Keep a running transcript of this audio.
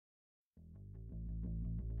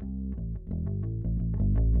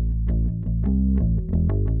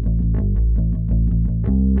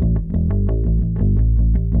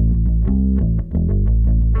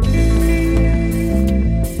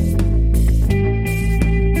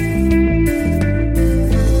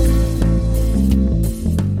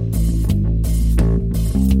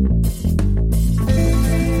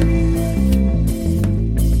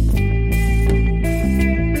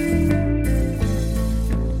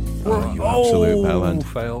absolute bellend.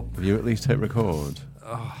 Fail. Have you at least hit record?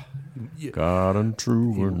 God and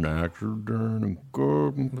true and accident and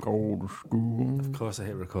good and cold school. Of course I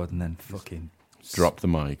hit record and then fucking Drop the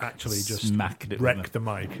mic. Actually, just smacked it. wreck the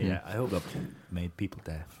mic. Yeah, I hope that made people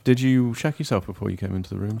deaf. Did you check yourself before you came into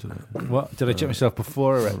the room today? What? Did I check myself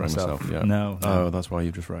before I wrecked Wrecked myself? yeah. No. Oh, that's why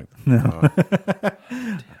you just wrecked. No.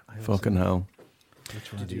 Fucking hell.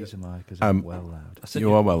 Which one of these am I? Because I'm well loud.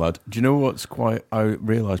 You are well, lad. Do you know what's quite... I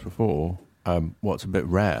realised before, what's a bit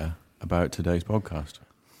rare about today's podcast?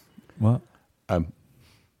 What?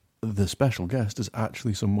 The special guest is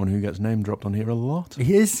actually someone who gets name dropped on here a lot.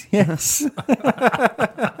 He is, yes.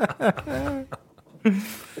 I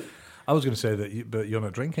was going to say that, but you're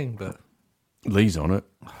not drinking. But Lee's on it.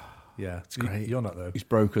 yeah, It's great. You're not though. He's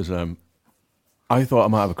broke as... I thought I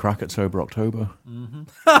might have a crack at Sober October.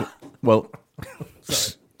 Mm-hmm. Well,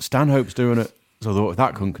 Stanhope's doing it, so I thought if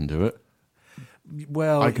that cunt can do it,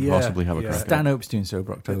 Well, I could possibly have a crack. Stanhope's doing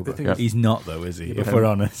Sober October. The thing is- He's not, though, is he? Yeah, if but- we're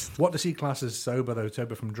honest. What does he class as sober though?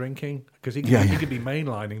 Sober from drinking? Because he Yeah. could be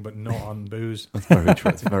mainlining, but not on booze. That's very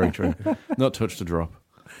true. It's very true. Not touched a drop.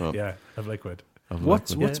 But Yeah, of liquid. of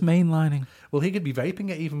What's liquid. what's mainlining? Well, he could be vaping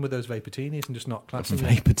it even with those vaportinis and just not That's classing it.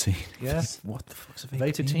 vapor tea? Yeah, What the fuck's a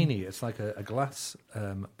vaportini. It's like a glass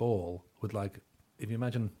ball with like, if you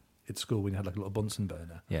imagine at school when you had like a little Bunsen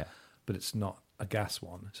burner, Yeah, but it's not a gas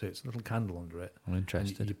one, so it's a little candle under it. I'm And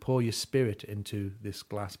interested. you pour your spirit into this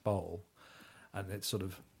glass bowl, and it sort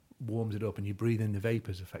of warms it up, and you breathe in the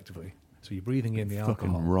vapors effectively. So you're breathing in the Fucking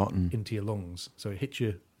alcohol rotten. into your lungs, so it hits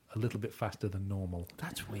you a little bit faster than normal.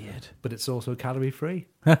 That's weird. But it's also calorie free.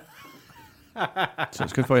 So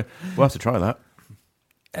it's good for you. We'll have to try that.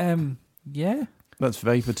 Yeah, That's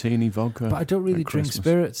vapor teeny vodka. but I don't really at drink Christmas.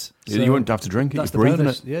 spirits. You so- wouldn't have to drink it. You're That's the breathing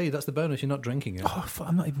bonus. it. Yeah, that's the bonus. You're not drinking it. Oh,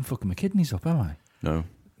 I'm not even fucking my kidneys up, am I? No.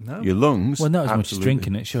 No. Your lungs. Well, not as much as absolutely.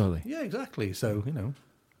 drinking it, surely. Yeah, exactly. So,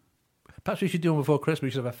 perhaps we should do one before Christmas. We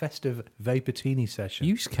should have a festive vaportini session.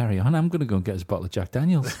 You just carry on. I'm going to go and get us a bottle of Jack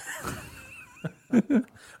Daniels.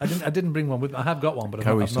 I didn't bring one with me. I have got one, but I've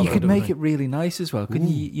Coheed. not You could got make with it really nice as well, couldn't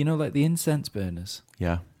you? You know, like the incense burners.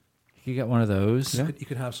 Yeah. You could get one of those. Yeah. me. You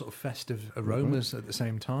could have sort of festive aromas at the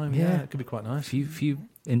same time. Yeah. Yeah, it could be quite A nice. few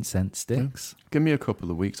incense sticks. Give me a couple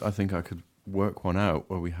of weeks. I think I could work one out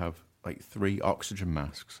where we have like 3 oxygen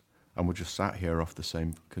masks and we're just sat here off the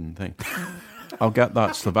same fucking thing. I'll get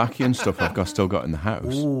that Slovakian stuff still got in the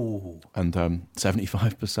house. Ooh. And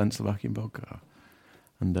 75% Slovakian vodka.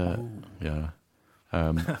 And yeah.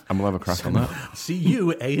 And we'll have a crack on that. See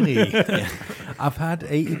you, A&E. I've had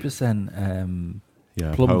 80%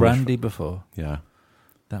 Yeah, plum Polish- brandy before. Yeah.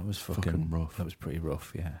 That was Fucking rough. That was pretty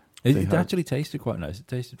rough, yeah. They It had- actually tasted quite nice. It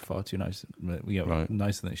tasted far too nice. Right.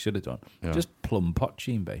 Nicer than it should have done. Yeah. Just plum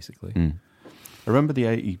potchine, basically. Mm. I remember the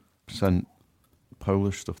 80%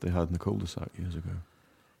 Polish stuff they had in the cul-de-sac years ago.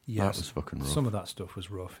 Yes. That was fucking rough. Some of that stuff was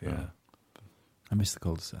rough, yeah. I miss the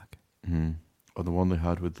cul-de-sac. Mm. Or the one they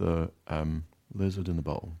had with the lizard in the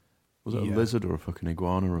bottle. Was it Yeah. a lizard or a fucking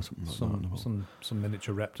iguana or something like that? in the bottle? Some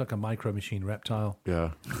miniature reptile, like a micro machine reptile.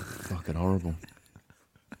 Yeah. Fucking horrible.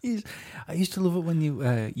 I used to love it when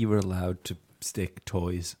you were allowed to stick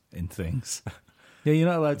toys in things. Yeah, you're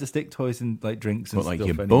not allowed to stick toys in like drinks and But like stuff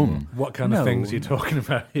your anymore. bum. What kind No. of things are you talking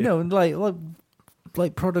about here? No,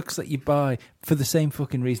 like products that you buy for the same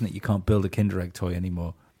fucking reason that you can't build a Kinder Egg toy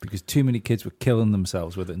anymore. Because too many kids were killing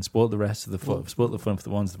themselves with it and spoiled the rest of the fun. Spoiled the fun for the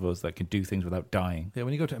ones of us that can do things without dying. Yeah,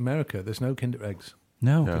 when you go to America, there's no Kinder Eggs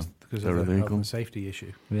No. Yeah. because They're of the health illegal. and safety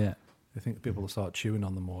issue. Yeah, I think people will start chewing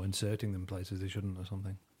on them or inserting them places they shouldn't or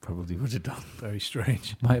something. probably would have done. Very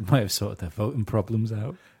strange. Might have sorted their voting problems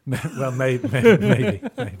out. Well, maybe.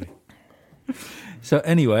 So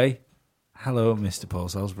anyway, hello, Mr. Paul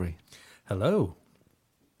Salisbury. Hello.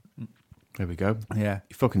 There we go. Yeah,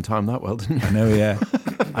 You fucking timed that well, didn't you? I know. Yeah,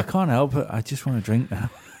 I can't help it. I just want to drink now.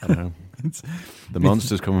 I know. The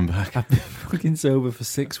monster's coming back. I've been fucking sober for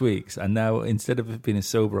 6 weeks, and now instead of it being a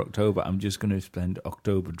sober October, I'm just going to spend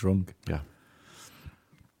October drunk. Yeah.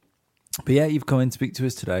 But yeah, you've come in to speak to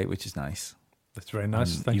us today, which is nice. That's very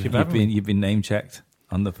nice. And Thank you you've for having me. You've been name checked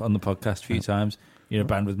on the podcast a few times. You're in a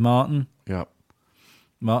band with Martin. Yeah.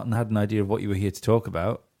 Martin had an idea of what you were here to talk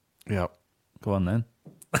about. Yeah. Go on then.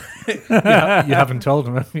 You haven't told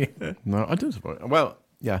him, have you? No, I do support it. Well,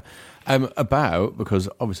 yeah. Because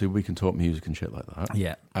obviously we can talk music and shit like that.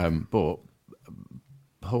 Yeah. But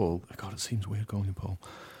Paul, God, it seems weird calling him Paul.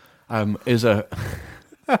 Is a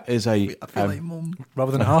I feel like mum.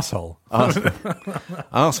 Rather than arsehole.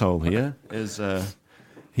 arsehole here is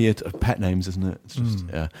here to, pet names, isn't it? It's just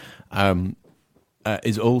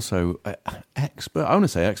is also expert. I want to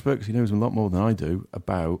say expert because he knows a lot more than I do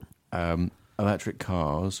about electric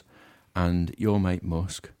cars and your mate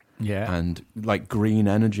Musk, Yeah. and like green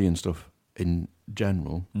energy and stuff in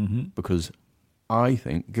general, because I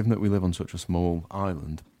think, given that we live on such a small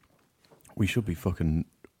island, we should be fucking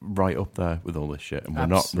right up there with all this shit, and we're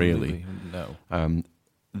not really. No.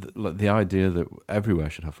 The idea that everywhere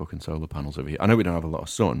should have fucking solar panels over here. I know we don't have a lot of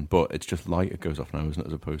sun, but it's just light that goes off now, isn't it,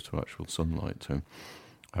 as opposed to actual sunlight. So,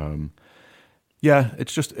 yeah,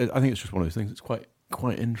 it's just. I think it's just one of those things. It's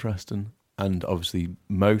quite interesting, and obviously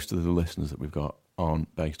most of the listeners that we've got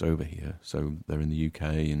aren't based over here, so they're in the UK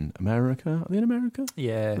and America. Are they in America?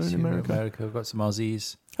 Yeah, They're in America. We've got some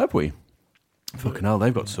Aussies. Have we? Fucking hell,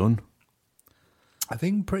 they've got sun. I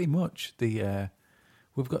think pretty much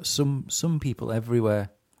we've got some people everywhere.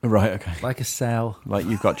 Right, okay. Like a cell. Like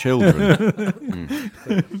you've got children.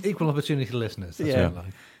 Equal opportunity listeners. That's Yeah. what I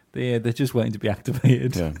like. They're just waiting to be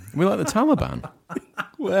activated. Yeah. We like the Taliban.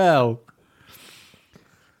 Well,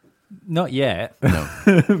 not yet. No.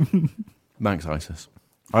 Thanks, ISIS.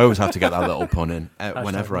 I always have to get that little pun in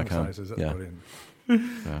whenever I can. Sizes, that's Yeah. brilliant.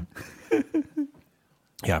 Yeah.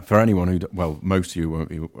 Yeah, for anyone who, most of you won't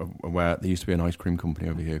be aware, there used to be an ice cream company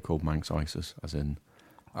over here called Manx Isis, as in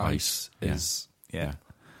Ice is, yeah.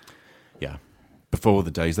 Yeah. Before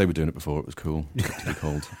the days, they were doing it before it was cool to be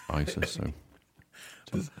called ISIS. So.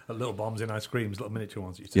 Little bombs in ice creams, little miniature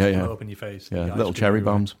ones. You just Yeah. blow up in your face. Yeah, The ice little cream cherry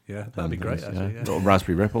everywhere. bombs. Yeah, that'd be great, actually. Yeah. Little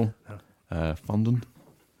raspberry ripple. Fondant.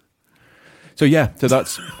 So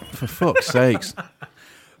that's, for fuck's sakes.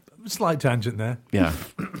 Slight tangent there. Yeah.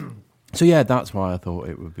 So that's why I thought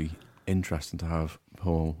it would be interesting to have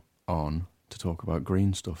Paul on to talk about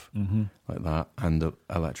green stuff like that and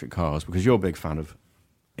electric cars, because you're a big fan of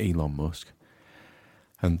Elon Musk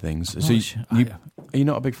and things. So are you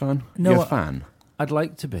not a big fan? No, You're a fan? I'd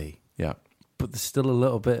like to be, Yeah. but there's still a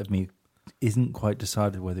little bit of me isn't quite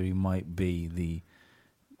decided whether he might be the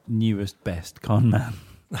newest best con man.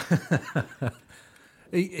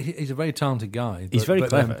 He's a very talented guy. He's very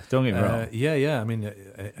clever, don't get me wrong. Yeah. I mean,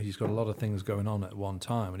 he's got a lot of things going on at one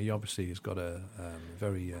time, and he obviously has got a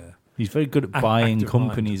very... He's very good at buying active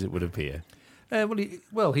companies, it would appear.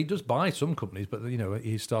 he does buy some companies, but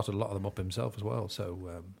he started a lot of them up himself as well.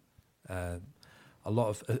 So a lot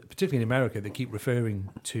of, particularly in America, they keep referring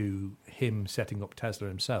to him setting up Tesla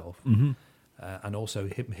himself, and also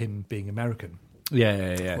him being American.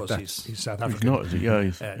 Yeah. Well, he's South He's African. not, is he?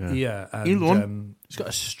 Yeah. And, Elon? He's got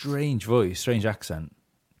a strange voice, strange accent.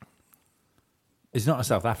 It's not a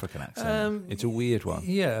South African accent. It's a weird one.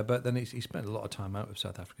 Yeah, but then he spent a lot of time out of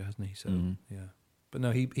South Africa, hasn't he? So yeah, but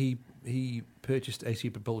no, he purchased AC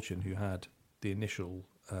Propulsion, who had the initial.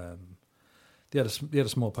 They had a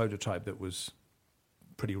small prototype that was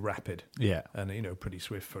pretty rapid, Yeah. and pretty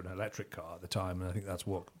swift for an electric car at the time, and I think that's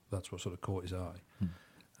what sort of caught his eye.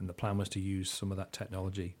 And the plan was to use some of that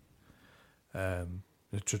technology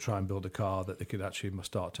to try and build a car that they could actually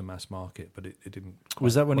start to mass market, but it didn't.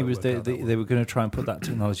 Was that when he was quite work they out that were going to try and put that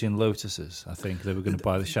technology in Lotuses? I think they were going to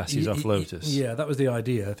buy the chassis off Lotus. Yeah, that was the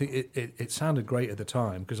idea. I think it sounded great at the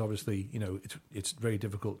time, because obviously it's very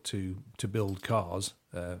difficult to build cars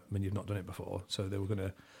when you've not done it before. So they were going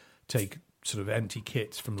to take sort of empty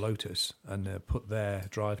kits from Lotus and put their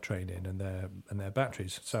drivetrain in and their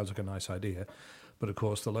batteries. Sounds like a nice idea, but of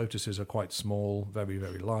course the Lotuses are quite small, very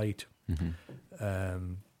very light.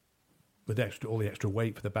 With all the extra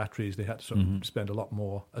weight for the batteries, they had to sort of spend a lot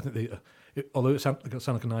more. I think although it sounded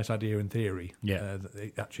like a nice idea in theory,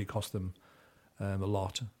 it actually cost them a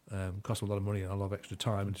lot, cost them a lot of money and a lot of extra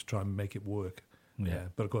time, and to try and make it work. Yeah.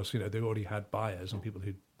 But of course, they already had buyers and people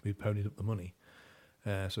who ponied up the money,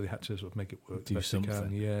 so they had to sort of make it work. Do best they can.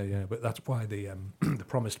 something. Yeah. But that's why the the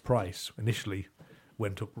promised price initially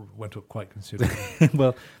went up quite considerably.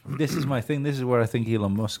 Well, this is my thing. This is where I think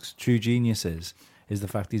Elon Musk's true genius is the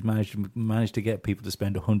fact he's managed to get people to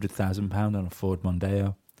spend £100,000 on a Ford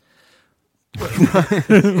Mondeo.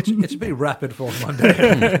 It's a bit rapid for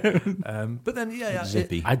Monday. But then,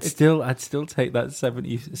 Zippy. I'd still take that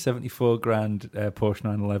 74 grand Porsche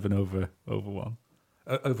 911 over one.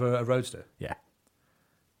 Over a Roadster. Yeah.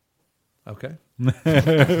 Okay.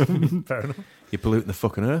 Fair enough. You pollute the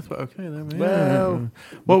fucking earth, but okay, there we Well- are.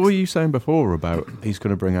 What were you saying before about he's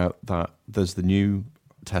going to bring out that there's the new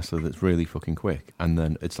Tesla that's really fucking quick, and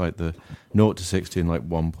then it's like the 0 to 60 in like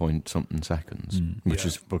 1 point something seconds, which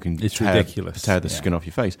is fucking It's ridiculous. tear the skin off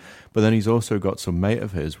your face. But then he's also got some mate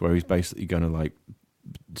of his where he's basically going to like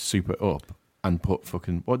super it up and put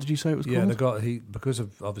fucking, what did you say it was called? Yeah, because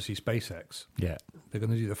of obviously SpaceX. Yeah. They're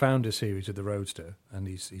going to do the Founder series of the Roadster, and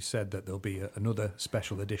he said that there'll be another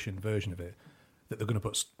special edition version of it that they're going to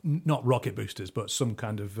put not rocket boosters, but some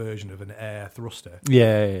kind of version of an air thruster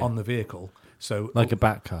Yeah. on the vehicle. So Like a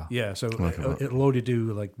bat car. yeah, so Like it'll already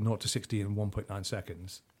do like 0 to 60 in 1.9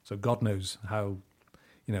 seconds. So God knows how,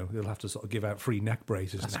 they'll have to sort of give out free neck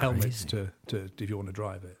braces That's and helmets crazy. to if you want to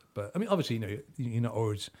drive it. But I mean, obviously, you're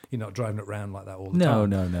not driving it around like that all the No,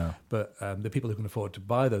 time. no. But the people who can afford to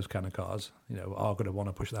buy those kind of cars, are going to want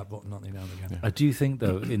to push that button, aren't they, now and again? I do think,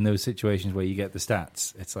 though, in those situations where you get the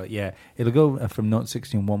stats, it's like, yeah, it'll go from 0 to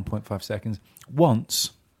 60 in 1.5 seconds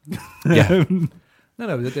once. Yeah. No.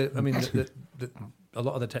 I mean, a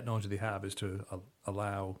lot of the technology they have is to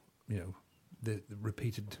allow the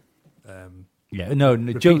repeated. Yeah, no.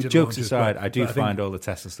 Repeated Jokes launches, aside, but- I do but I think- find all the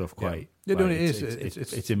Tesla stuff quite. Yeah, no, like, it is.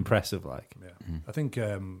 It's impressive. Like, Yeah. I think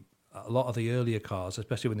a lot of the earlier cars,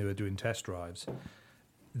 especially when they were doing test drives,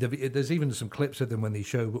 there's even some clips of them when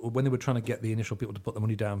they were trying to get the initial people to put the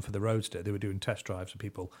money down for the Roadster. They were doing test drives for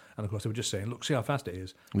people, and of course they were just saying, "Look, see how fast it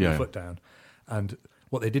is, put your foot down." And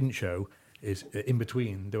what they didn't show is in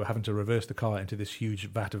between they were having to reverse the car into this huge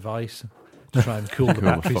vat of ice to try and cool the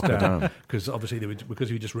batteries down, because obviously because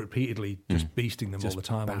you were just repeatedly just beasting them Just all the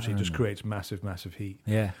time. Obviously, it just battering them. creates massive heat.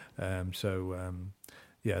 yeah.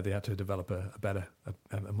 They had to develop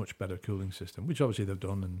a much better cooling system, which obviously they've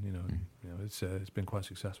done, and it's been quite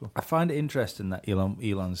successful. I find it interesting that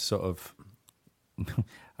Elon's sort of.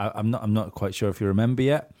 I'm not quite sure if you remember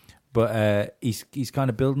yet, but he's kind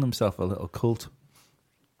of building himself a little cult.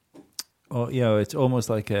 Or it's almost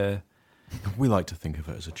like a. We like to think of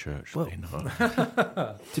it as a church. Well- thing,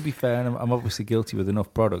 not- To be fair, and I'm obviously guilty with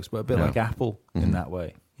enough products, but a bit Yeah. like Apple in that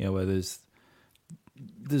way, where there's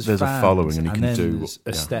a fans, following and he can then do- there's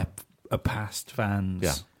a yeah. step past fans.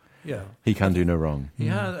 Yeah. Yeah, He can do no wrong.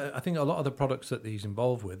 I think a lot of the products that he's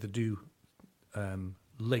involved with, they do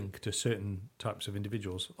link to certain types of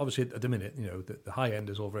individuals. Obviously, at the minute, the high end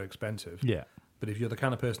is all very expensive. Yeah. But if you're the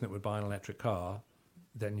kind of person that would buy an electric car,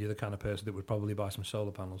 then you're the kind of person that would probably buy some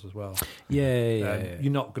solar panels as well. Yeah.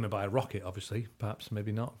 You're not going to buy a rocket, obviously. Perhaps,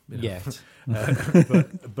 maybe not. Yet.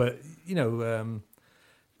 But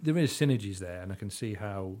there is synergies there, and I can see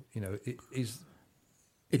how it is.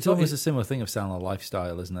 It's almost a similar thing of selling a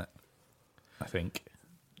lifestyle, isn't it? I think,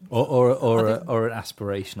 or an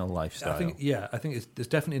aspirational lifestyle. I think there's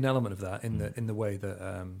definitely an element of that in the way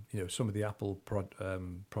that some of the Apple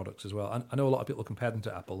products as well. I know a lot of people compare them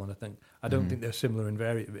to Apple, and I don't think they're similar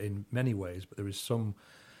in many ways, but there is some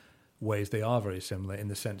ways they are very similar in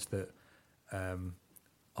the sense that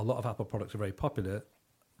a lot of Apple products are very popular.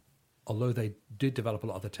 Although they did develop a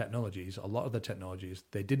lot of the technologies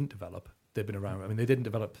they didn't develop. They've been around. I mean, they didn't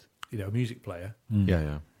develop a music player,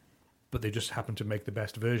 Yeah. but they just happened to make the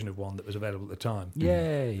best version of one that was available at the time.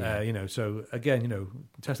 Yeah. So again,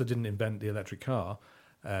 Tesla didn't invent the electric car,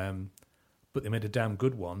 but they made a damn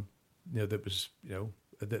good one. That was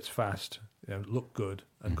that's fast, looked good,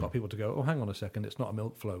 and got people to go. Oh, hang on a second, it's not a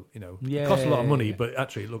milk float. It costs a lot of money, but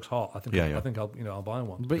actually it looks hot. I think I'll buy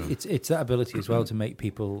one. But it's that ability as well to make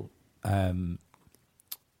people, even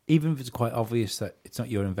if it's quite obvious that it's not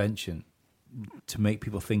your invention, to make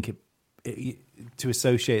people think to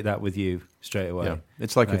associate that with you straight away. Yeah.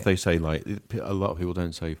 It's like Right. if they say, like, a lot of people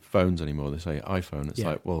don't say phones anymore, they say iPhone. It's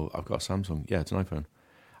like, well, I've got a Samsung. Yeah, it's an iPhone.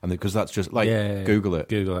 And because that's just like, Google it.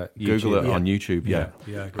 Google it. Google it YouTube. on YouTube,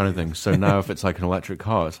 Yeah, kind of thing. So now if it's like an electric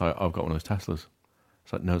car, it's like, I've got one of those Teslas.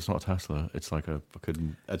 It's like, no, it's not a Tesla. It's like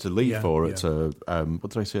it's a Leaf or it's a, what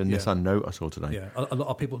did I say, a Nissan Note I saw today. Yeah, a lot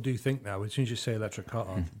of people do think now, as soon as you say electric car,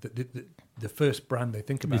 the first brand they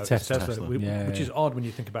think about is Tesla. Tesla, which is odd when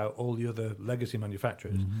you think about all the other legacy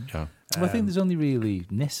manufacturers. Yeah. Well, I think there's only really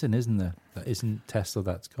Nissan, isn't there? That isn't Tesla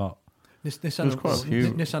that's got. Nissan, There's quite a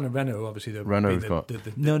few. Nissan and Renault, obviously. Renault's got-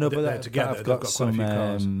 they're together. I've got They've some quite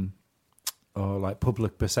a few cars. or like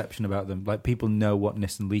public perception about them. Like people know what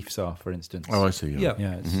Nissan Leafs are, for instance. Oh, I see. Yeah.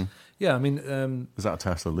 Yeah. It's, Yeah, I mean, Is that a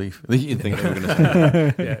Tesla Leaf? You'd think they were going to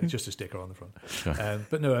say. yeah, it's just a sticker on the front.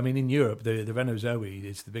 But no, I mean, in Europe, the Renault Zoe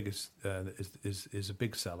is the biggest, is a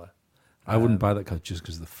big seller. I wouldn't buy that car just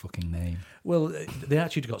because of the fucking name. Well, they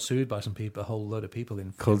actually got sued by some people, a whole load of people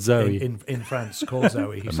Called Zoe. in France called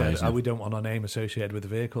Zoe. He said, Amazing. we don't want our name associated with the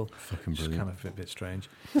vehicle. Fucking Which is brilliant. kind of a bit strange.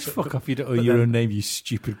 Fuck off! You don't owe but your then- own name, you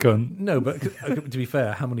stupid cunt. No, but to be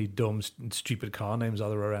fair, how many dumb, stupid car names are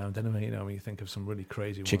there around? Anyway, when you think of some really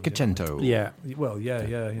crazy ones. Chicacento. Yeah, Well,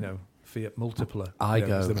 yeah, Fiat Multipla.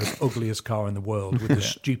 Igo. Is the most ugliest car in the world with a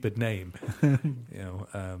stupid name. There's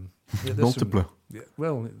some- Multipla.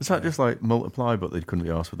 well, Is that just like multiply, but they couldn't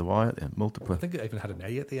be asked with a Y at the end? I Multipla. think it even had an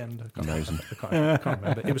A at the end. I can't, Amazing. I can't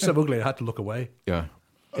remember. It was so ugly I had to look away. Yeah.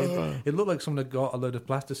 It looked like someone had got a load of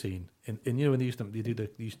plasticine. And you know when they used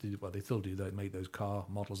to well, they still do. They make those car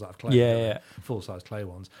models out of clay. Yeah. Full size clay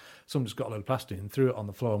ones. Someone just got a load of plasticine, threw it on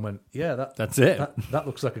the floor, and went, "Yeah, That's it. That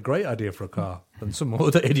looks like a great idea for a car." And some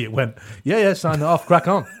other idiot went, "Yeah, sign that off, crack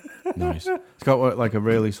on." Nice. It's got like a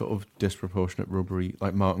really sort of disproportionate rubbery,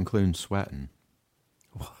 like Martin Clune sweating.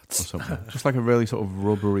 What? Or something. Just like a really sort of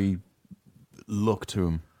rubbery look to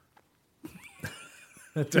him.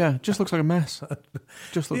 Yeah, just looks like a mess.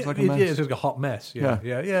 Just looks like a mess. Yeah, it's just like a hot mess. Yeah.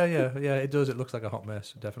 It does. It looks like a hot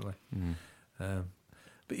mess, definitely.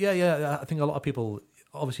 But yeah, I think a lot of people.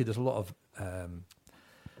 Obviously, there's a lot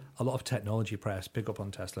of technology press pick up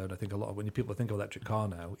on Tesla, and I think a lot of when people think of electric car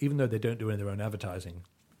now, even though they don't do any of their own advertising,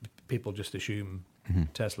 people just assume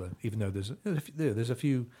Tesla. Even though there's a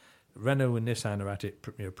few, Renault and Nissan are at it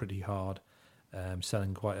pretty hard.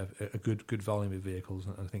 Selling quite a good volume of vehicles,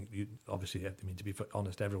 and I think obviously, I mean, to be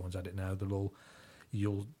honest, everyone's at it now.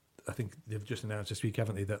 I think they've just announced this week,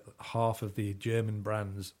 haven't they, that half of the German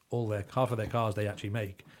brands, half of their cars they actually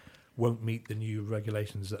make, won't meet the new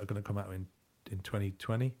regulations that are going to come out in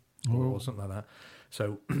 2020 or something like that.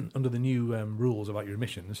 So under the new rules about your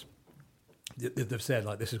emissions, they've said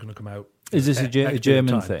like this is going to come out. Is this a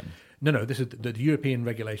German thing? No, this is the European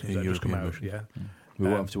regulations that have just come out. Version. Yeah. We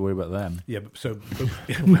won't have to worry about them. Yeah,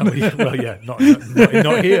 not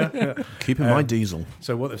here. Yeah. Keeping my diesel.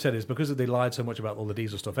 So what they've said is because they lied so much about all the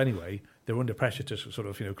diesel stuff anyway, they're under pressure to sort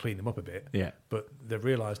of clean them up a bit. Yeah. But they've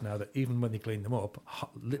realised now that even when they clean them up,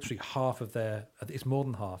 literally half of it's more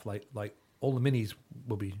than half. Like all the Minis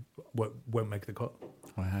won't make the cut.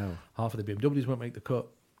 Wow. Half of the BMWs won't make the cut.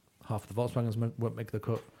 Half of the Volkswagens won't make the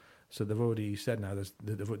cut. So they've already said now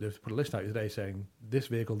they've put a list out today saying this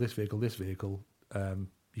vehicle.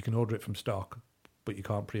 You can order it from stock, but you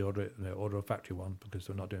can't pre-order it. Order a factory one because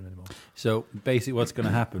they're not doing it anymore. So basically, what's going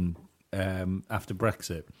to happen after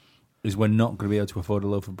Brexit is we're not going to be able to afford a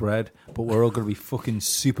loaf of bread, but we're all going to be fucking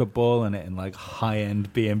super balling it in like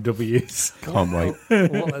high-end BMWs. Can't wait.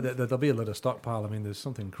 Well, there'll be a lot of stockpile. I mean, there's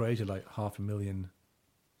something crazy like 500,000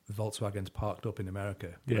 Volkswagens parked up in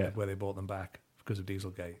America where they bought them back because of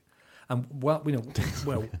Dieselgate. And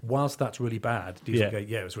whilst that's really bad,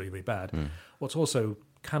 Dieselgate, it's really, really bad. What's also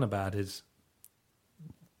kind of bad is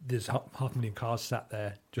there's 500,000 cars sat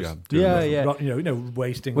there just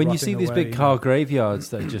wasting. When you see these away, big car graveyards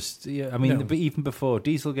that are just, but even before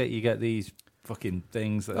Dieselgate, you get these fucking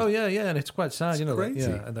things. And it's quite sad,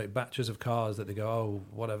 crazy. and like batches of cars that they go, oh,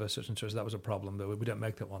 whatever, such and such, that was a problem. That we don't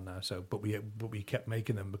make that one now. So, but we kept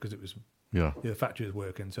making them because it was. Yeah, the factory is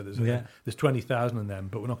working, so there's 20,000 of them,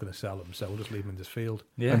 but we're not going to sell them, so we'll just leave them in this field.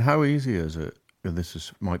 Yeah. And how easy is it? And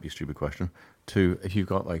might be a stupid question. If you've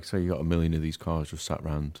got say you got 1 million of these cars just sat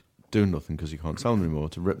around doing nothing because you can't sell them anymore,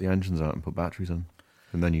 to rip the engines out and put batteries in,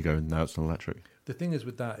 and then you go now it's an electric. The thing is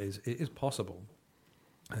with that is it is possible,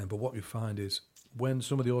 but what we find is when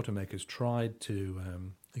some of the automakers tried to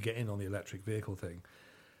get in on the electric vehicle thing,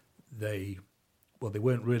 they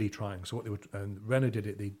weren't really trying. So what they were, and Renault did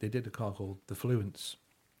it. They did a car called the Fluence,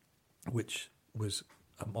 which was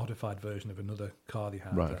a modified version of another car they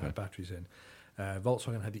had that had batteries in.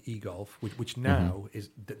 Volkswagen had the e-Golf, which now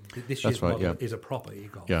is this year's model is a proper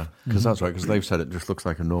e-Golf. Yeah, because that's right. Because they've said it just looks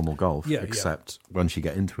like a normal Golf, except once you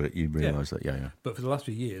get into it, you realise that. But for the last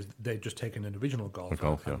few years, they've just taken an original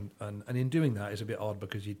Golf, and in doing that, it's a bit odd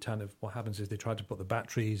because you kind of what happens is they try to put the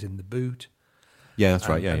batteries in the boot. Yeah, that's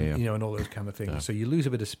right. And all those kind of things. Yeah. So you lose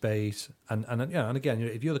a bit of space, and again,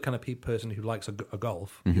 if you're the kind of person who likes a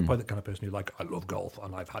Golf, you're probably the kind of person who I love golf,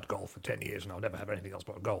 and I've had golf for 10 years, and I'll never have anything else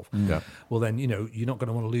but a Golf. Yeah. Well, then you're not going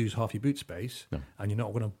to want to lose half your boot space, and you're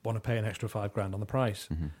not going to want to pay an extra $5,000 on the price.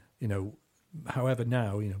 However,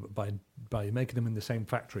 now by making them in the same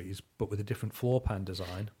factories but with a different floor pan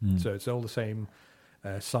design, so it's all the same.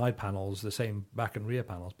 Side panels, the same back and rear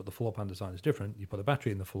panels, but the floor pan design is different. You put a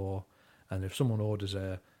battery in the floor. And if someone orders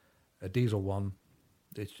a diesel one,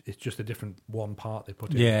 it's just a different one part they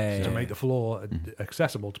put in to make the floor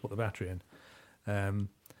accessible to put the battery in.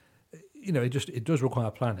 It does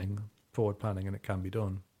require forward planning, and it can be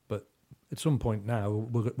done. But at some point now,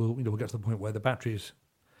 we'll get to the point where the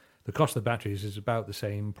cost of the batteries is about the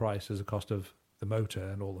same price as the cost of the motor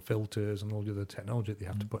and all the filters and all the other technology that they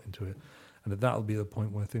have to put into it. And that'll be the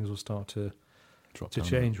point where things will start to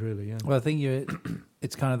change, really, yeah. Well, I think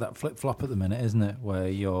it's kind of that flip-flop at the minute, isn't it? Where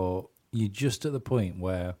you're just at the point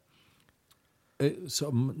where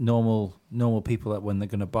sort of normal people, that when they're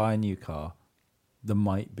going to buy a new car, there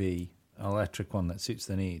might be an electric one that suits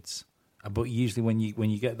their needs. But usually when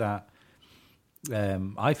you get that,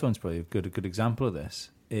 iPhone's probably a good example of this,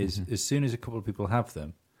 is as soon as a couple of people have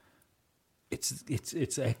them, it's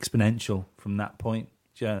exponential from that point.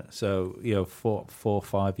 Yeah, so 4 or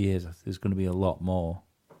 5 years, there's going to be a lot more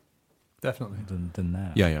Definitely. than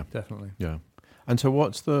that. Yeah. Definitely. Yeah. And so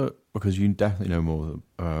because you definitely know more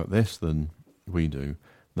about this than we do,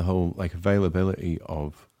 the whole like availability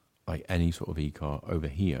of like any sort of e-car over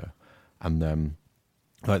here, and then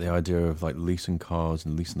like the idea of like leasing cars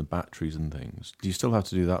and leasing the batteries and things. Do you still have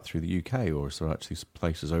to do that through the UK, or is there actually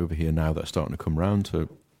places over here now that are starting to come around to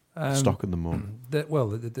stocking them more?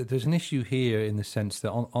 There's an issue here in the sense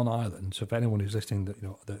that on Ireland. So for anyone who's listening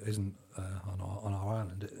that isn't on our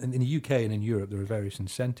island, in the UK and in Europe, there are various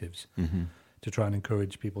incentives to try and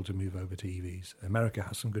encourage people to move over to EVs. America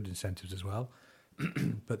has some good incentives as well,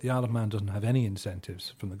 but the Isle of Man doesn't have any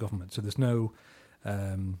incentives from the government. So there's no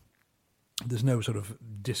sort of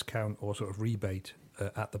discount or sort of rebate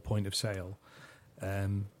at the point of sale.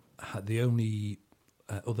 The only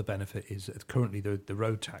other benefit is that currently the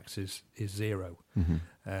road tax is zero.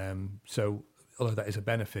 So although that is a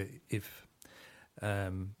benefit, if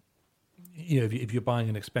if you're buying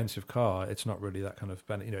an expensive car, it's not really that kind of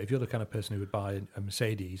benefit. If you're the kind of person who would buy a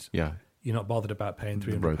Mercedes, you're not bothered about paying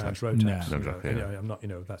 £300 road tax. No, exactly, I'm not.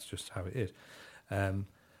 That's just how it is.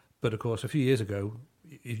 But of course, a few years ago,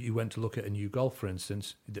 if you went to look at a new Golf, for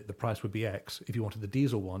instance, the price would be X. If you wanted the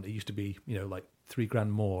diesel one, it used to be like $3,000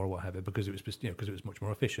 more or whatever, because it was just, because it was much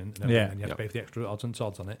more efficient. And you had to pay for the extra odds and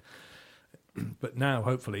sods on it. But now,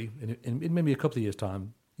 hopefully, in maybe a couple of years'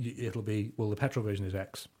 time, it'll be, well, the petrol version is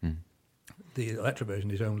X. The electric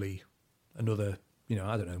version is only another, I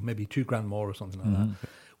don't know, maybe $2,000 more or something like that.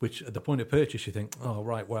 Which at the point of purchase you think, oh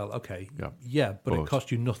right, well, okay, but it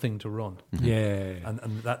costs you nothing to run. And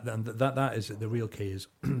that is the real key. Is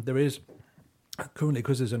there is currently,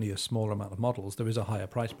 because there's only a smaller amount of models, there is a higher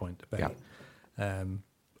price point to pay.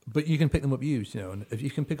 But you can pick them up used, and if you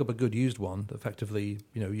can pick up a good used one, effectively,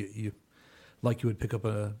 you like you would pick up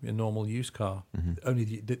a normal used car.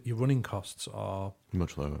 Only your running costs are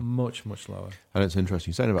much lower, much lower. And it's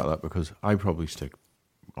interesting saying about that, because I probably stick,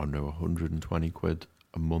 I don't know, 120 quid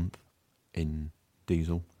a month in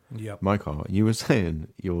diesel. My car. You were saying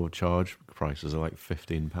your charge prices are like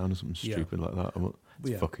 £15 or something stupid like that.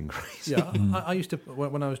 It's fucking crazy. I used to,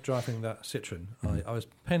 when I was driving that Citroen, I was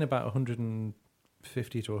paying about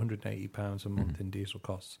 150 to 180 pounds a month in diesel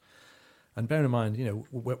costs. And bear in mind,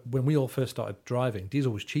 when we all first started driving,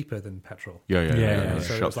 diesel was cheaper than petrol. Yeah.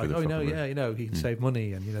 So it was like, you can save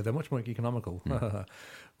money, and they're much more economical.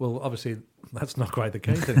 Well, obviously, that's not quite the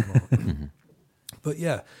case anymore. But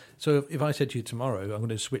so if I said to you tomorrow, I'm going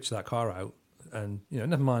to switch that car out, and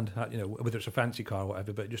never mind how, whether it's a fancy car or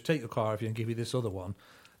whatever, but just take your car and give you this other one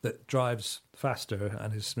that drives faster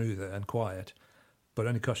and is smoother and quiet, but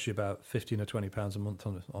only costs you about £15 or £20 a month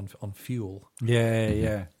on fuel.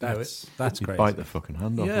 That's you crazy. bite the fucking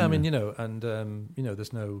hand off. I mean,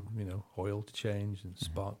 there's no oil to change and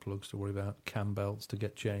spark plugs to worry about, cam belts to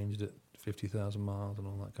get changed at 50,000 miles and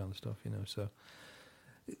all that kind of stuff. So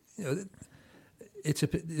it's a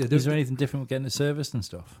bit. Is there anything different with getting it serviced and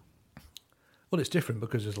stuff? Well, it's different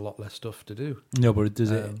because there's a lot less stuff to do. No, but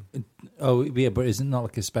does it? But is it not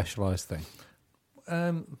like a specialised thing?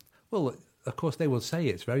 Well, of course, they will say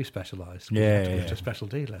it's very specialised. It's a special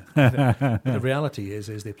dealer. But the reality is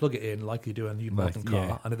they plug it in like you do a new modern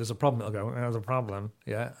car, and if there's a problem, they'll go, "There's a problem."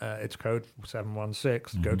 It's code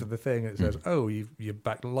 716. Go to the thing, and it says, "Oh, you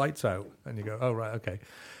backed the lights out," and you go, "Oh, right, okay."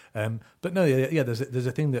 But no, there's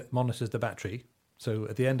a thing that monitors the battery. So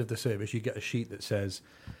at the end of the service, you get a sheet that says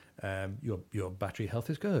your battery health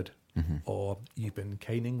is good. Or you've been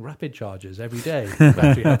caning rapid chargers every day.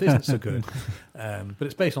 Battery health isn't so good, but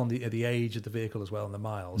it's based on the age of the vehicle as well and the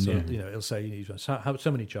miles. So it'll say you need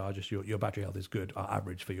so many charges. Your battery health is good, or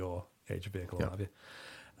average for your age of vehicle. What have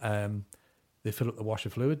you? They fill up the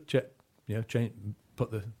washer fluid, change,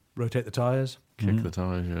 rotate the tires, kick the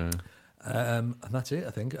tires, and that's it.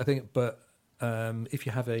 I think. But if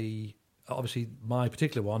you have obviously my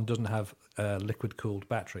particular one doesn't have a liquid cooled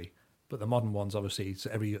battery. But the modern ones, obviously, so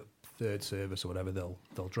every third service or whatever,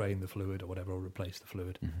 they'll drain the fluid or whatever, or replace the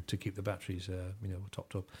fluid to keep the batteries,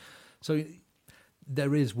 topped up. So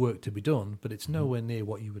there is work to be done, but it's nowhere near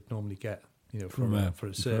what you would normally get, for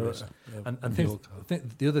a service. And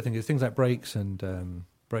the other thing is things like brakes and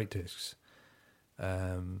brake discs.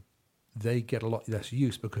 They get a lot less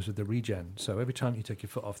use because of the regen. So every time you take your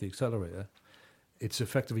foot off the accelerator, it's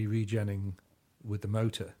effectively regenning with the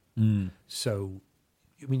motor. So,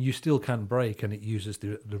 I mean, you still can brake, and it uses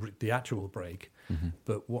the actual brake.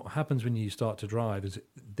 But what happens when you start to drive is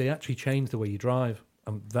they actually change the way you drive.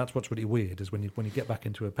 And that's what's really weird, is when you get back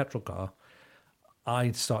into a petrol car,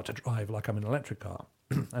 I start to drive like I'm in an electric car,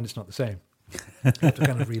 and it's not the same. You have to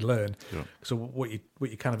kind of relearn. Yeah. So what you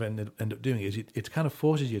kind of end up doing is it kind of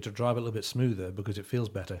forces you to drive a little bit smoother because it feels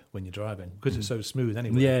better when you're driving because it's so smooth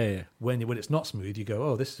anyway. Yeah. When it's not smooth, you go,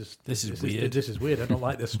 oh, this is weird. This is weird. I don't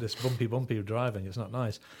like this bumpy driving. It's not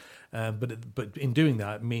nice. But in doing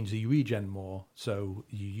that, it means that you regen more, so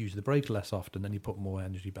you use the brakes less often, and you put more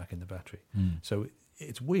energy back in the battery. So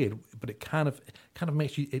it's weird, but it kind of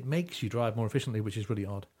makes you drive more efficiently, which is really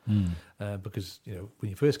odd. Because when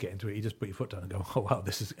you first get into it, you just put your foot down and go, "Oh wow,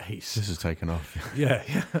 this is ace. This has taken off." Yeah.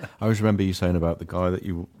 I always remember you saying about the guy that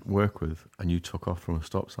you work with, and you took off from a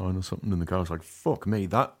stop sign or something, and the guy was like, "Fuck me,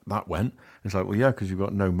 that went." It's like, well, yeah, because you've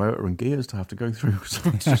got no motor and gears to have to go through, so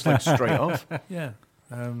it's just like straight off. Yeah.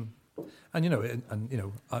 And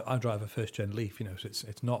I drive a first gen Leaf, so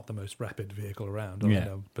it's not the most rapid vehicle around.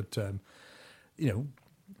 But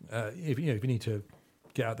if you need to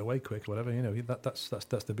get out of the way quick, or whatever, that's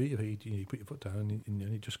the beauty of it. You put your foot down and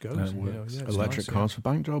it just goes. Electric cars for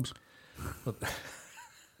bank jobs.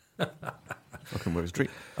 Fucking works treat.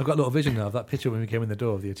 I've got a little vision now of that picture when we came in the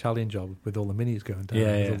door of the Italian job with all the minis going down.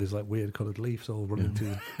 Yeah, with all these like weird coloured Leafs all running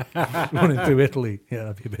through Italy. Yeah,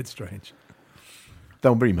 that'd be a bit strange.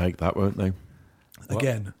 They'll remake that, won't they?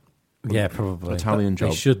 Again. Yeah, probably. Italian job.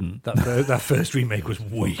 They shouldn't. That first remake was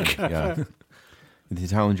weak. Yeah. The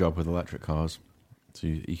Italian job with electric cars. So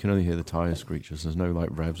you can only hear the tyre screeches. There's no like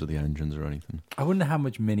revs of the engines or anything. I wonder how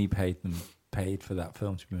much Mini paid for that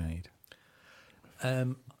film to be made.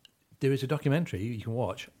 There is a documentary you can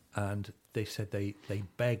watch, and they said they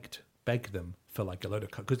begged them for like a load of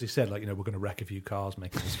because they said like we're going to wreck a few cars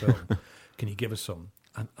making this film. Can you give us some?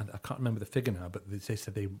 And I can't remember the figure now, but they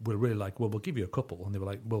said they were really like, well, we'll give you a couple, and they were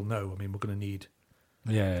like, well, no, I mean, we're going to need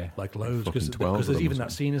like loads because there's even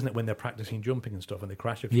that scene, isn't it, when they're practicing jumping and stuff, and they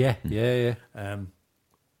crash a few. Yeah.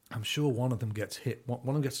 I'm sure one of them gets hit. One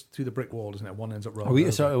of them gets through the brick wall, isn't it? One ends up rolling.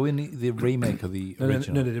 Are we in the remake of the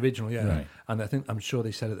original? No, the original, yeah. Right. And I'm sure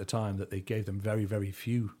they said at the time that they gave them very, very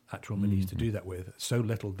few actual minis to do that with. So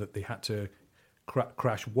little that they had to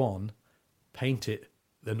crash one, paint it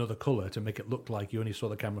another colour to make it look like you only saw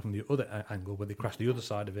the camera from the other angle, where they crashed the other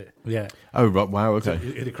side of it. Yeah. Oh, right, wow, okay.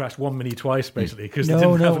 So they crashed one Mini twice, basically, because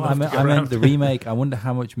I meant the remake. I wonder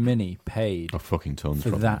how much Mini paid fucking tons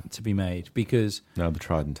for that to be made, because now they're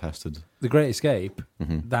tried and tested. The Great Escape,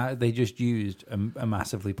 that they just used a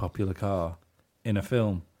massively popular car in a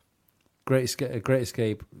film. Great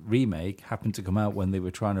Escape remake happened to come out when they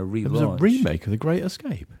were trying to relaunch. There was a remake of The Great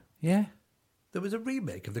Escape? Yeah. There was a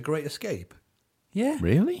remake of The Great Escape? Yeah.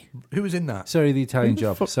 Really? Who was in that? Sorry, the Italian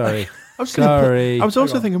job. Sorry. I was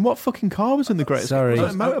also thinking, what fucking car was in The Great Escape? Sorry.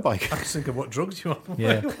 Was it a motorbike? I was thinking, what drugs you on?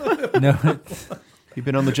 Yeah. No. You've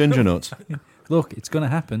been on the ginger nuts. Look, it's going to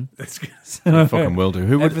happen. You fucking will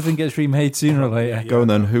do. Everything gets remade sooner or later. Go on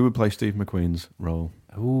then. Who would play Steve McQueen's role?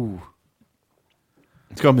 Ooh.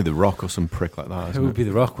 It's got to be The Rock or some prick like that. It would be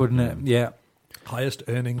The Rock, wouldn't it? Yeah. Highest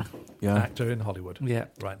earning actor in Hollywood. Yeah.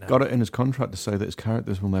 Right now. Got it in his contract to say that his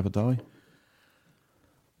characters will never die.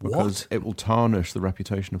 Because it will tarnish the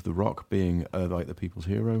reputation of The Rock being like the people's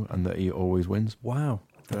hero, and that he always wins. Wow.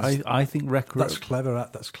 I think that's clever.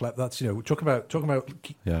 That's clever. That's talking about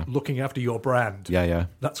looking after your brand. Yeah.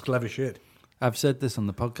 That's clever shit. I've said this on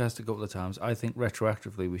the podcast a couple of times. I think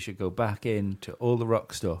retroactively we should go back into all the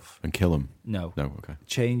Rock stuff and kill him. No, okay.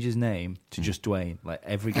 Change his name to just Dwayne. Like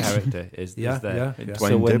every character is there. Yeah.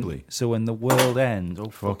 Dwayne Dibley. So when the world ends,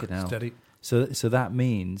 fucking hell. Steady. So that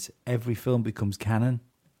means every film becomes canon.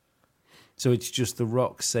 So it's just The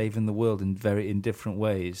Rock saving the world in different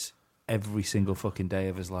ways every single fucking day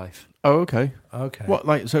of his life. Oh, okay. Okay. What,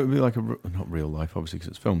 like, so it would be like not real life, obviously, because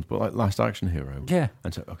it's filmed, but like Last Action Hero. Yeah.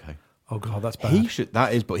 And so, okay. Oh god, that's bad. He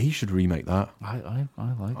should remake that. I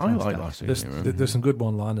like Last Action Hero. There's some good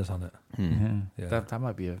one-liners on it. Yeah. That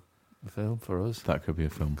might be a film for us. That could be a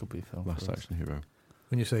film. Could be a film. Last Action Hero.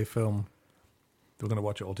 When you say film, we're going to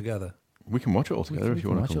watch it all together. We can watch it all together if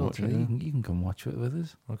you want to come watch it. You can come watch it with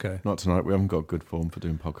us. Okay. Not tonight. We haven't got good form for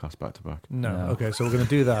doing podcasts back to back. No. Okay, so we're going to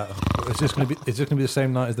do that. Is this going to be the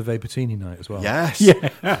same night as the Vapotini night as well? Yes. Yeah.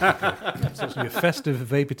 So it's going to be a festive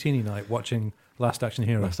Vapotini night watching Last Action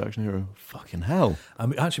Hero. Last Action Hero. Fucking hell.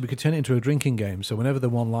 And actually, we could turn it into a drinking game. So whenever the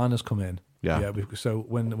one-liners come in, so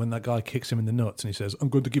when that guy kicks him in the nuts and he says, "I'm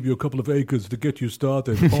going to give you a couple of acres to get you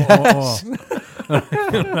started."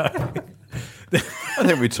 I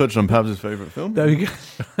think we touched on Pabs' favourite film. There we go.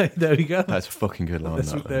 There we go. That's a fucking good line.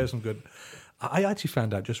 There's some good. I actually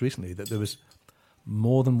found out just recently that there was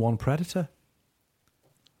more than one Predator.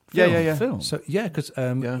 Yeah. Film. So because I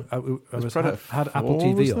had Predator Apple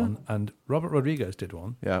 4, was TV there? on, and Robert Rodriguez did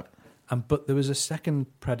one. Yeah. But there was a second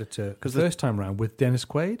Predator the first time round with Dennis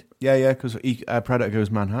Quaid. Yeah, because Predator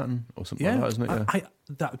goes Manhattan or something like that, isn't it? Yeah.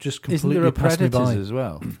 That just Isn't completely there a passed me Predators by. as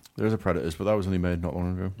well? There is a Predators, but that was only made not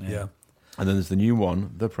long ago. Yeah. And then there's the new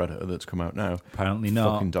one, The Predator, that's come out now. Apparently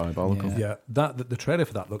not. Fucking diabolical. Yeah, the trailer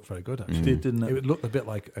for that looked very good, actually. Didn't it? It looked a bit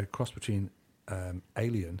like a cross between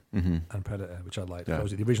Alien and Predator, which I liked. Yeah. That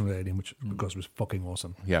was the original Alien, which, of course, was fucking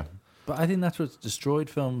awesome. Yeah. But I think that's what's destroyed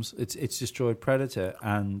films. It's destroyed Predator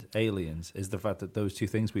and Aliens, is the fact that those two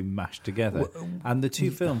things we mashed together. And the two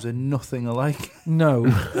films are nothing alike. No,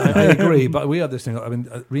 I agree. But we had this thing. I mean,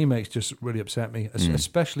 remakes just really upset me,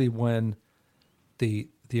 especially when the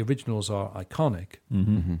originals are iconic,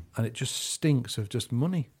 and it just stinks of just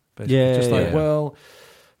money. Basically. Yeah, just like, yeah. well,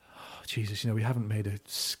 Jesus, we haven't made a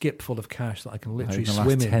skip full of cash that I can literally In the swim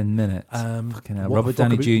last in. 10 minutes. Fucking hell, Robert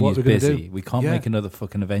Downey Jr. is busy. We can't Yeah. make another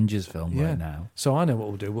fucking Avengers film right now. So I know what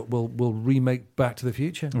we'll do. We'll remake Back to the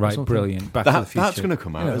Future. or Right, something. brilliant. Back to the Future. That's going to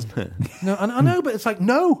come out, isn't it? No, I know, but it's like,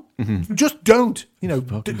 no, just don't.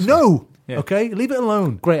 No. Yeah. Okay, leave it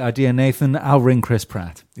alone. Great idea, Nathan. I'll ring Chris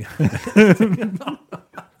Pratt.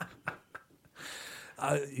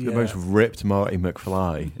 The most ripped Marty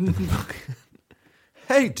McFly.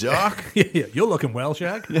 Hey, Doc. Yeah, you're looking well,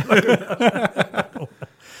 Shag.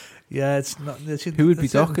 Yeah, it's not. Who would be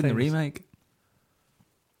Doc in the remake?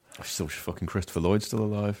 Still fucking Christopher Lloyd's still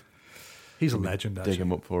alive. He's a legend, actually. Dig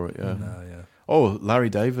him up for it, yeah. Yeah. Oh, Larry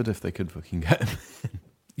David, if they could fucking get him.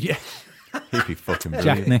 Yeah. He'd be fucking Jack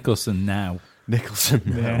brilliant. Nicholson now. Nicholson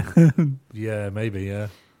now. Yeah, maybe, yeah.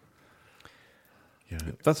 Yeah.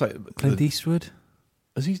 That's like... Clint Eastwood.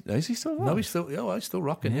 Is he still alive? No, he's still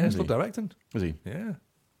rocking. Yeah, is he's still he? directing. Is he? Yeah.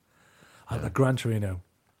 Gran Torino.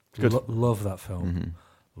 Good. Love that film.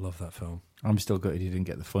 Love that film. I'm still gutted he didn't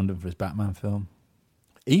get the funding for his Batman film.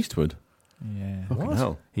 Eastwood? Yeah. Fucking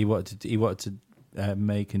hell. He wanted to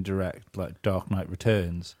make and direct like Dark Knight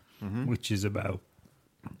Returns, which is about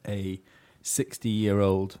a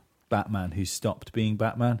 60-year-old Batman who stopped being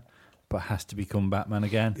Batman but has to become Batman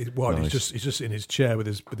again. Nice. He's just in his chair with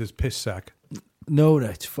his piss sack. No,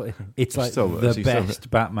 it's funny. It's like Still- the is he still- best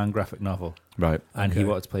Batman graphic novel, Right. and he Okay.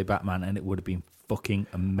 wanted to play Batman, and it would have been fucking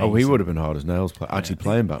amazing. Oh, he would have been hard as nails actually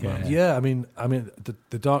playing Batman. Yeah, I mean,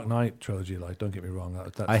 the Dark Knight trilogy. Like, don't get me wrong.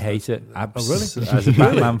 I hate it. really? As a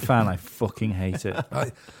Batman fan, I fucking hate it.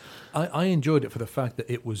 I enjoyed it for the fact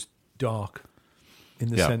that it was dark, in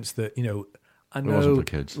the Yeah. sense that I It wasn't know, for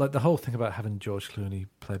kids. like the whole thing about having George Clooney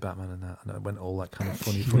play Batman and that, and it went all that kind of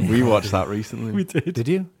funny. We watched that recently. Did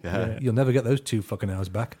you? Yeah. You'll never get those 2 fucking hours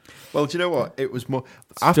back. Well, do you know what? It was more...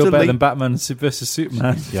 Still better than Batman versus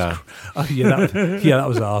Superman. Yeah. Oh, that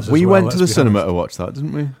was ours. We as well, went to the let's be cinema honest. to watch that,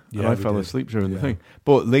 didn't we? Yeah, and I we fell did. asleep during the Yeah. thing.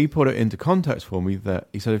 But Lee put it into context for me that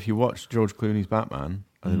he said if you watch George Clooney's Batman,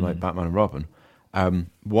 and then like Batman and Robin,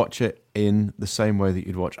 watch it in the same way that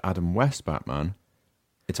you'd watch Adam West's Batman.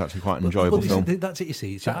 It's actually quite an enjoyable Well, film. That's it, you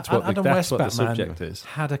see. So That's what Adam the West that's what the Batman subject is.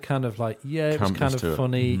 had a kind of like, it was Campness kind to of it.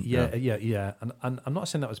 funny. Mhm, Yeah. And I'm not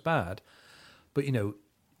saying that was bad, but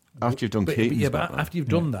After you've done but Keaton's but Batman. after you've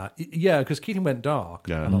done that, because Keaton went dark.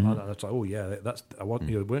 Yeah. And I was like, oh yeah, that's I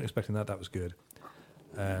wasn't, weren't expecting that. That was good.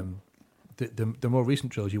 The more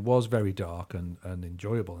recent trilogy was very dark and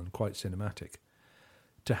enjoyable and quite cinematic.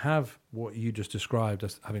 To have what you just described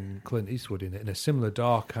as having Clint Eastwood in it in a similar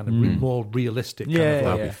dark kind of more realistic kind of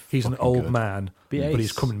like, Yeah. he's an Fucking old good. man, Be but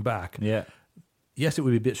he's ace. coming back. Yeah. Yes, it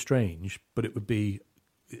would be a bit strange, but it would be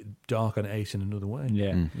dark and ace in another way.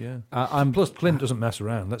 Yeah. Yeah. I'm Plus, Clint doesn't mess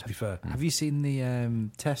around. Let's be fair. Have you seen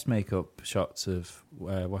the test makeup shots of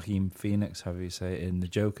Joaquin Phoenix, however you say it, in the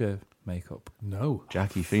Joker makeup? No,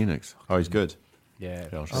 Jackie Phoenix. Oh, he's good. Yeah.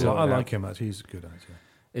 Yeah, I'll I, So, I like him. Actually, he's a good actor.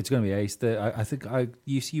 It's going to be ace. I think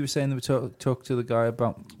you were saying that we talk to the guy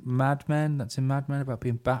about Mad Men, that's in Mad Men, about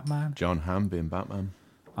being Batman. John Hamm being Batman.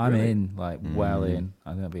 I'm Really? in, like, well in.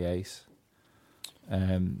 I think it'll be ace.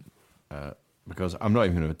 Because I'm not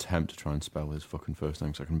even going to attempt to try and spell his fucking first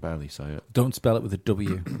name because I can barely say it. Don't spell it with a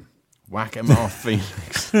W. Whack him off,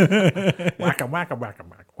 Phoenix. Whack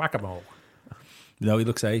him all. No, he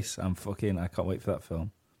looks ace. I can't wait for that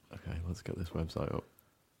film. Okay, let's get this website up.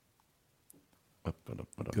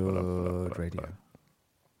 Good radio.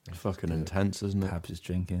 Fucking intense, isn't it? Pabs is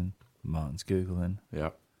drinking. Martin's Googling. Yeah.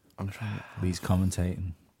 I'm trying. Lee's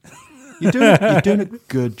commentating. You're doing a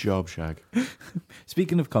good job, Shag.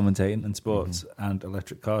 Speaking of commentating and sports and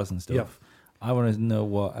electric cars and stuff, Yep. I want to know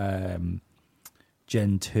what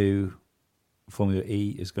Gen 2 Formula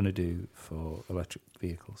E is going to do for electric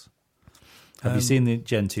vehicles. Have you seen the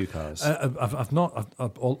Gen 2 cars? I've not.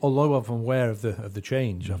 Although I'm aware of the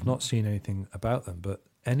change, I've not seen anything about them. But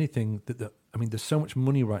anything I mean, there's so much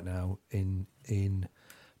money right now in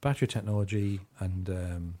battery technology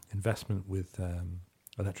and investment with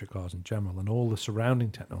electric cars in general and all the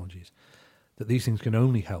surrounding technologies, that these things can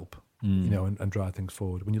only help, and drive things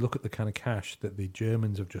forward. When you look at the kind of cash that the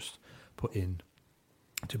Germans have just put in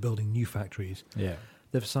to building new factories,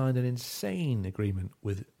 they've signed an insane agreement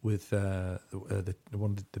with one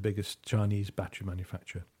of the biggest Chinese battery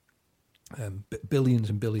manufacturer, billions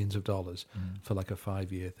and billions of dollars for like a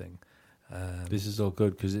 5-year thing. This is all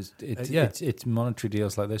good because it's monetary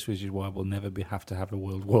deals like this, which is why we'll never have to have a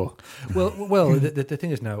world war. Well, the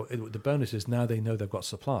thing is now, the bonus is now they know they've got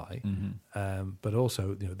supply, but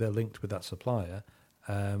also they're linked with that supplier.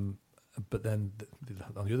 But then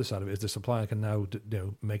on the other side of it is the supplier can now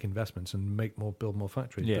make investments and build more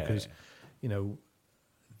factories because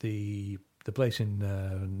the place in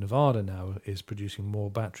Nevada now is producing more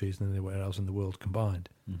batteries than anywhere else in the world combined.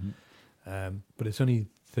 But it's only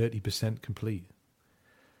 30% complete.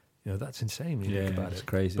 That's insane when you think about it. It's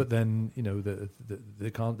crazy. But then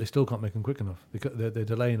they still can't make them quick enough. They're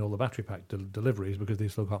delaying all the battery pack deliveries because they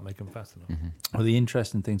still can't make them fast enough. Well, the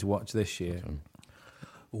interesting thing to watch this year.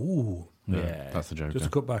 Ooh, that's the Joker. Just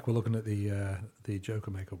to cut back, we're looking at the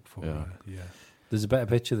Joker makeup for There's a better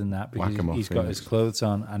picture than that because he's got his clothes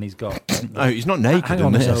on and he's got. No, he's not naked. Hang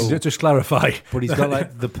on, just clarify. But he's got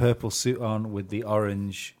like the purple suit on with the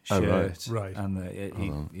orange shirt, right.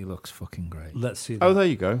 And he looks fucking great. Let's see. That. Oh, there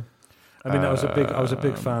you go. I mean, I was a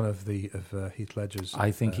big fan of Heath Ledger's.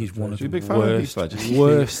 I think he's one of the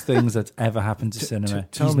worst things that's ever happened to cinema.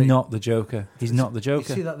 He's not the Joker. He's not the Joker.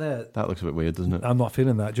 You see that there? That looks a bit weird, doesn't it? I'm not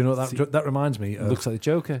feeling that. Do you know what that reminds me of? It looks like the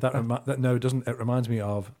Joker. No, it doesn't. It reminds me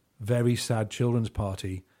of Very Sad Children's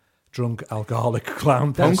Party, drunk alcoholic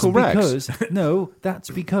clown. Uncle Rex.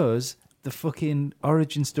 That's because the fucking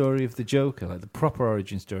origin story of the Joker, like the proper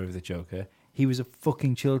origin story of the Joker, he was a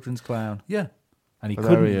fucking children's clown. Yeah. And he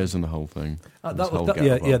there he is in the whole thing.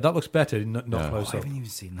 That looks better. Not close up. I haven't even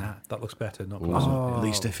seen that. That looks better. Not close up. At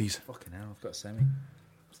least stiffies. Fucking hell, I've got a semi.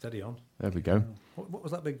 Steady on. There we go. What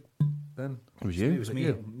was that big then? It was you. It was me.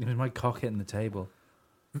 It was my cock hitting the table.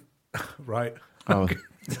 Right. Oh.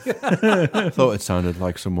 I thought it sounded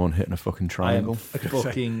like someone hitting a fucking triangle.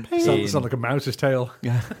 Fucking sounds like a mouse's tail.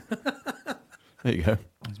 Yeah. There you go.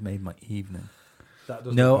 It's made my evening. That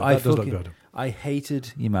does look good. I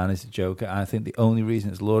hated your man as a Joker, and I think the only reason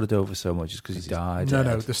it's lauded over so much is because he died. No,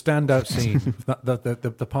 the standout scene,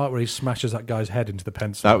 the part where he smashes that guy's head into the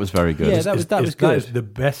pencil. That was very good. Yeah, that was good. That is the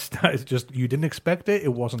best. That is just, you didn't expect it.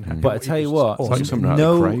 It wasn't. But I tell you what, something out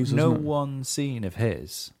of the craze, no isn't it? one scene of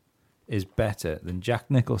his is better than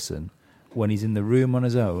Jack Nicholson when he's in the room on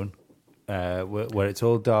his own, where it's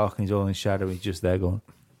all dark and he's all in shadow. He's just there going,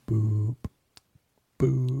 boop,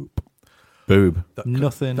 boop. Boob.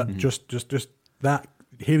 Nothing. Just that.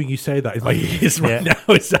 Hearing you say that in my ears right now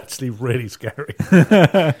is actually really scary.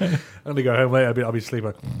 I'm gonna go home later. I'll be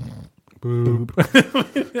sleeping. Boob.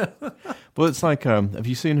 Well, it's like, have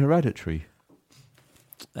you seen Hereditary?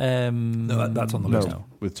 No, that's on the list.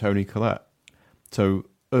 With Toni Collette. So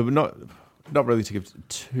not really to give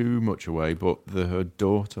too much away, but her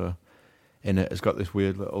daughter in it has got this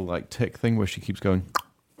weird little like tick thing where she keeps going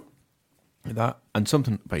like that, and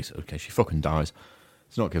something basically. Okay, she fucking dies.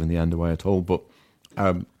 It's not giving the end away at all, but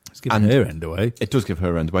it's giving her end away. It does give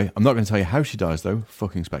her end away. I'm not going to tell you how she dies though.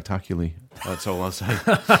 Fucking spectacularly. That's all I'll say.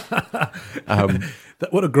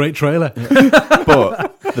 What a great trailer!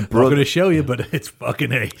 But the brother, I'm going to show you, but it's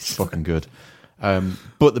fucking ace. It's fucking good.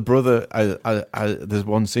 But the brother, there's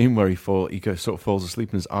one scene where he sort of falls asleep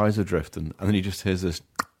and his eyes are drifting, and then he just hears this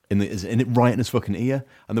right in his fucking ear.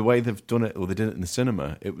 And the way they've done it, or they did it in the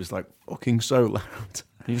cinema, it was like fucking so loud.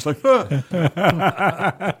 And he's like,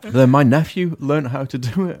 ah. Then my nephew learned how to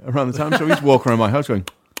do it around the time, so he's walking around my house going,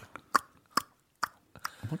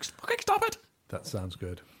 I'm like, fucking stop it. That sounds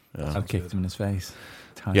good. Yeah. I've kicked him in his face.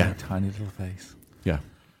 Tiny little face. Yeah.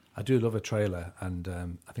 I do love a trailer, and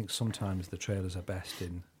I think sometimes the trailers are best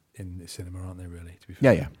in the cinema, aren't they, really, to be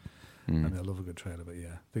fair? Yeah. I mean, I love a good trailer, but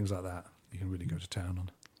things like that you can really go to town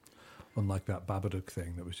on. Unlike that Babadook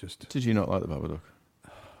thing that was just... Did you not like the Babadook?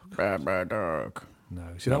 Babadook. No.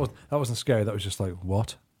 See, that wasn't scary. That was just like,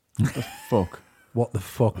 what? What the fuck? What the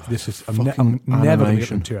fuck? This is... I'm never going to get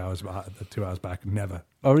them 2 hours back. Never.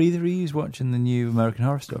 Are either of you watching the new American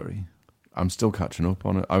Horror Story? I'm still catching up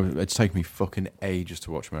on it. It's taken me fucking ages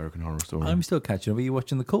to watch American Horror Story. I'm still catching up. Are you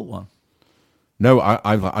watching the cult one? No,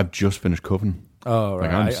 I've just finished Coven. Oh,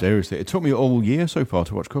 right. Like, seriously. It took me all year so far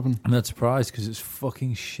to watch Coven. I'm not surprised because it's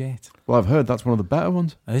fucking shit. Well, I've heard that's one of the better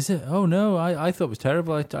ones. Is it? Oh, no. I thought it was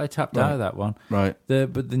terrible. I tapped out of that one. Right.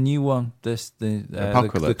 But the new one,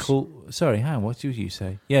 Apocalypse. The cult... Sorry, what did you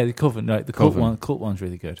say? Yeah, the Coven. Right, the cult one. Cult one's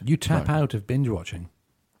really good. You tap out of binge watching.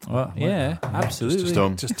 Well, yeah, absolutely. Just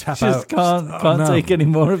done. Just tap Just out. can't No. take any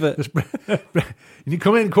more of it. You need to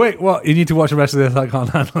come in quick. What? You need to watch the rest of this. I can't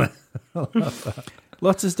handle it.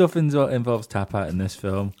 Lots of stuff involves tap out in this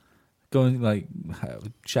film. Going like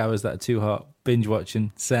showers that are too hot, binge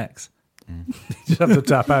watching, sex. You just have to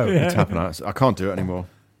tap out. Tapping out. I can't do it anymore.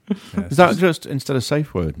 Yeah, Is that just instead of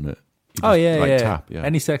safe word in it? You Oh just, yeah, like, yeah. Tap, yeah.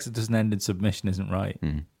 Any sex that doesn't end in submission isn't right.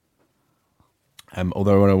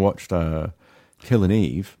 Although when I watched Killing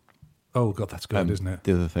Eve, Oh god, that's good, isn't it?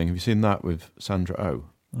 the other thing, have you seen that with Sandra Oh?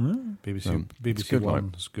 BBC it's good,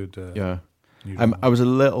 One is good. Yeah. news. I was a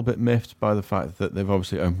little bit miffed by the fact that they've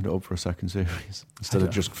obviously opened it up for a second series instead of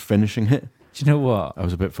just finishing it. Do you know what? I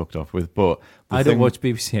was a bit fucked off with, but I don't watch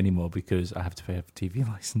BBC anymore because I have to pay a TV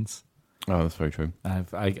license. Oh, that's very true.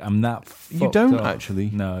 I'm that. You don't up. actually.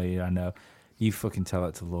 No, yeah, I know. You fucking tell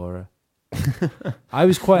that to Laura. I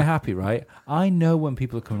was quite happy, right? I know when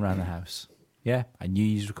people are coming around the house. Yeah, I knew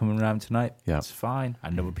you were coming around tonight. Yeah. It's fine.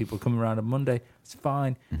 I know when people are coming around on Monday. It's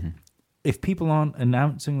fine. Mm-hmm. If people aren't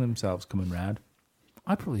announcing themselves coming around,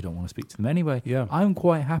 I probably don't want to speak to them anyway. Yeah. I'm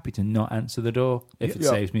quite happy to not answer the door if it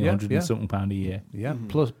saves me £100 and something pound a year. Yeah.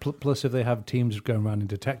 Plus, if they have teams going around in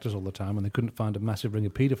detectors all the time and they couldn't find a massive ring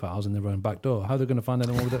of paedophiles in their own back door, how are they going to find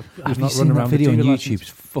anyone with it? Have you seen that video on YouTube? It's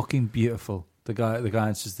fucking beautiful. The guy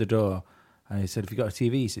answers the door and he said, "Have you got a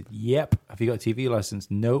TV?" He said, "Yep." "Have you got a TV license?"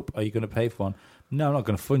 "Nope." "Are you going to pay for one?" "No, I'm not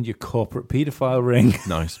going to fund your corporate paedophile ring."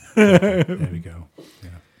 Nice. There we go. Yeah.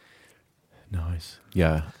 Nice.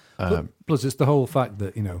 Yeah. Plus, it's the whole fact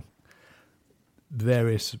that,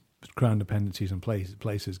 various crown dependencies and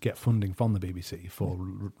places get funding from the BBC for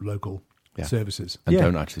local services. And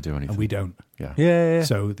don't actually do anything. And we don't. Yeah. Yeah.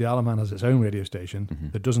 So the Isle of Man has its own radio station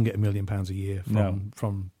that doesn't get £1 million a year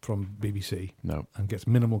from BBC. No. And gets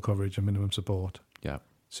minimal coverage and minimum support. Yeah.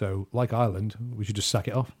 So, like Ireland, we should just sack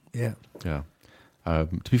it off. Yeah. Yeah. To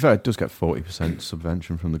be fair, it does get 40%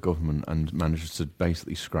 subvention from the government and manages to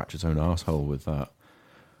basically scratch its own arsehole with that.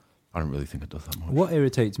 I don't really think it does that much. What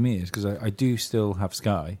irritates me is, because I do still have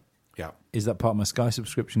Sky, Yeah. is that part of my Sky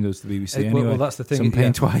subscription goes to the BBC anyway. Well, that's the thing. So I'm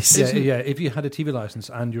paying twice. Yeah. If you had a TV license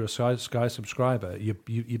and you're a Sky subscriber, you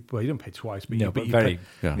don't pay twice, but you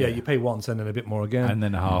pay once and then a bit more again, And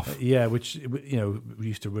then a half. which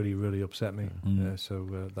used to really, really upset me.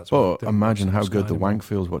 So that's. Well, why I don't imagine watch how Sky good the anymore. wank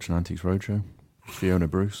feels watching Antiques Roadshow. Fiona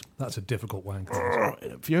Bruce. That's a difficult wank.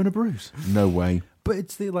 Fiona Bruce? No way. But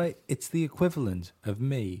it's the equivalent of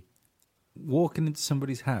me walking into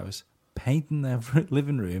somebody's house, painting their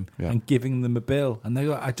living room, and giving them a bill, and they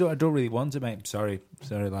go, "I don't really want it, mate. Sorry,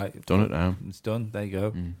 like Done it now. It's done. There you go.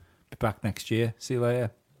 Be back next year. See you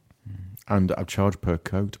later." And I've charged per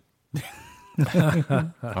coat.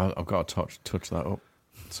 I've got to touch that up.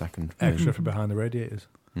 Second. Extra for behind the radiators.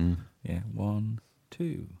 Yeah, 1,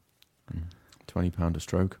 2. £20 a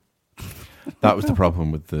stroke. That was the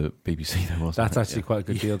problem with the BBC, though, wasn't That's it? actually quite a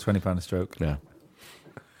good deal. £20 a stroke. Yeah.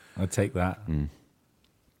 I'd take that.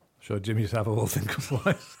 Sure, Jimmy Savile will think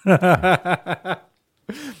otherwise.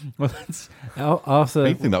 Well, Arthur.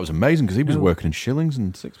 I think that was amazing because he was working in shillings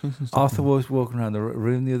and sixpence and stuff. Arthur was walking around the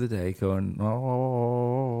room the other day going,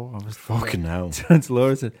 "Oh, I was Fucking hell." Turned to Laura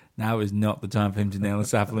and said, "Now is not the time for him to nail a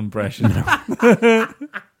Savile impression.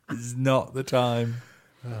 It's not the time."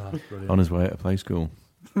 Oh, brilliant. On his way to play school.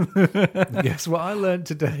 Guess what I learned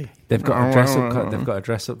today? They've got a dress up. They've got a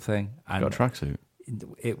dress up thing. And Got a tracksuit.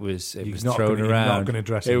 it was not thrown gonna- around. You're not going to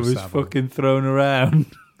dress It in was Savile. fucking thrown around.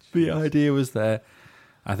 The idea was there.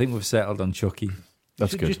 I think we've settled on Chucky.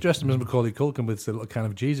 That's Just good. dressed him as Macaulay Culkin with a little can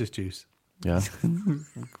of Jesus juice. Yeah.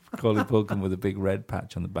 Macaulay Culkin with a big red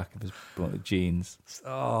patch on the back of his jeans.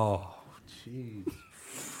 Oh, jeez.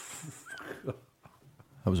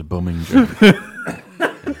 That was a bumming joke.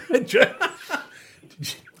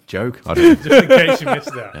 Joke? I don't know. Just in case you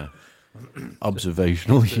missed that. Yeah.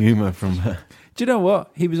 Observational humour from... Do you know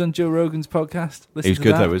what? He was on Joe Rogan's podcast. Listen He's to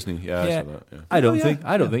good that. though, isn't he? Yeah, Yeah. I saw that. Yeah.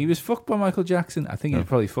 I don't think he was fucked by Michael Jackson. I think he was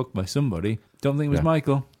probably fucked by somebody. Don't think it was Yeah.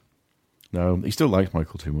 Michael. No, he still likes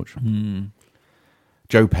Michael too much.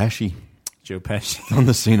 Joe Pesci Joe Pesci. on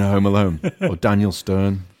the scene of Home Alone. Or Daniel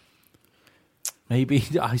Stern. Maybe.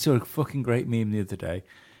 I saw a fucking great meme the other day.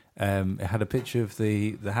 It had a picture of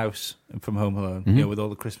the house from Home Alone, with all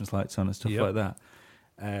the Christmas lights on and stuff like that.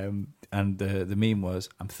 And the meme was,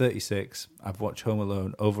 "I'm 36. I've watched Home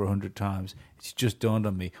Alone over 100 times. It's just dawned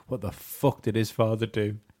on me, what the fuck did his father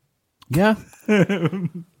do?" Yeah.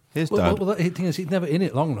 His dad. Well, the thing is, he's never in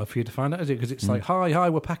it long enough for you to find out, is it? Because it's like, hi,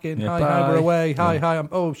 we're packing. Yeah, Hi, we're bye. away. Hi,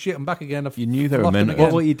 I'm back again. You knew they were lost him meant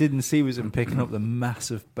again. What you didn't see was him picking up the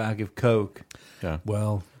massive bag of coke. Yeah.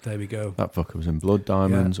 Well, there we go. That fucker was in Blood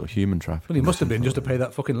Diamonds or Human Trafficking. Well, he must have been just to pay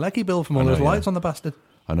that fucking lecky bill from all I know, those yeah. lights on the bastard.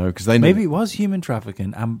 I know, because they know. Maybe it was human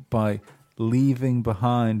trafficking, and by leaving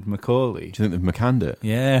behind Macaulay. Do you think they've McCanned it?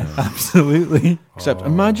 Yeah, absolutely. Except,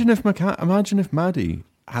 imagine if Maddie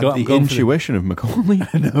had I'm the going for intuition of Macaulay.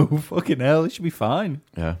 I know, fucking hell, it should be fine.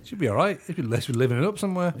 Yeah. Should be all right. It'd be less living it up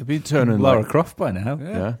somewhere. It'd be turning Lara like, Croft by now.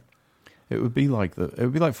 yeah. It would be like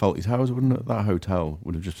Fawlty Towers, wouldn't it? That hotel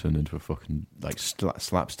would have just turned into a fucking like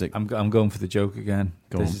slapstick. I'm going for the joke again.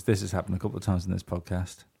 This has happened a couple of times in this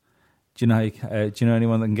podcast. Do you know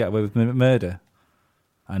anyone that can get away with murder?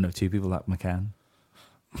 I know 2 people that McCann.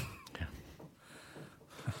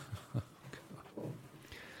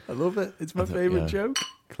 I love it. It's my favourite joke.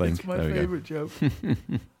 Clink. It's my favourite joke.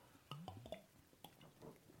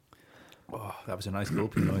 Oh, that was a nice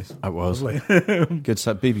gulpy noise. It was. Lovely. Good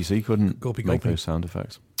set. BBC couldn't Gulpy, make gulpy. those sound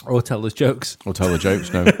effects. Or tell us jokes. Or tell the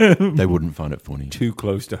jokes, no. They wouldn't find it funny. Too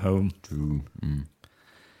close to home. True. Mm.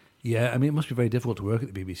 Yeah, I mean, it must be very difficult to work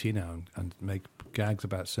at the BBC now and make gags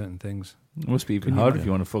about certain things. It must be even Can you harder imagine? if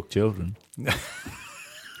you want to fuck children.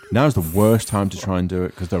 Now's the worst time to try and do it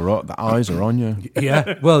because the eyes are on you.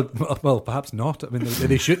 Yeah, well, perhaps not. I mean,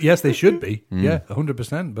 they should. Yes, they should be. Yeah,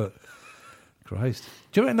 100%. But Christ,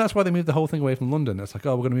 do you reckon that's why they moved the whole thing away from London? It's like,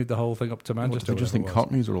 oh, we're going to move the whole thing up to Manchester. I just think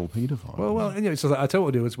Cockneys are all paedophiles. Well, anyway, so I tell you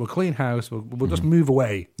what we'll do is we'll clean house. We'll just move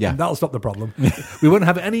away. Yeah. And that'll stop the problem. We won't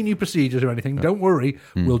have any new procedures or anything. Don't worry.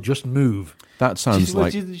 We'll just move. That sounds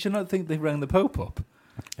like... Do you not think they rang the Pope up?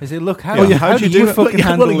 They say, look, how, Oh, yeah, how do do you it? fucking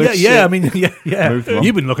handle this shit? I mean, yeah. Move them on.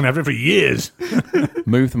 You've been looking after it for years.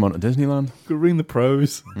 Move them on to Disneyland. Go ring the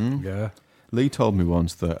pros. Yeah. Lee told me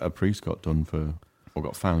once that a priest got done for, or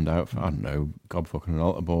got found out for, I don't know, God fucking an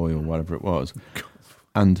altar boy or whatever it was.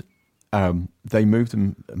 And they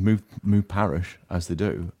moved parish, as they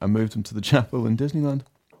do, and moved him to the chapel in Disneyland.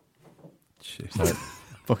 Jeez. Like,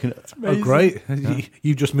 fucking... Oh, great. Yeah.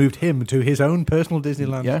 You just moved him to his own personal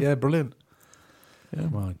Disneyland. Yeah. Yeah, brilliant. Yeah.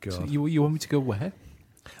 My God. So you want me to go where?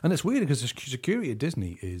 And it's weird because the security at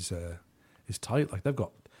Disney is tight. Like they've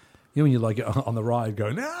got, when you like it on the ride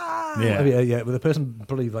going, yeah. But the person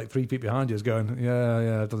probably like 3 feet behind you is going,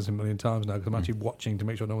 yeah. I've done this a million times now because I'm actually watching to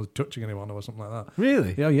make sure no one's touching anyone or something like that.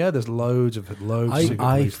 Really? Yeah. There's loads of secret I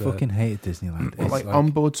police there. fucking hated Disneyland. Well, It's like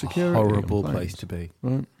onboard a security. horrible and place to be.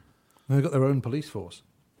 Right. They've got their own police force.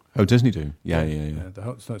 Oh, Disney do? Yeah.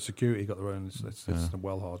 It's not security got their own. It's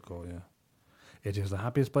well hardcore. Yeah. It is the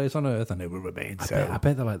happiest place on earth, and it will remain so. I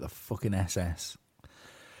bet they're like the fucking SS.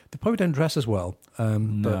 They probably don't dress as well, No.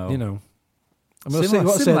 but you know. I mean, Similar-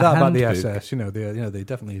 I'll say similar that about the handbook. SS. They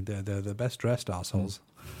definitely they're the best dressed arseholes.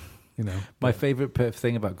 You know, My favourite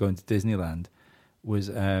thing about going to Disneyland was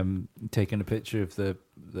taking a picture of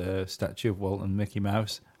the statue of Walt and Mickey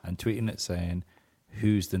Mouse and tweeting it saying,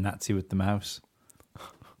 "Who's the Nazi with the mouse?"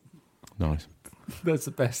 Nice. That's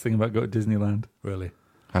the best thing about going to Disneyland. really.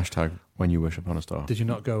 Hashtag when you wish upon a star. Did you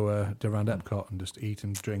not go around Epcot and just eat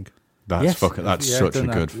and drink? That's Yes. fucking. That's Yeah, such a done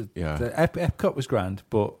that. good. Yeah. The Epcot was grand,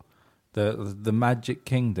 but the Magic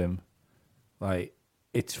Kingdom, like,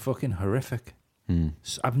 it's fucking horrific.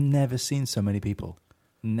 I've never seen so many people.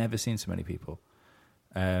 Luckily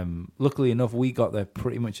enough, we got there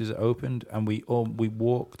pretty much as it opened, and we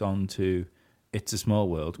walked on to It's a Small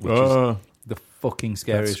World, which is the fucking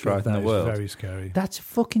scariest ride in the world. Very scary. That's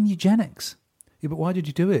fucking eugenics. Yeah, but why did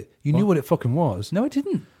you do it? You knew what it fucking was. No, I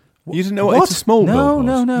didn't. You didn't know what It's a Small World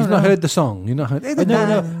was? No. You've not heard the song. You've not heard.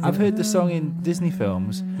 No. I've heard the song in Disney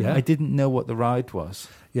films. Yeah. I didn't know what the ride was.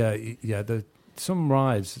 Yeah. Some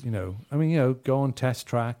rides, go on Test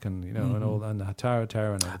Track and and all and the Tower and I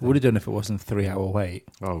everything. would have done if it wasn't a 3-hour wait.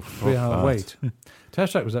 Oh, 3 hour wait.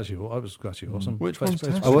 Test Track was actually awesome. Which one's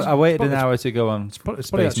Test It's I waited an hour to go on probably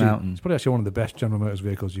Space actually, Mountain. It's probably actually one of the best General Motors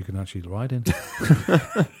vehicles you can actually ride in.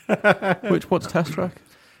 What's Test Track?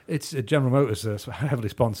 It's General Motors, heavily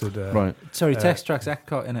sponsored. Right. Sorry, Test Track's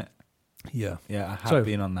Epcot, innit? Yeah. Yeah, I have So,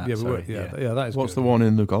 been on that. Yeah, sorry. that is. What's good. the one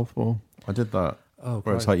in the golf ball? I did that. Oh,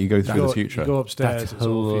 Where it's right. like you go through You the future. You go upstairs. That's it's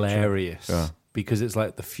all future. hilarious. Yeah. Because it's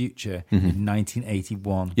like the future in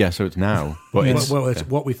 1981. Yeah, so it's now. But it's, It's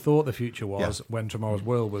what we thought the future was when Tomorrow's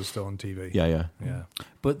World was still on TV. yeah.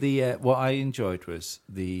 But the what I enjoyed was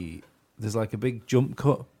there's like a big jump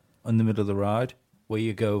cut in the middle of the ride where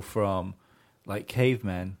you go from like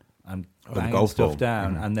cavemen and the banging golf stuff ball.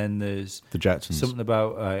 down, and then there's The Jetsons. something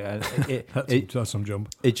about That's some jump.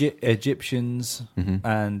 Egyptians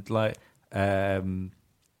and like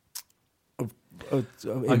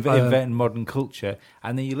inventing modern culture,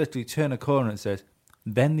 and then you literally turn a corner and it says,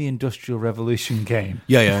 then the Industrial Revolution came.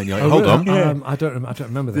 Yeah. And you're like, hold on. I don't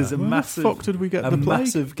remember that. There's a Where massive, the fuck did we get a the plague?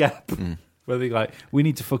 massive gap where they're like, we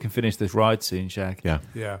need to fucking finish this ride soon, Shag. Yeah.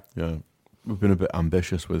 Yeah. We've been a bit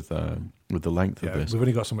ambitious with with the length Yeah, of this. we've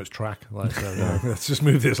only got so much track. Like, let's just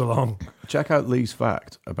move this along. Check out Lee's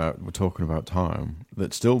fact about, we're talking about time,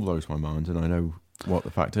 that still blows my mind, and I know what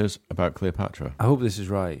the fact is about Cleopatra. I hope this is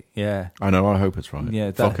right. Yeah. I know, I hope it's right.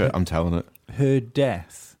 Yeah, Fuck it, I'm telling it. Her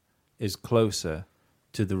death is closer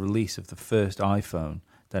to the release of the first iPhone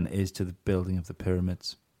than it is to the building of the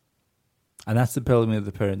pyramids. And that's the building of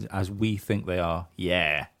the pyramids as we think they are.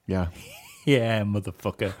 Yeah. Yeah. Yeah,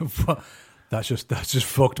 motherfucker. That's just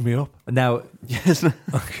fucked me up. Now, Yes.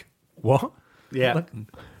 What? yeah. Like-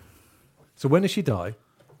 So when did she die?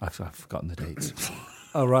 I've forgotten the dates.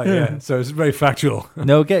 Oh, right, yeah. So it's very factual.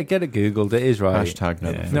 No, get it Googled. It is right. Hashtag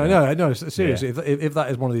never Yeah. No, seriously. If that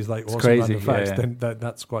is one of these like awesome crazy, random facts, yeah. then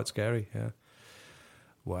that's quite scary. Yeah.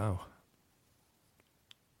 Wow.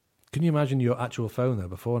 Can you imagine your actual phone though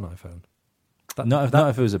before an iPhone? Not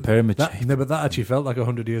if it was a pyramid shape. No, but that actually felt like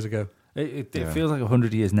 100 years ago. It Yeah. feels like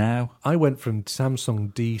 100 years now. I went from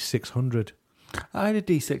Samsung D600 I had a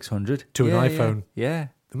D600. to Yeah, an iPhone. Yeah.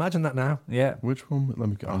 Imagine that now. Yeah. Which one? Let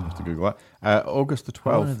me go. I'll have to Google that. August the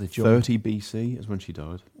One of 12th, the jump. 30 BC is when she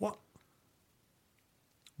died. What?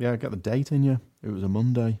 Yeah, get the date in you. It was a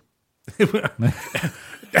Monday.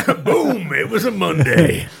 Boom! It was a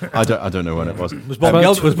Monday. I don't know when it was. Was Bob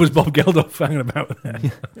Geldof hanging about there?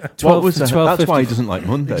 What was that? 12:50. That's why he doesn't like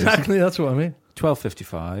Mondays. Exactly, that's what I mean.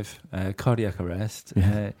 12:55. Cardiac arrest.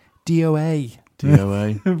 DOA.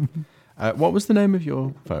 DOA. What was the name of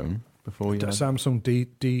your phone before you had? Samsung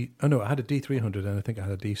D. Oh no, I had a D300 and I think I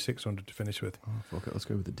had a D600 to finish with. Oh, fuck it. Let's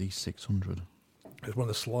go with the D600. It was one of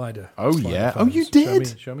the slider. Oh, slider yeah. phones. Oh, you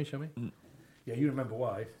did? Show me. Yeah, you remember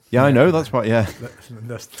why? Yeah, I know. That's why. Yeah.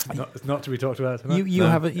 That's not to be talked about tonight.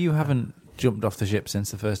 You haven't jumped off the ship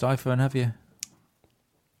since the first iPhone, have you?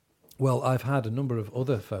 Well, I've had a number of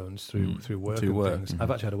other phones through work Through and work, things.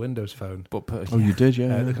 I've actually had a Windows phone. But Oh, you did,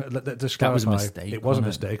 yeah. Just That was a clarify, mistake, It was a wasn't it?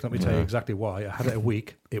 mistake. Let me tell you Yeah. exactly why. I had it a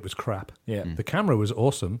week. It was crap. Yeah. The camera was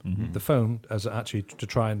awesome. The phone, as actually to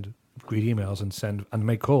try and read emails and send and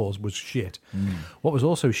make calls, was shit. What was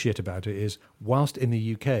also shit about it is, whilst in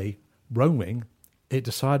the UK roaming, it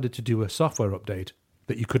decided to do a software update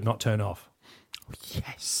that you could not turn off.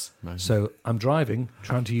 Yes. So I'm driving,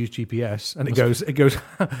 trying to use GPS, and it goes,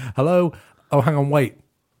 hello. Oh, hang on, wait.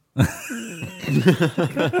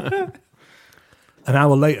 An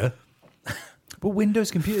hour later. But Windows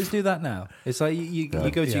computers do that now. It's like you go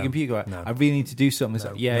to Yeah. your computer, you go, No. I really need to do something. It's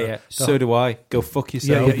No, like, yeah, no. yeah. So do I. Go fuck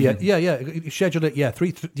Yeah, yourself. yeah. Schedule it. Yeah,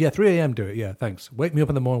 3 a.m. Do it. Yeah, thanks. Wake me up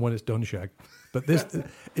in the morning when it's done, Shag. But this,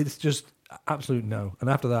 it's just absolute no. And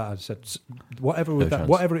after that, I said, whatever with No that, chance.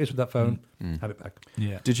 whatever it is with that phone, have it back.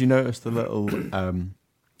 Yeah. Did you notice the little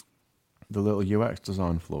UX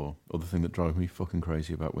design flaw, or the thing that drives me fucking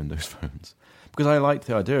crazy about Windows phones? Because I liked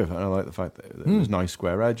the idea of it, and I liked the fact that it was nice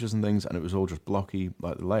square edges and things, and it was all just blocky,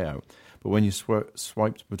 like the layout. But when you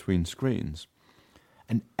swiped between screens,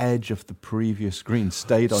 an edge of the previous screen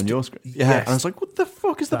stayed on your screen. Yeah, yes. and I was like, what the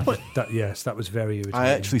fuck is the point? Yes, that was very irritating. I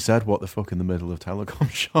actually said, what the fuck, in the middle of telecom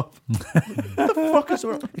shop. What the fuck is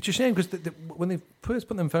wrong? It's a shame because when they first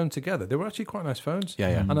put them phones together, they were actually quite nice phones. Yeah,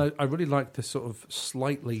 yeah. And I really liked this sort of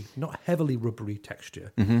slightly, not heavily rubbery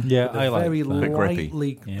texture. Yeah, But the I like very that. Bit grippy.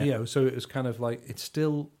 lightly, Yeah. so it was kind of like it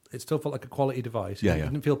still felt like a quality device. Yeah, It yeah.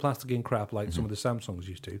 didn't feel plasticky and crap like some of the Samsungs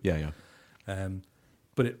used to. Yeah, yeah.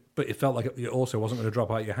 But it felt like it also wasn't going to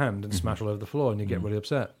drop out your hand and smash all over the floor, and you get really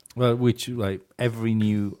upset. Well, which like every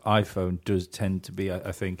new iPhone does tend to be.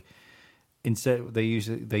 I think instead they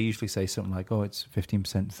usually say something like, "Oh, it's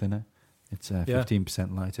 15% thinner, it's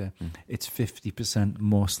 15% lighter, it's 50%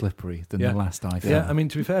 more slippery than the last iPhone." Yeah, I mean,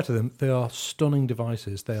 to be fair to them, they are stunning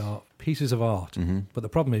devices. They are pieces of art. But the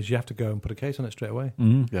problem is you have to go and put a case on it straight away.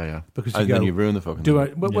 Mhm. Yeah, yeah. Because you and go, then you ruin the fucking Do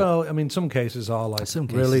thing. I? Well, I mean, some cases are like Some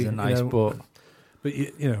cases really are nice, but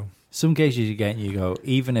you know, some cases you get, you go,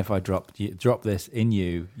 even if I drop this in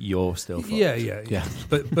you, you're still fucked. yeah.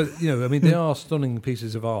 But you know, I mean, they are stunning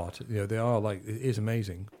pieces of art. You know, they are like it is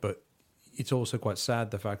amazing. But it's also quite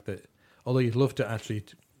sad the fact that although you'd love to actually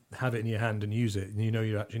have it in your hand and use it, and you know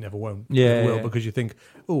you actually never won't. Yeah, Never will, yeah. because you think,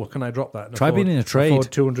 oh, can I drop that? And Try being in a trade.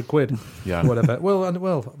 afford 200 quid, Yeah. whatever.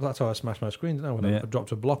 Well, that's how I smashed my screen. Now when Yeah. I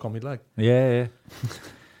dropped a block on my leg. Yeah.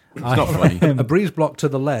 It's not funny. A breeze block to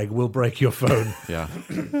the leg will break your phone. Yeah.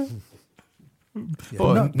 Yeah.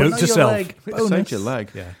 But Note not to your self. leg. It Bonus. saved your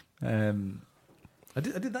leg. Yeah. I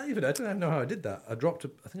did that even. I don't even know how I did that. I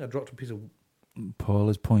think I dropped a piece of. Paul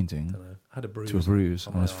is pointing I don't know. I had a bruise. to a bruise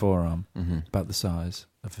on on my his arm. forearm, Mm-hmm. about the size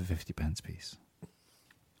of a 50p piece.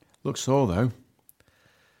 Looks sore, though.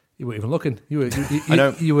 You weren't even looking. You were. I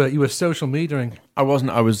know. You were social metering. I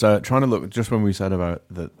wasn't. I was trying to look, just when we said about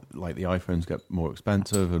that, like the iPhones get more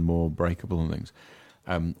expensive and more breakable and things.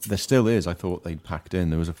 There still is. I thought they'd packed in.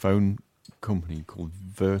 There was a phone company called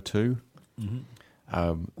Vertu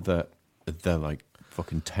that they're like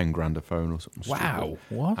fucking 10 grand a phone or something. Wow,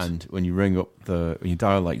 stupid. what? And when you ring up when you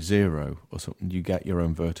dial like 0 or something, you get your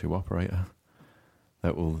own Vertu operator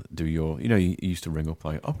that will do your. You know, you used to ring up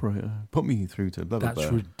like operator, put me through to blah blah. That's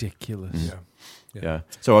blah. ridiculous. Yeah.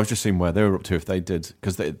 So I was just seeing where they were up to if they did,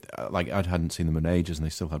 because they like I hadn't seen them in ages and they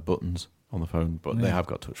still had buttons on the phone, but they have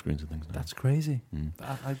got touchscreens and things now. That's crazy. And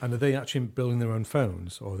are they actually building their own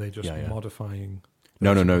phones, or are they just Yeah. modifying?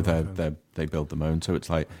 No. They build their own. So it's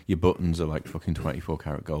like your buttons are like fucking 24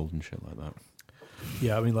 karat gold and shit like that.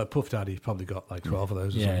 Yeah, I mean, like Puff Daddy's probably got like 12 of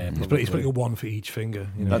those. Or Yeah, something. He's putting one for each finger.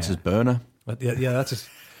 You know? That's his burner. Yeah, that's his.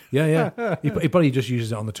 Yeah. He probably just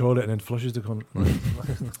uses it on the toilet and then flushes the cunt.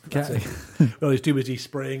 Well, he's too busy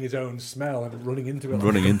spraying his own smell and running into it.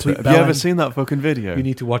 Have you ever seen that fucking video? You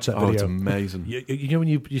need to watch that video. Oh, it's amazing. You know when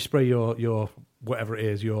you spray your whatever it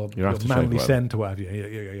is, your manly scent or whatever.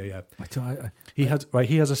 Yeah. He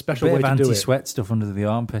has a special way to do it. Anti-sweat stuff under the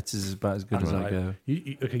armpits is about as good as I go.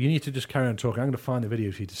 You need to just carry on talking. I'm going to find the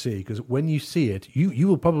video for you to see, because when you see it, you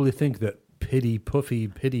will probably think that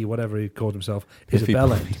Puffy, whatever he called himself, is a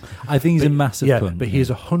bell end. I think he's a massive cunt. But he is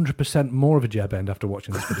 100% more of a jab end after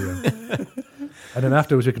watching this video. And then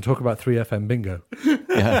afterwards we can talk about 3FM bingo.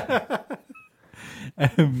 Yeah.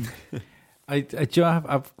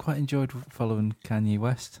 I've quite enjoyed following Kanye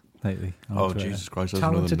West lately. Oh, Jesus Christ.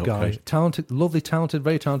 Talented guy. Very talented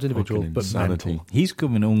individual, Fucking but insanity. mental. He's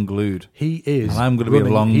coming unglued. He is. And I'm going to be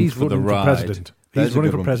along for the ride. President. He's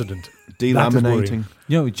running for president. Delaminating.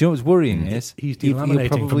 You know what's worrying is he's he'll delaminating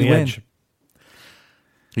from probably the win. edge.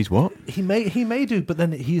 He's what? He may do, but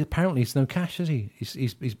then he apparently has no cash, is he?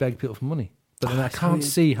 He's begged people for money. But then I can't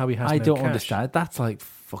see how he has no cash. I don't understand. That's like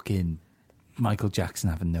fucking Michael Jackson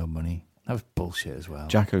having no money. That was bullshit as well.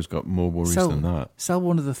 Jacko's got more worries than that. Sell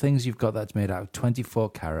one of the things you've got that's made out of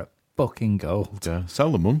 24 karat fucking gold. Yeah.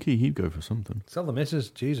 Sell the monkey, he'd go for something. Sell the missus,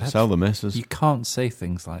 Jesus. Sell the missus. You can't say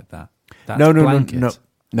things like that. That's No.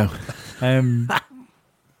 No.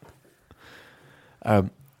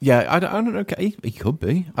 Yeah, I don't know. He could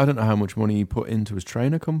be. I don't know how much money he put into his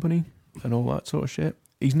trainer company and all that sort of shit.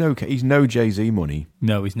 He's no Jay-Z money.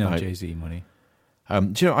 No, he's no Right. Jay-Z money.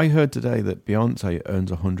 Do you know? I heard today that Beyonce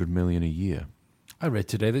earns $100 million a year. I read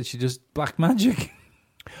today that she does black magic.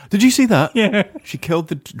 Did you see that? Yeah, She killed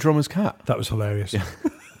the drummer's cat. That was hilarious. Yeah.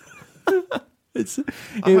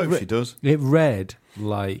 I hope she does. It read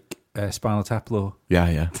like Spinal Tap law.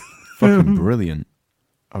 Yeah. Fucking brilliant.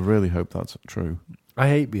 I really hope that's true. I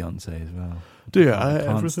hate Beyonce as well. Do you? I hate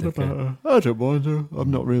can't everything stick about her. I don't mind her. I'm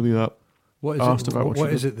not really that What asked about what she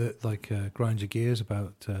is does. it that like grinds your gears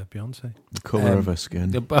about Beyonce? The colour of her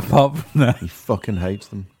skin. Apart from that, He fucking hates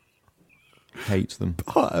them. Hates them.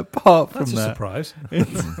 apart from That's a that, surprise.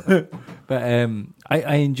 but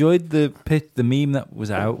I enjoyed the meme that was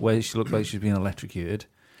out where she looked like she was being electrocuted.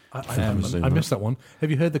 I missed that one. Have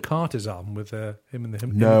you heard the Carter's album with him and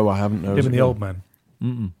him? No, I haven't. Him and the old man.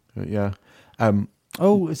 Mm-mm. Yeah.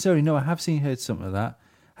 Oh, sorry, no, I have heard something of that.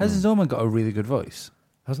 Hasn't Norman got a really good voice?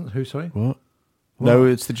 Hasn't who? Sorry. What? No,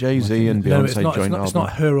 it's the Jay-Z and No, Beyonce it's not. joint It's album.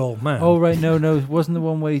 not her old man. Oh, right, no, it wasn't the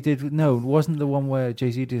one where he did. No, it wasn't the one where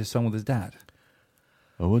Jay-Z did a song with his dad.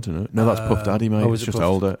 Oh, I don't know. No, that's Puff Daddy, mate. oh, It's is it just Puff-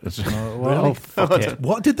 older. It's Really? fuck it.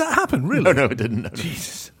 What did that happen? Really? No, it didn't. No.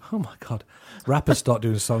 Jesus. Oh my God. Rappers start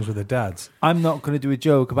doing songs with their dads. I'm not going to do a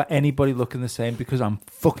joke about anybody looking the same because I'm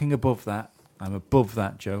fucking above that. I'm above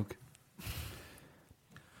that joke.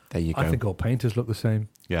 There you go. I think all painters look the same.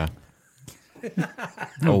 Yeah.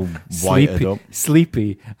 All whited up.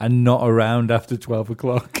 Sleepy and not around after 12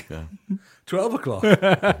 o'clock. Yeah. 12 o'clock.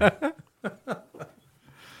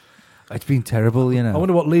 It's been terrible, you know. I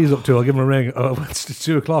wonder what Lee's up to. I'll give him a ring. Oh, it's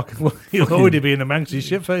 2 o'clock. He'll already be in a Manxy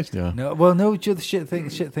shit-faced. Yeah. No, well, no, the shit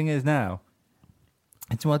thing is now.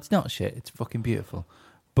 It's not shit. It's fucking beautiful.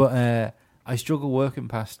 But I struggle working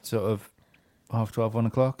past sort of 12:30, 1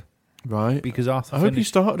 o'clock. Right. Because Arthur I hope you finished.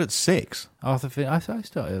 started at 6. I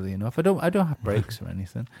start early enough. I don't have breaks or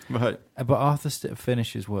anything. Right. But Arthur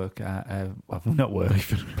finishes work at not work,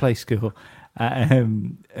 play school at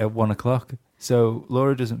 1 o'clock. So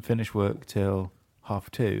Laura doesn't finish work till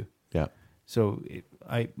 2:30. Yeah. So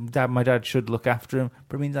my dad should look after him,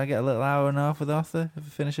 but it means I get a little hour and a half with Arthur if I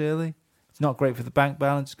finish early. It's not great for the bank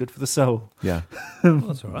balance. It's good for the soul. Yeah. Well,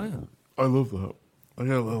 that's all right. I love that. I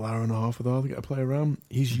get a little hour and a half with Arthur, get to play around.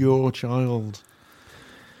 He's your child.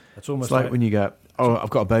 It's almost It's like when you get, I've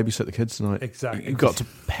got to babysit the kids tonight. Exactly. You've got to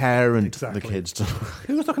parent Exactly. the kids.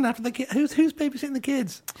 Who's looking after the kids? Who's babysitting the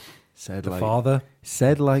kids? Said The like father.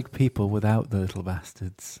 said like people without the little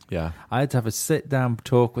bastards. Yeah. I had to have a sit down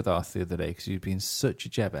talk with Arthur the other day because he'd been such a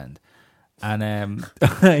jeb end, and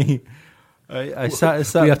I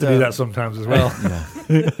sat. We have to down, do that sometimes as well.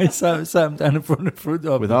 Yeah. I sat him down in front of With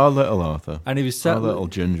him, our little Arthur. and he was Our sat little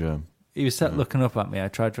ginger. He was sat looking up at me. I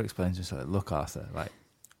tried to explain to him, like, look, Arthur, like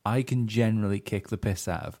I can generally kick the piss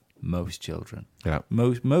out of most children. Yeah.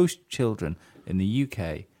 Most children in the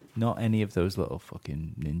UK, not any of those little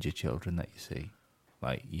fucking ninja children that you see.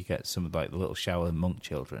 Like you get some of like the little shower monk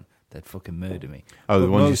children, they'd fucking murder me. Oh, But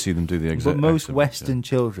the ones you most- see them do the exact. But most Western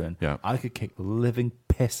children, Yeah. I could kick the living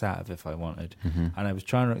piss out of if I wanted. Mm-hmm. And I was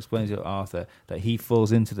trying to explain to Arthur that he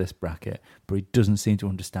falls into this bracket, but he doesn't seem to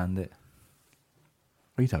understand it.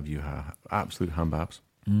 We'd have you absolute handbabs.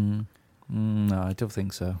 No, I don't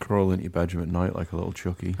think so. Crawl into your bedroom at night like a little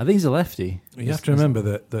Chucky. I think he's a lefty. You have to remember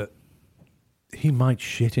that he might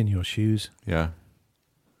shit in your shoes. Yeah.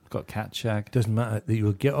 Got cat shag. It doesn't matter that you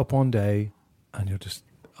will get up one day and you'll just,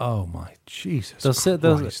 oh my Jesus They'll sit.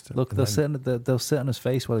 They'll, Christ. look, And they'll then- they'll sit on his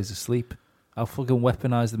face while he's asleep. I'll fucking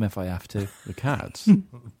weaponize them if I have to. The cats.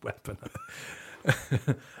 Weapon.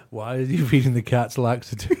 Why are you feeding the cats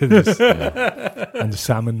laxatives and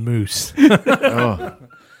salmon mousse?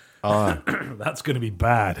 Oh. That's going to be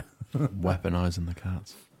bad. Weaponising the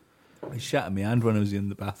cats. He shat in my hand when I was in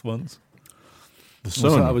the bath once. The So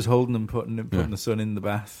sun. I was holding him, putting Yeah. the son in the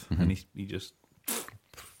bath, and he just.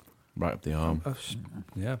 Right up the arm.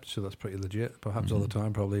 Yeah, so that's pretty legit. Perhaps all the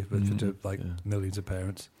time, probably, but to like Yeah. millions of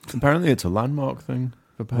parents. Apparently it's a landmark thing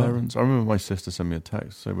for parents. I remember my sister sent me a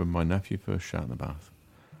text saying when my nephew first shat in the bath.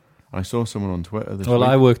 I saw someone on Twitter this Well, week.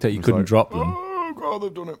 I worked out you was couldn't like, drop them. Oh, God,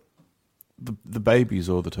 they've done it. The babies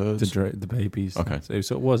or the turds? The babies. Okay. So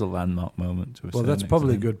it was a landmark moment. To a Well, that's certain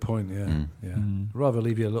probably a extent. good point. Yeah, Mm. yeah. Mm. I'd rather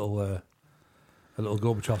leave you a little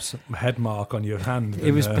Gorbachev's head mark on your hand.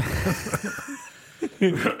 It was. than,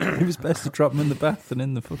 It was best to drop them in the bath than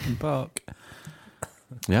in the fucking park.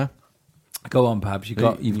 Yeah. Go on, Pabs. You've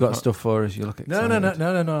got can't- stuff for us. You look excited.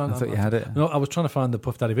 no. I thought you had it. No, I was trying to find the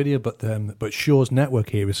Puff Daddy video, but Shaw's network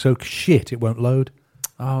here is so shit it won't load.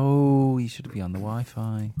 Oh, you should be on the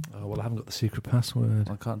Wi-Fi. Oh well, I haven't got the secret password.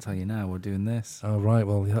 Well, I can't tell you now. We're doing this. Oh right,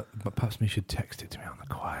 well, yeah, but perhaps we should text it to me on the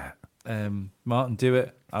quiet. Martin, do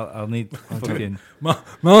it. I'll need fucking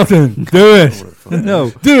Martin, do it.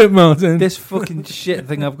 no. Do it, Martin. This fucking shit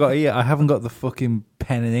thing I've got here. I haven't got the fucking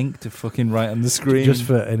pen and ink to fucking write on the screen. Just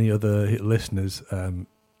for any other listeners,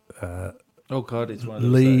 oh god, it's one of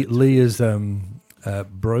those Lee has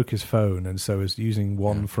broke his phone and so is using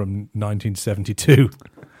one from 1972.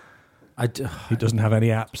 He doesn't have any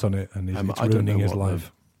apps on it, and it's I don't ruining know his what the-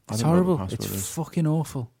 life. I It's don't know what the horrible. password It's is. fucking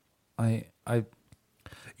awful.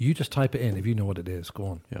 You just type it in if you know what it is. Go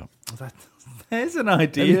on. Yeah. There's an There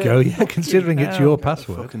idea. you go. Yeah, considering it's your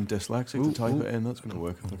password. Fucking dyslexic to type it in. That's going to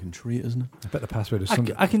work a fucking treat, isn't it? I bet the password is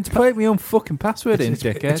something. I can type my own fucking password in, It's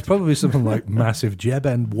dickhead. probably something like massive Jeb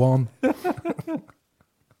End 1.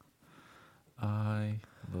 I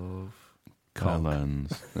love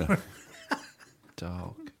Collins. Yeah.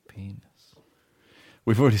 dog penis.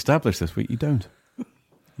 We've already established this week. You don't.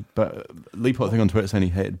 But Lee put a thing on Twitter saying he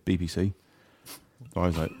hated BBC. So I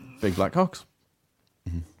was like, big black cocks.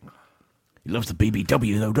 Mm-hmm. He loves the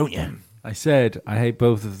BBW though, don't you? I said I hate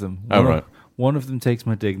both of them. Oh, right. One of them takes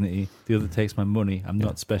my dignity. The other takes my money. I'm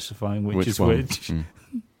not specifying which is one? which. Mm.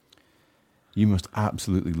 You must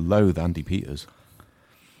absolutely loathe Andy Peters.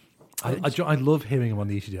 I love hearing him on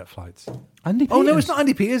the EasyJet flights. Andy Peters? Oh, no, it's not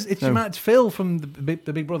Andy Peters. It's No. your man, it's Phil from the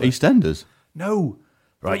Big Brother. EastEnders. No.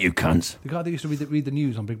 Right, you cunts. The guy that used to read the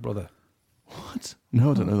news on Big Brother. What?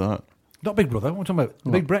 No, I don't know that. Not Big Brother. What am I talking about? The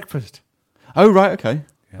What? Big Breakfast. Oh, right, okay.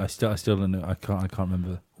 I still don't know. I can't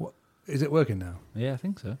remember. What? Is it working now? Yeah, I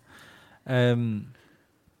think so.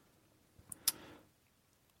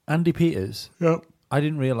 Andy Peters. Yep. I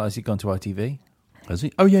didn't realise he'd gone to ITV. Has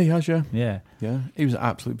he? Oh, yeah, he has, yeah. Yeah. Yeah. He was an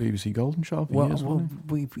absolute BBC golden child for years,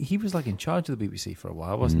 wasn't He was like in charge of the BBC for a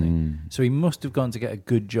while, wasn't Mm. he? So he must have gone to get a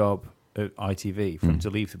good job at ITV for him to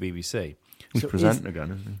leave the BBC. He's So presenting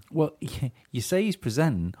again, isn't he? Well, you say he's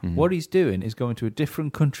presenting. Mhm. What he's doing is going to a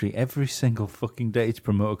different country every single fucking day to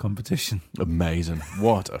promote a competition. Amazing.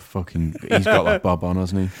 What a fucking... He's got that bob on,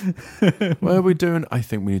 hasn't he? Where are we doing? I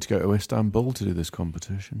think we need to go to Istanbul to do this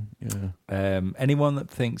competition. Yeah. Anyone that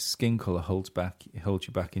thinks skin colour holds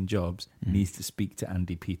you back in jobs needs to speak to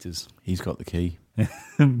Andy Peters. He's got the key.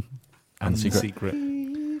 And the the secret.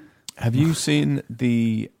 Have you seen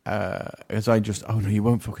the... as I just... Oh, no, you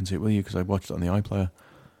won't fucking see it, will you? Because I watched it on the iPlayer.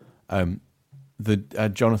 The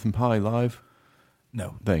Jonathan Pye live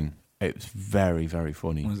No. thing. It's very, very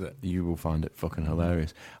funny. Was it? You will find it fucking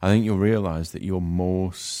hilarious. I think you'll realise that you're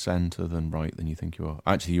more centre than right than you think you are.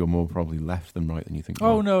 Actually, you're more probably left than right than you think you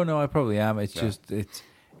are. Oh no, I probably am. It's just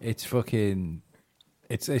it's fucking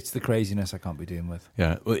it's the craziness I can't be dealing with.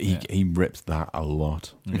 Yeah, well, he rips that a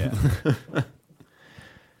lot. Yeah.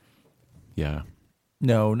 Yeah.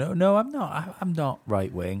 No, I'm not. I'm not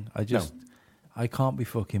right wing. I can't be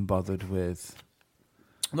fucking bothered with.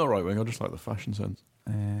 Not right wing, I just like the fashion sense.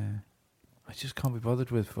 I just can't be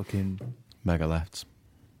bothered with fucking Mega lefts.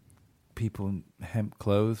 people in hemp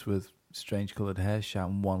clothes with strange coloured hair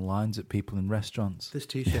shouting one-liners at people in restaurants. This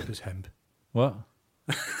T-shirt is hemp. What?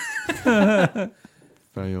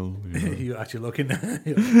 Fail. You're actually looking.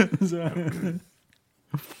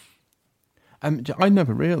 I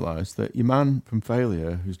never realised that your man from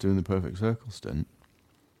Failure, who's doing the Perfect Circle stint,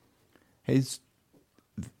 his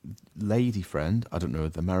lady friend, I don't know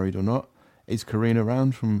if they're married or not, is Karina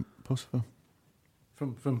Round from Pussifer.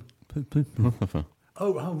 From. Pussifer.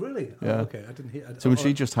 Oh, really? Yeah. Oh, okay, I didn't hear. So when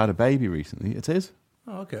she just had a baby recently, it is.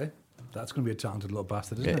 Oh, okay. That's going to be a talented little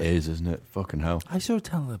bastard, isn't It it? is, isn't it? Fucking hell. I saw a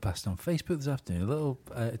talented bastard on Facebook this afternoon. A little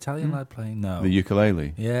Italian lad playing. No. The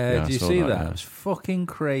ukulele. Yeah, I did you saw see that? yeah. It was fucking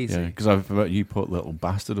crazy. Yeah, because I forgot you put little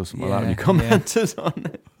bastard or something like that, and you Yeah, commented on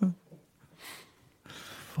it.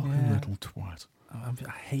 Fucking Yeah. little twat. I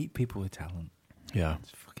hate people with talent. Yeah.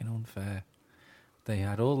 It's fucking unfair. They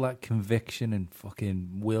had all that conviction and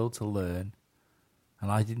fucking will to learn,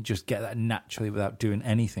 and I didn't just get that naturally without doing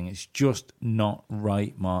anything. It's just not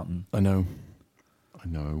right, Martin. I know,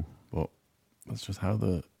 but that's just how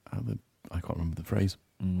the I can't remember the phrase.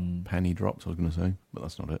 Penny drops. I was going to say, but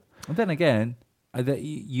that's not it. And then again,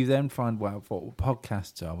 you then find what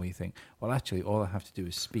podcasts are, where you think, well, actually, all I have to do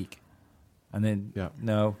is speak, and then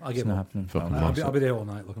no, I'll it's get not one. happening. Fucking No. I'll be there all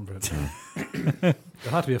night looking for it. There'll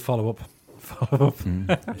have to be a follow-up.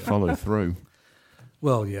 Follow through.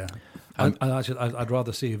 Well, yeah. I'd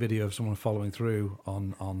rather see a video of someone following through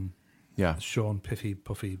on Yeah. Sean Piffy,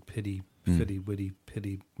 Puffy, Piddy, Fiddy, Widdy,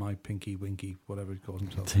 Piddy, My Pinky, Winky, whatever he calls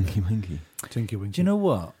himself. Tinky Winky. Tinky Winky. Do you know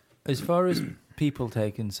what? As far as people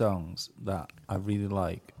taking songs that I really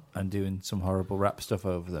like and doing some horrible rap stuff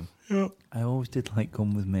over them, I always did like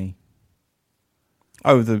 "Come With Me."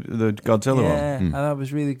 Oh, the Godzilla Yeah, one. and that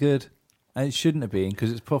was really good. And it shouldn't have been because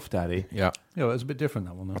it's Puff Daddy. Yeah. Yeah, well, it's a bit different,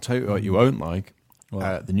 that one, though. I'll tell you what you won't like.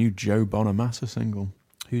 What? The new Joe Bonamassa single.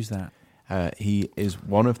 Who's that? He is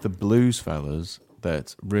one of the blues fellas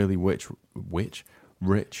that's really rich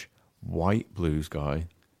white blues guy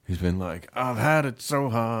who's been like, I've had it so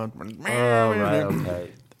hard. Oh, right,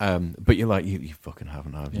 okay. But you're like, you fucking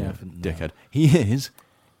haven't, have you, Yeah, dickhead? no.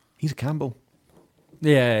 He's a Campbell,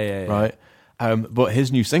 Yeah. right? But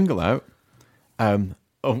his new single out,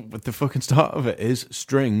 with the fucking start of it is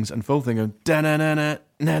strings and full thing going da-na-na-na,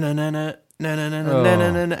 na-na-na-na,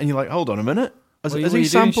 na-na-na-na, and you're like, hold on a minute. Has What he are you doing,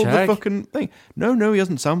 sampled the Shag? fucking thing? No, he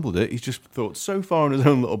hasn't sampled it. He's just thought so far in his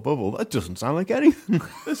own little bubble, that doesn't sound like anything.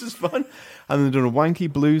 This is fun. And then they've done a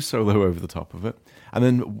wanky blues solo over the top of it. And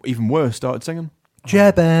then, even worse, started singing.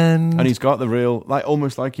 Jebben. And he's got the real, like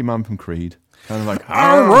almost like your man from Creed. Kind of like,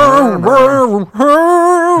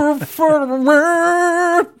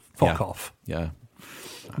 Fuck off. Yeah.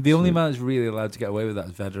 The only man that's really allowed to get away with that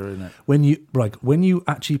is Vedder, isn't it? When you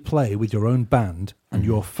actually play with your own band and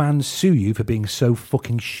your fans sue you for being so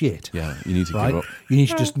fucking shit, Yeah, you need to right? give up. You need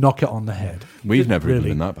to just knock it on the head. We've never even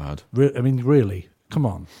Really? been that bad. I mean, really, come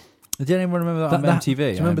on. Did anyone remember that on MTV? Do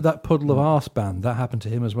you remember that Puddle of Arse band? That happened to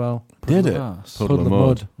him as well. Did it? Arse. Puddle of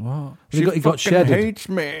Mud. What? He got shedded. hates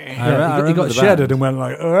me. Yeah, he remember got the shedded band. and went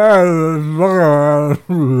like,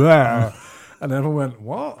 and everyone went,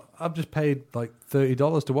 "What? I've just paid like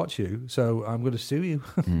 $30 to watch you, so I'm going to sue you."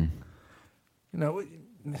 You know,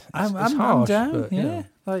 it's I'm harsh, down. but, you know.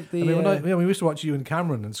 Like the. I mean, we used to watch you and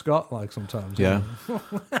Cameron and Scott like sometimes. Yeah.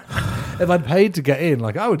 If I'd paid to get in,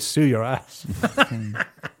 like I would sue your ass.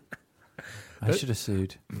 I should have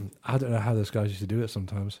sued. I don't know how those guys used to do it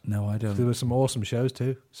sometimes. No, I There don't. were some awesome shows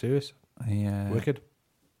too. Serious, Yeah. wicked.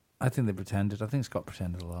 I think they pretended. I think Scott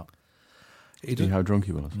pretended a lot. He See did. how drunk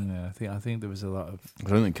he was. Yeah, I think there was a lot of. I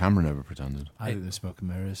don't think Cameron ever pretended. I think they were smoking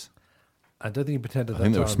mirrors. I don't think he pretended I that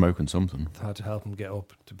think they were time smoking something. had to help him get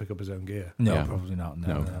up to pick up his own gear. No, Yeah. probably not.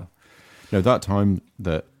 No. No. No, that time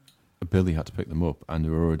that Billy had to pick them up and they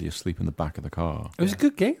were already asleep in the back of the car. It was a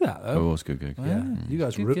good gig, that Oh, though. it was a good gig. Yeah, Yeah. you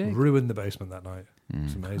guys Good gig. ruined the basement that night.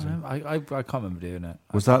 It's amazing. I can't remember doing it.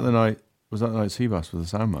 Was that the night Seabass was the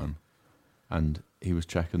sound man? And he was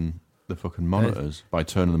checking the fucking monitors by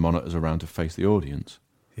turning the monitors around to face the audience.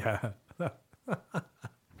 Yeah.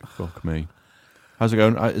 Fuck me. How's it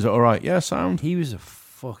going? Is it all right? Yeah, sound. He was a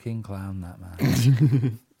fucking clown, that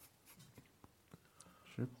man.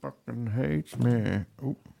 She fucking hates me.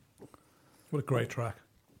 Ooh. What a great track.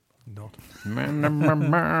 Not.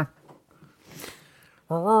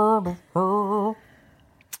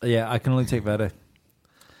 Yeah, I can only take better.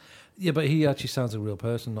 Yeah, but he actually sounds a real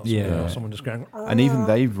person, not someone just going. And even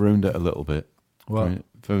they've ruined it a little bit. What?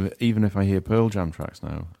 Right? Even if I hear Pearl Jam tracks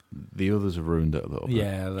now, the others have ruined it a little bit.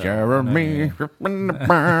 Yeah, Jeremy.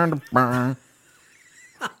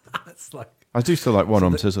 It's like I do still like One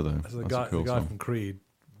Arm Scissor though. that's That's the guy, a cool the guy song. from Creed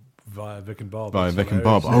via Vic and Bob. By It's Vic and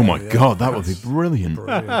hilarious. Bob. Oh my Yeah, god, that would be brilliant.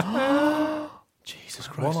 brilliant. Jesus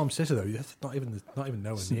One Christ. Arm Scissor though. That's not even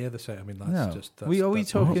nowhere near the same. I mean, that's No. just. That's, Are we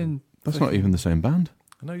that's talking? That's not even the same band.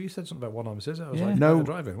 I know you said something about One Arm Scissor. I was Yeah. like, No.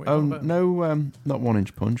 driving. What are you talking about? Not 1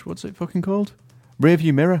 Inch Punch. What's it fucking called?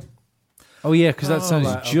 Rearview Mirror. Oh yeah, because that Oh, sounds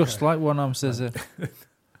right, just okay. like One Arm Scissor.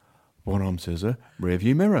 1 Arm Scissor.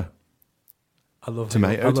 Rearview Mirror. I love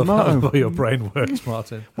Tomato, how your, tomato. I love how your brain works,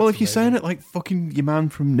 Martin. Well, That's if you're saying it like fucking your man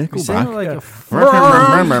from You sound Nickelback. like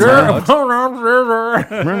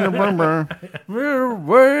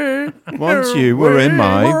a Once you were in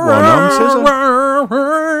my 1 Arm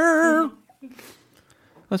Scissor.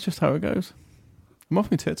 That's just how it goes. I'm off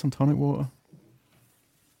my tits on tonic water.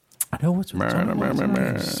 I know what's sued by our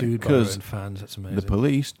Because own fans. That's the amazing.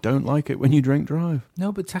 police don't like it when you drink drive.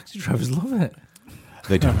 No, but taxi drivers love it.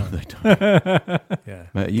 They don't. They don't. Yeah.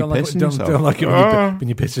 Mate, are you don't like, pissing don't, yourself? don't like it when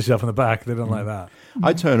you piss yourself in the back. They don't like that.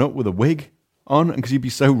 I'd turn up with a wig on, because you'd be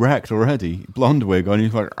so wrecked already. Blonde wig on,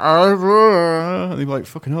 you'd be like, and they'd be like,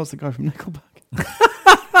 fucking hell, it's the guy from Nickelback.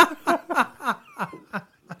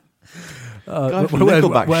 Guy from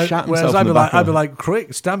Nickelback shat whereas himself I'd in be the back like, of I'd be like,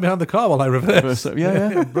 quick, stand behind the car while I reverse.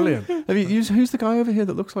 Yeah. Brilliant. Who's the guy over here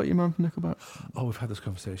that looks like your man from Nickelback? Oh, we've had this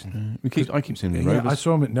conversation. I keep seeing him. Yeah, I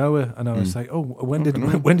saw him at Noah, and I was like, "Oh, when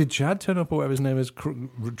did Chad turn up, or whatever his name is,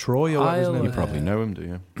 Troy, or whatever his name You is?" probably know him, do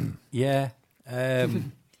you? Yeah. There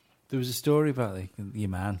was a story about your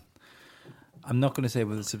man. I'm not going to say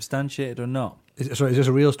whether it's substantiated or not. Sorry, is this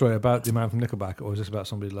a real story about the man from Nickelback, or is this about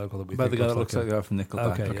somebody local that we About the think guy that looks like the guy from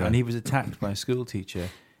Nickelback. Okay, yeah. And he was attacked by a school teacher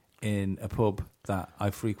in a pub that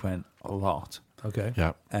I frequent a lot. Okay.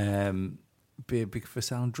 Yeah. For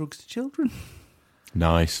selling drugs to children.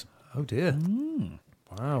 Nice. Oh dear.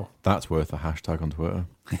 Wow. That's worth a hashtag on Twitter.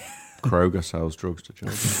 Kroger sells drugs to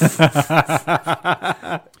children.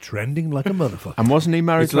 Trending like a motherfucker. And wasn't he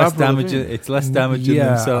married It's to less Avril damaging. Lavigne? It's less damaging Yeah,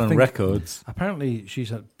 than I selling think- records. Apparently,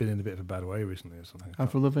 she's been in a bit of a bad way recently, or something.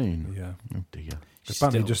 Avril Lavigne? Yeah. Oh, dear.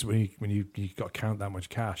 Apparently, just when you got to count that much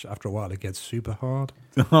cash, after a while, it gets super hard.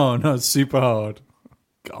 Oh no, it's super hard.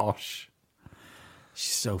 Gosh,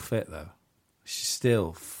 she's so fit though. She's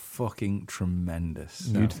still fucking tremendous.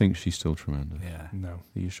 No. You'd think she's still tremendous. Yeah, No.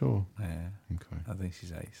 Are you sure? yeah. Okay. I think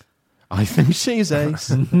she's ace. I think she's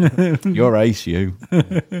ace. You're ace, you.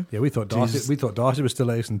 Yeah, we thought Darcy. Jesus. We thought Darcy was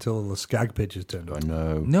still ace until the skag pictures turned I up.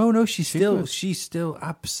 know. No, she's good. still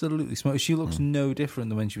absolutely smart. She looks no different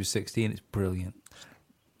than when she was 16. It's brilliant.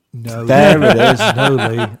 No, There it is. No,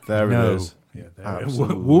 Lee. There no. it is. Yeah, there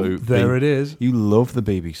Absolute Whoop, there it is. You love the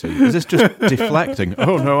BBC. Is this just deflecting?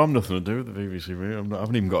 Oh, no, I'm nothing to do with the BBC. Mate. I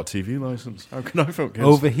haven't even got a TV licence. How can I focus?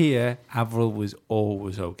 Over here, Avril was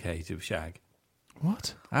always okay to shag.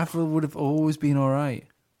 What? Avril would have always been all right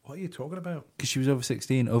What are you talking about? because she was over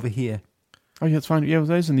 16. Over here, Oh, yeah, it's fine. Yeah, well,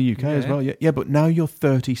 there's in the UK as Yeah. well. Yeah, but now you're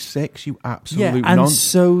 36. You absolute yeah, and nonsense.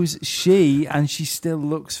 so's she, and she still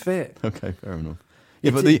looks fit. Okay, fair enough. Yeah,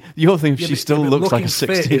 but the whole thing, she still looks like a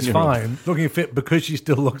 16 is year old. fine. Looking fit because she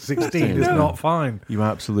still looks 16 is Yeah. not fine. You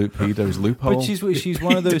absolute pedos loophole. But she's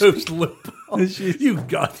one of those. Those loopholes. You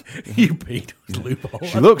pedos loophole.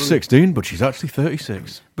 She looks 16, but she's actually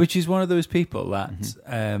 36. But she's one of those people that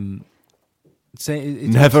say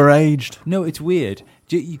it's Never aged. No, it's weird.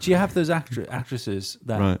 Do you have those actresses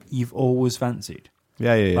that Right. you've always fancied?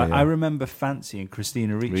 Yeah. Like, I remember fancying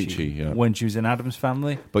Christina Ricci, yeah. when she was in Addams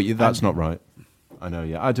Family. But that's not right. I know,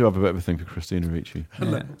 yeah. I do have a bit of a thing for Christina Ricci.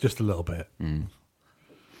 Yeah. Just a little bit.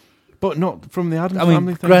 But not from the Addams I mean,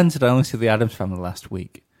 Family thing. granted, I only saw the Addams Family last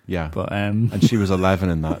week, Yeah. but And she was 11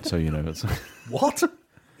 in that, so you know. It's What?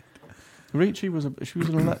 Ricci was she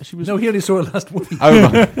was No, he only saw it last week. Oh,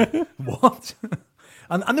 my. What?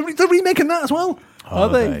 And they're remaking that as well. Are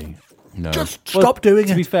they? No. Just Well, stop doing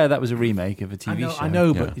to be it. fair, that was a remake of a TV show. I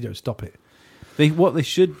know, Yeah. but stop it. What they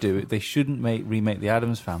should do, they shouldn't remake the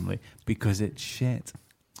Addams Family because it's shit.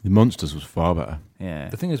 The Monsters was far better. Yeah,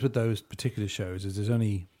 The thing is with those particular shows is there's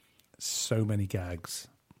only so many gags,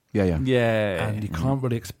 Yeah. yeah, and you can't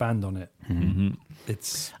really expand on it. Mm-hmm.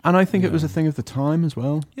 It's And I think it was a thing of the time as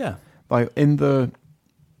well. yeah. Like the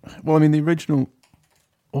original,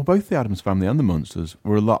 or both the Addams Family and the Monsters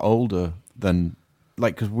were a lot older than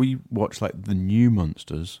like, because we watched like the new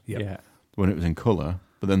Munsters Yep. Yeah. when it was in colour,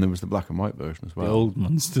 but then there was the black and white version as well. The old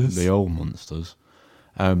monsters. The old Munsters.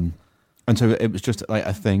 And so it was just like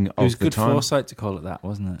a thing It was of the good time. foresight to call it that,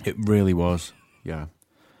 wasn't it? It really was, yeah.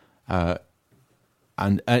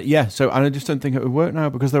 And I just don't think it would work now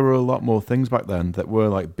because there were a lot more things back then that were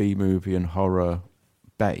like B-movie and horror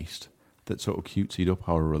based that sort of cutesied up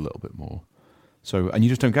horror a little bit more. So, and you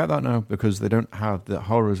just don't get that now because they don't have, the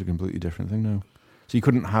horror is a completely different thing now. So you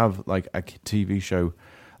couldn't have like a TV show,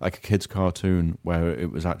 like a kid's cartoon where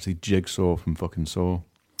it was actually Jigsaw from fucking Saw.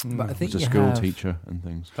 But I It think was a you school have teacher and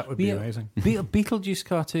things. That would be amazing. Beetlejuice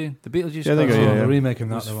cartoon. The Beetlejuice Yeah, there you go, cartoon. yeah. They're remaking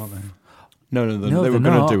that, though, aren't they? No, No, they they're were going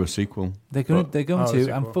not. to do a sequel. They're going But- to Oh, and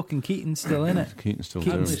sequel. fucking Keaton's still in it. Keaton's still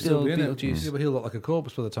Keaton's doing it. still be in it. Beetlejuice. Yeah, but he'll look like a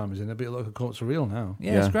corpse by the time he's in it. But he'll look like a corpse for real now.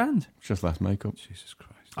 Yeah, it's Yeah. grand. It's just less makeup. Jesus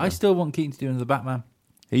Christ. I still want Keaton to do another Batman.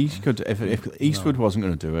 He could, if Eastwood wasn't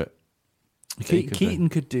going to do it. he could Keaton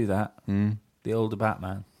could do that. Mm. The older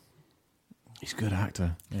Batman. He's a good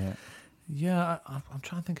actor. Yeah. Yeah, I'm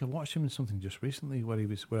trying to think. I watched him in something just recently where he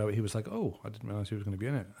was like, "Oh, I didn't realize he was going to be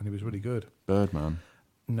in it," and he was really good. Birdman.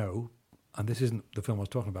 No, and this isn't the film I was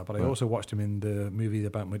talking about, but I Right. also watched him in the movie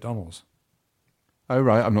about McDonald's, Oh,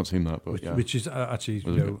 right. I've not seen that, but yeah. which is actually,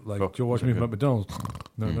 Was it good? like, Fuck, do you watch was a it movie about McDonald's?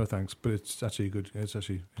 No, Mm. no, thanks. But it's actually good. It's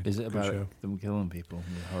actually a Is it good about show. them killing people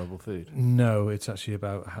with horrible food? No, it's actually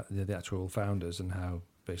about the actual founders and how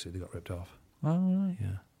basically they got ripped off. Oh, right.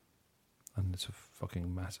 Yeah, and it's a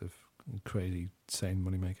fucking massive, crazy, insane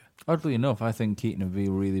moneymaker. Oddly enough, I think Keaton would be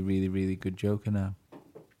a really, really, really good Joker now.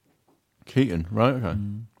 Keaton, right? Okay.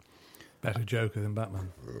 Mm. Better Joker than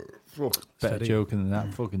Batman. Better Steady. Joker than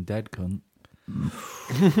that fucking dead cunt.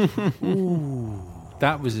 Ooh.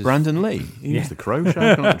 That was his... Brandon Lee. He was the Crow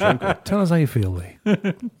Shack, not the Joker. Tell us how you feel, Lee.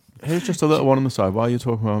 Here's just a little one on the side. While you're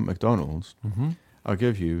talking about McDonald's, Mm-hmm. I'll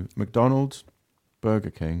give you McDonald's,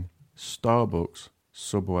 Burger King, Starbucks,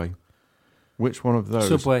 Subway. Which one of those?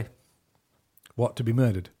 Subway What, to be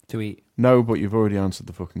murdered? to eat. No, but you've already answered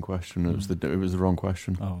the fucking question. It was the wrong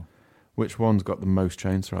question. Oh. Which one's got the most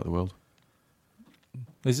chains throughout the world?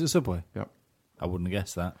 Is it Subway? Yep. I wouldn't have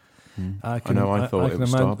guessed that. I know. I thought it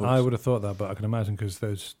was Starbucks. I would have thought that, but I can imagine because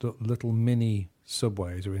those little mini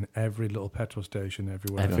subways are in every little petrol station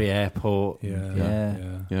everywhere. Every airport. Yeah, Yeah.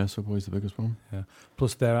 yeah. Yeah, Subway's the biggest one.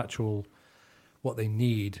 Plus, their actual what they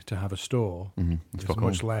need to have a store It's is fuck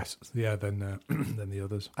much all. less, than than the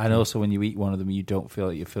others. And also, when you eat one of them, you don't feel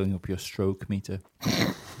like you're filling up your stroke meter.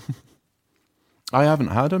 I haven't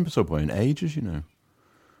had a Subway in ages, you know.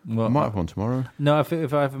 Well, I might have one tomorrow. No, if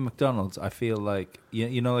I have a McDonald's, I feel like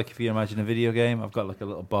you know, like if you imagine a video game, I've got like a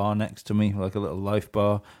little bar next to me, like a little life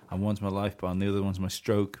bar, and one's my life bar, and the other one's my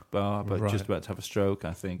stroke bar. But Right. just about to have a stroke,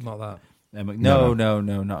 I think. Not that. No,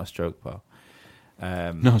 not a stroke bar.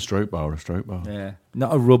 Not a stroke bar, a stroke bar. Yeah,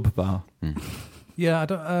 not a rub bar. Yeah, I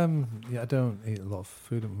don't. I don't eat a lot of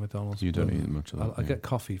food at McDonald's. You don't but eat much of that. I yeah. get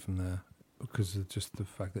coffee from there because of just the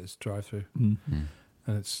fact that it's drive-through, Mm.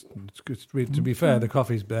 and it's good. To be fair, the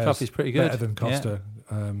coffee's better. Coffee's pretty good. Better than Costa.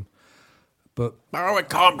 But Oh, it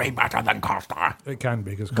can't be better than Costa. it can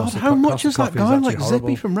be because God, Costa, how much Costa is that coffee guy actually like horrible.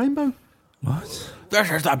 Zippy from Rainbow? What?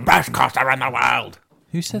 This is the best Costa in the world.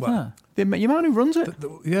 Who said Well, that? Your man who runs it.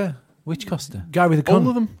 Yeah, Which Costa? guy with the All cunt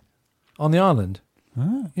of them. on the island. Huh?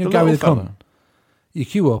 You know, The guy with the little cunt. fella. You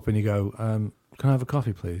queue up and you go, "Can I have a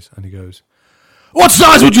coffee, please?" And he goes, "What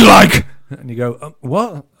size would you like?" And you go,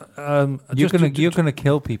 "What?" You're gonna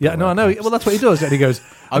kill people. Yeah, no, I know. like that. Well, that's what he does. And he goes,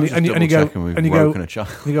 I was and just you go, double-checking we've and you go, woken a child.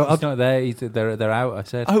 you go, He's not there. They're out. I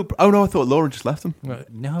said. Oh no, I thought Laura just left them.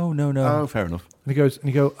 No. Oh, fair enough. And he goes,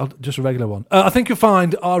 just a regular one. I think you'll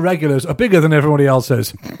find our regulars are bigger than everybody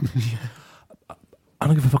else's. I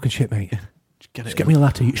don't give a fucking shit, mate. Just get me a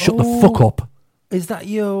latte. You shut the fuck up. Is that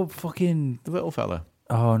your fucking? The little fella.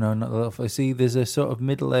 Oh no, not the little. See, there's a sort of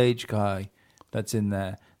middle-aged guy that's in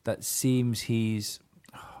there that seems he's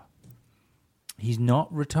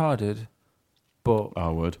not retarded, but I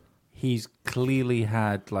would. he's clearly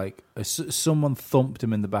had like someone thumped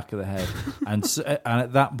him in the back of the head, and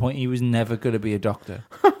at that point he was never going to be a doctor.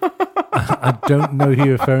 I don't know who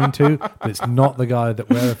you're referring to, but it's not the guy that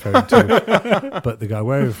we're referring to. But the guy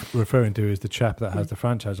we're referring to is the chap that has the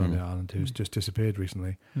franchise on the island who's just disappeared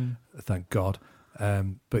recently. Thank God.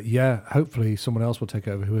 But yeah, hopefully someone else will take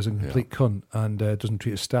over who is a complete cunt and doesn't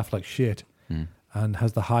treat his staff like shit and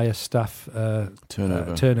has the highest staff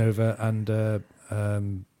turnover and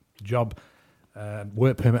job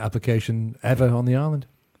work permit application ever on the island.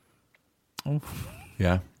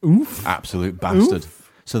 Yeah. Oof. Absolute bastard.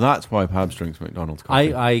 So that's why Pabs drinks McDonald's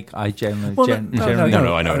coffee. I generally, Well, generally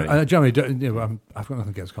no, I know. Generally, I've got nothing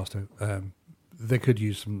against Costa. They could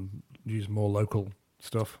use more local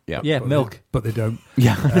stuff. Yeah. Yeah, But milk. but they don't.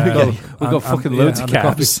 Yeah. We've got fucking loads of and the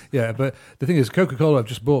coffee- cabs. Yeah, but the thing is, Coca-Cola have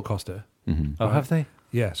just bought Costa. Mhm. Oh, have they?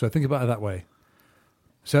 Yeah, so think about it that way.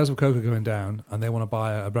 Sales of Coca going down, and they want to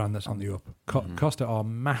buy a brand that's on the up. Costa are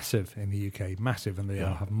massive in the UK, massive, and they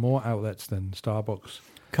have more outlets than Starbucks.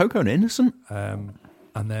 Cocoa and Innocent.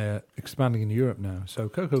 And they're expanding in Europe now. So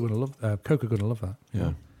Coca going to love that.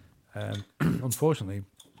 Yeah. Unfortunately,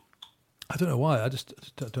 I don't know why. I just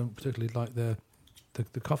don't particularly like the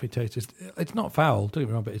coffee taste. It's not foul, don't get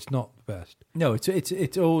me wrong, but it's not the best. No,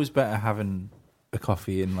 it's always better having a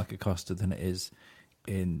coffee in like a Costa than it is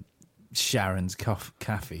in Sharon's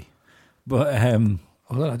cafe. But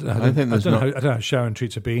Well, I don't know how Sharon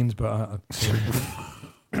treats her beans, but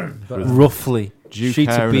roughly, Due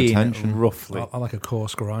sheets care of and bean, attention. roughly. I like a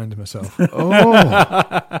coarse grind myself.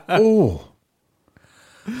 Oh.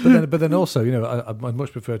 But then also, I'd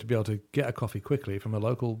much prefer to be able to get a coffee quickly from a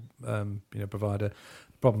local, provider.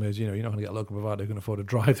 The problem is, you're not going to get a local provider who can afford a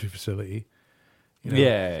drive-through facility.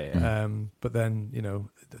 Yeah. But then,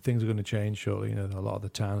 things are going to change shortly. A lot of the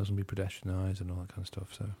towns will be pedestrianised and all that kind of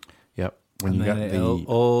stuff. So, Yep. When And you then get it'll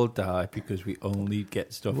all die because we only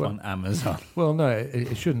get stuff Well- on Amazon. well, no,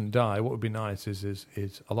 it shouldn't die. What would be nice is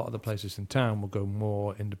a lot of the places in town will go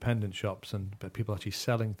more independent shops but people actually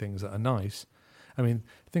selling things that are nice. I mean,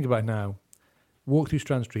 think about it now. Walk through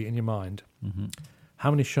Strand Street in your mind. Mm-hmm. How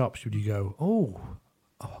many shops would you go?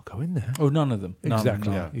 I'll go in there. Oh, none of them. None of them.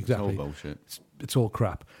 Exactly. Yeah, exactly. It's all bullshit. It's all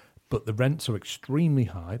crap. But the rents are extremely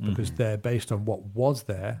high because they're based on what was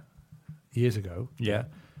there years ago. Yeah.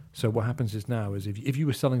 So what happens is now is if you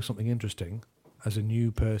were selling something interesting as a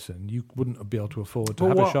new person, you wouldn't be able to afford to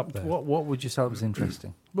have a shop there. What would you sell that was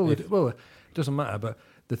interesting? Well, it doesn't matter. But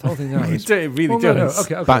the whole thing now is It really well, no,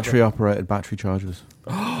 does. okay, Battery-operated battery chargers.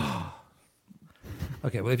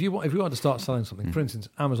 Okay, well, if you want to start selling something, for instance,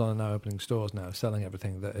 Amazon are now opening stores now, selling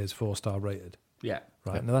everything that is 4-star rated. Yeah.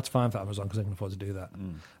 Right, now that's fine for Amazon because they can afford to do that.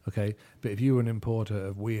 Okay, but if you were an importer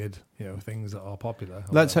of weird, things that are popular, or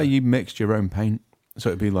Let's say whatever- you mixed your own paint. So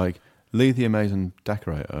it'd be like Lee the Amazing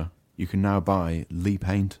Decorator. You can now buy Lee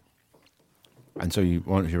paint. And so you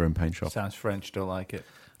want your own paint shop. Sounds French, don't like it.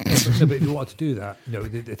 No, but if you wanted to do that,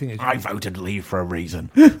 the thing is, I voted Lee for a reason.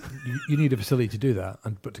 you need a facility to do that,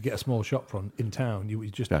 but to get a small shop front in town, the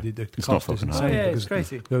it's cost not is fucking insane. hard. Yeah, it's because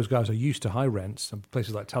crazy. Those guys are used to high rents and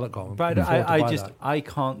places like Telecom. But can afford to buy that. I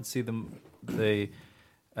can't see them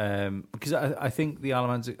because I think the Isle of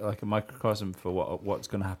Man's like a microcosm for what's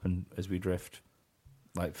going to happen as we drift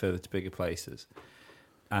like further to bigger places,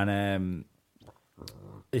 and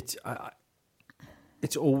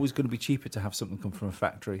it's always going to be cheaper to have something come from a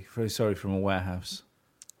factory. From a warehouse.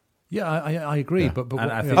 Yeah, I agree, Yeah. but And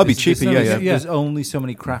I you think know, I'll be there's cheaper, no- yeah. There's only so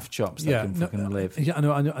many craft shops that can fucking live. Yeah, I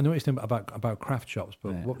know what you're saying about craft shops,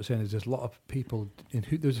 but Yeah. what we're saying is there's a lot of people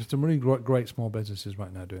there's some really great small businesses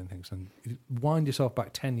right now doing things. And you wind yourself back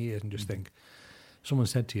 10 years and just think, someone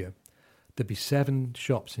said to you, there'd be 7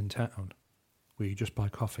 shops in town where you just buy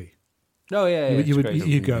coffee. Oh yeah,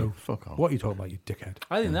 You go, Fuck off. what are you talking about, you dickhead?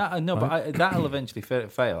 I think that but that'll eventually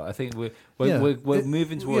fail. I think we're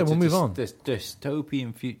moving towards we'll move on. this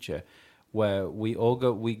dystopian future where we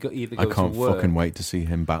either I go can't to work. fucking wait to see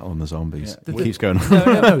him battling the zombies. Yeah. It keeps going on.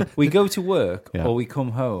 No. We go to work Yeah. or we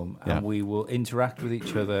come home and Yeah. we will interact with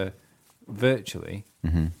each other virtually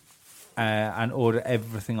Mm-hmm. and order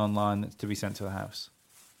everything online that's to be sent to the house.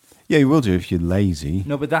 Yeah, you will do if you're lazy.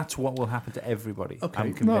 No, but that's what will happen to everybody. Okay,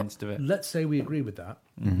 I'm convinced of it. Let's say we agree with that.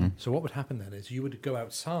 Mm-hmm. So what would happen then is you would go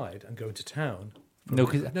outside and go into town. No,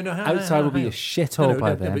 because hang on, outside will be hang a on. shithole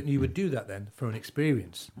by then. But you would do that then for an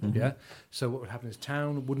experience, yeah? So what would happen is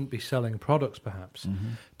town wouldn't be selling products, perhaps.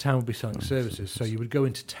 Town would be selling services. So you would go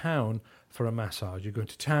into town for a massage. You go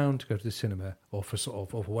into town to go to the cinema or for or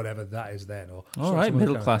for whatever that is then. Or All right, some other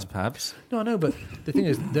middle kind of class thing. Pabs. No, but the thing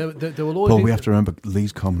is, there will always But be... we have to remember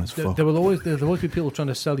Lee's common as There, fuck. there will always be people trying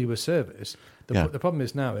to sell you a service. Yeah. The problem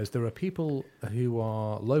is now is there are people who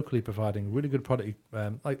are locally providing really good product,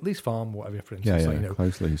 like Lee's Farm, whatever, for Yeah, instance. yeah, Like,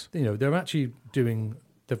 close Lee's. they're actually doing.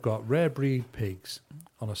 They've got rare breed pigs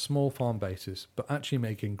on a small farm basis, but actually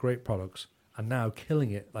making great products and now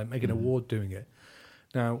killing it, like making an award doing it.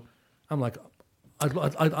 Now, I'm like, I'd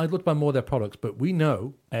look to buy more of their products, but we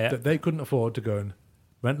know that they couldn't afford to go and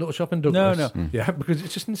rent a little shop in Douglas. No. Yeah, because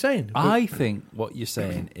it's just insane. I think what you're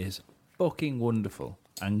saying is fucking wonderful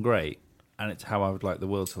and great, and it's how I would like the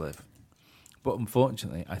world to live. But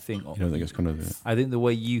unfortunately, I think You don't think it's going to... I think the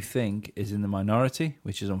way you think is in the minority,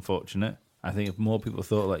 which is unfortunate. I think if more people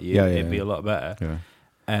thought like you, Yeah, it'd be yeah. a lot better.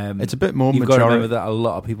 Yeah. It's a bit more You've got to majority... remember that a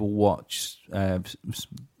lot of people watch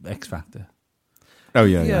X Factor. Oh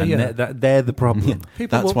yeah, yeah. And they're the problem.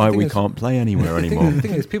 People That's why we can't play anywhere anymore. The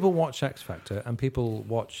thing is, people watch X Factor and people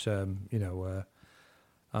watch, I'm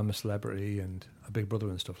a Celebrity and a Big Brother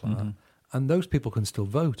and stuff like that, and those people can still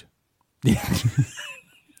vote. Yeah.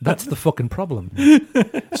 That's the fucking problem.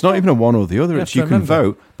 It's not even a one or the other. It's you can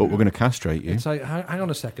vote, but we're going to castrate you. It's like, hang on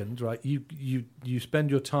a second, right? You spend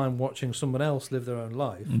your time watching someone else live their own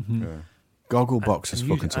life. Yeah. Gogglebox is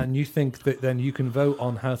fucking something. And you think that then you can vote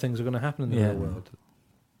on how things are going to happen in the real world.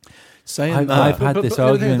 Saying I've had this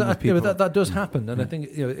argument with people. That does happen, and I think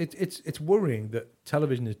it's worrying that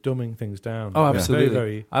television is dumbing things down. Oh, absolutely. Very,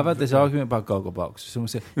 very, I've had this argument about Gogglebox. Someone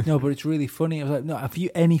said, "No, but it's really funny." I was like, "No, have you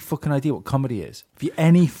any fucking idea what comedy is? Have you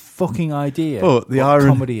any fucking idea what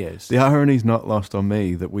comedy is?" The irony's not lost on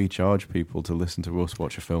me that we charge people to listen to us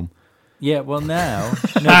watch a film. Yeah, well now,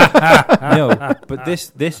 no, but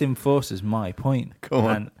this enforces my point. Go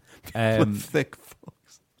on, and, thick.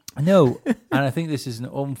 No, and I think this is an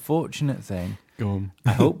unfortunate thing. Go on.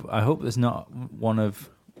 I hope there's not one of,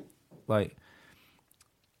 like,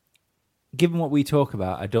 given what we talk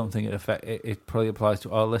about, I don't think it probably applies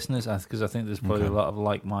to our listeners, because I think there's probably a lot of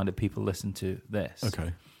like-minded people listen to this.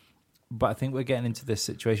 Okay. But I think we're getting into this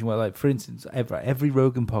situation where, like, for instance, every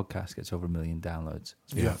Rogan podcast gets over 1 million downloads.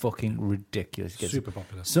 It's fucking ridiculous. It gets super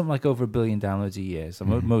popular. Something like over 1 billion downloads a year. It's the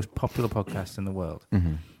most popular podcast in the world.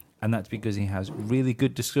 Mm-hmm. And that's because he has really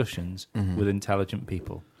good discussions with intelligent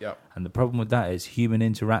people. Yep. And the problem with that is human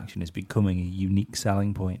interaction is becoming a unique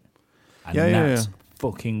selling point. And that's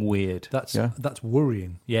fucking weird. That's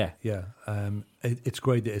worrying. Yeah. Yeah. It's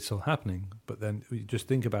great that it's still happening, but then you just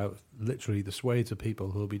think about literally the swathes of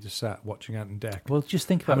people who will be just sat watching Ant and Dec. Well, just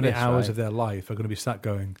think about how many this, hours right? of their life are going to be sat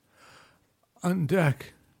going, Ant and Dec,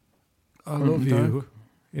 I love you.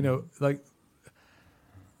 You know, like,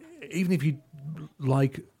 even if you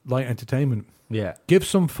like light entertainment, give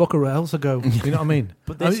some fucker else a go. You know what I mean?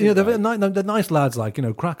 But they're nice lads, like,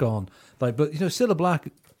 crack on, like, but Cilla Black,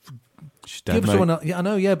 give someone else. Yeah, I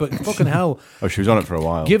know. Yeah, but fucking hell. Oh, she was on it for a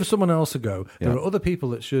while. Give someone else a go. Yeah. There are other people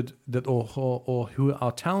that or who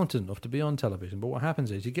are talented enough to be on television. But what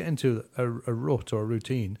happens is you get into a rut or a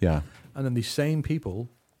routine, and then these same people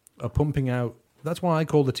are pumping out. That's why I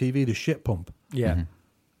call the TV the shit pump. Yeah,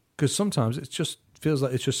 because sometimes it just feels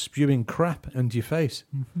like it's just spewing crap into your face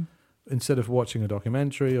instead of watching a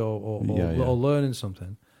documentary or learning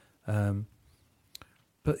something.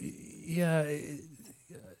 But yeah.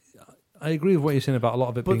 I agree with what you're saying about a lot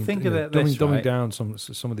of it being dumbing down some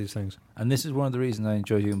of these things. And this is one of the reasons I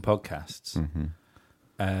enjoy doing podcasts,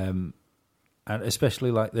 and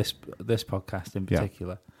especially like this podcast in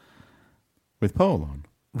particular. With Paul on?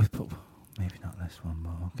 With Paul, maybe not this one,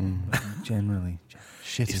 but generally.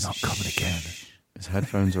 Shit, he's not coming again. His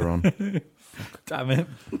headphones are on. Damn it.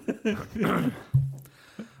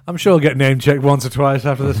 I'm sure I'll get name checked once or twice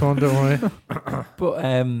after this one, don't worry.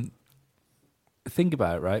 But think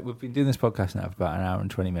about it, right? We've been doing this podcast now for about an hour and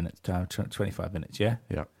 20 minutes, 25 minutes, yeah?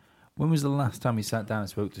 Yeah. When was the last time you sat down and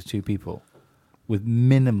spoke to two people with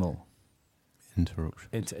minimal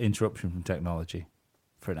interruption from technology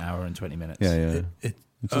for an hour and 20 minutes? Yeah. It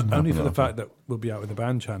only for the fact that we'll be out with the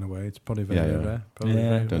band chatting away. It's probably very rare. Probably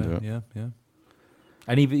very don't rare. do it. Yeah.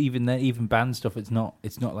 And even band stuff, it's not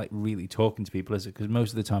like really talking to people, is it? Because most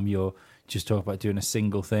of the time you're just talking about doing a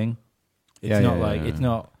single thing.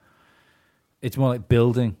 It's more like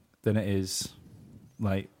building than it is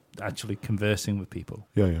like actually conversing with people.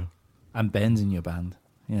 Yeah. And Ben's in your band,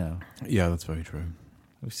 Yeah, that's very true.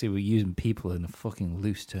 See, we're using people in a fucking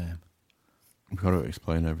loose term. We've got to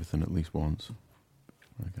explain everything at least once.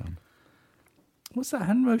 Again. What's that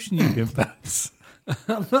hand motion you're doing, Pabs?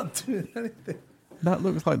 I'm not doing anything. That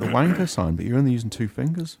looks like the wanker sign, but you're only using 2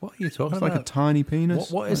 fingers. What are you talking about? It's like a tiny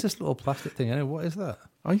penis. What is this little plastic thing? Anyway, what is that?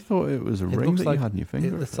 I thought it was a ring that you had in your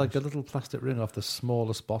finger. It's like a little plastic ring off the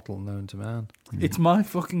smallest bottle known to man. It's my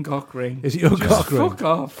fucking cock ring. Is it your cock ring? Fuck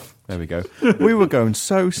off. There we go. We were going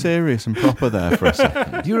so serious and proper there for a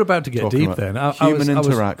second. You were about to get Talking deep then. Human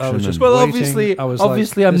interaction. I was just well, waiting.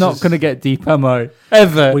 obviously I'm not going to get deep, am I?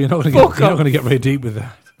 Ever. Well, you're not going to get very deep with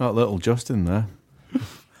that. Not little Justin there.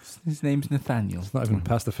 His name's Nathaniel. It's not even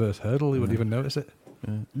past the first hurdle. You wouldn't even notice it.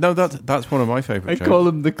 Yeah. No, that's one of my favourite jokes. I call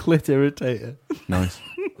him the clit irritator. Nice.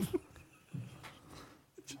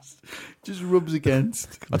 Just rubs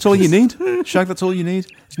against. That's all you need, Shag. That's all you need.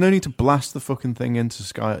 There's no need to blast the fucking thing into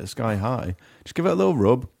sky high. Just give it a little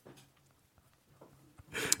rub.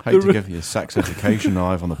 Hate to give you a sex education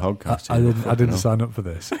live on the podcast. I didn't sign up for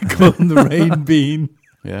this. Call him the rain bean.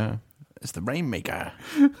 Yeah, it's the rainmaker.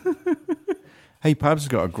 Hey, Pabs has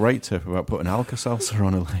got a great tip about putting Alka-Seltzer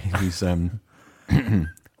on a lady's.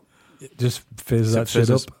 Just fizz that shit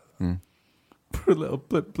up. Put a little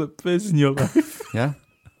blip fizz in your life. Yeah.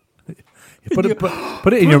 Put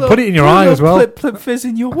it in your eye as well. Blip fizz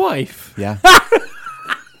in your wife. Yeah.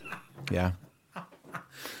 Yeah.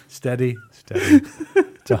 Steady.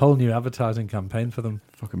 It's a whole new advertising campaign for them.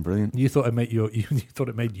 Fucking brilliant. You thought it made you thought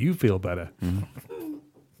it made you feel better. Mm.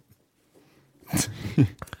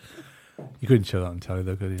 You couldn't show that on telly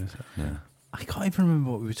though, could you? Yeah. I can't even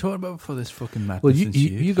remember what we were talking about before this fucking madness. Well,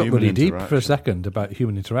 you got Human really deep for a interaction. second about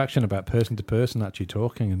human interaction, about person to person actually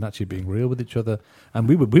talking and actually being real with each other. And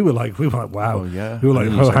we were like, wow. Oh, yeah. We were like,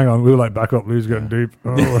 And then oh, you hang on. We were like, back up, Lou's getting deep.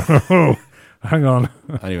 Oh, hang on.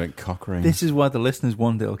 And he went cock ring. This is why the listeners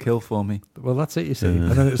want it'll kill for me. Well, that's it, you see.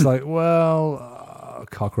 And then it's like, well,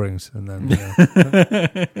 cock rings. And then,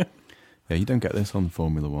 yeah. Yeah, you don't get this on the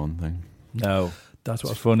Formula One thing. No, That's it's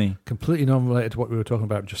what's funny. completely non-related to what we were talking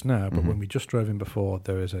about just now. But Mhm. when we just drove in before,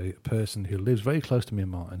 there is a person who lives very close to me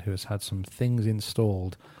and Martin who has had some things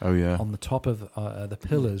installed Oh, yeah. on the top of the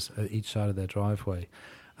pillars at each side of their driveway.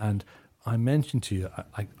 And I mentioned to you,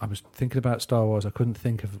 I was thinking about Star Wars. I couldn't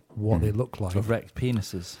think of what they look like. Erect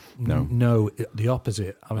penises. No. No, the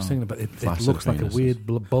opposite. I was Oh. thinking about it. It Flaccid looks like a penises.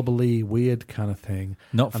 weird, bubbly, weird kind of thing.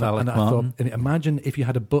 Not And, phallic, and I Martin. thought, and imagine if you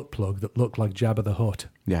had a butt plug that looked like Jabba the Hutt.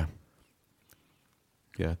 Yeah.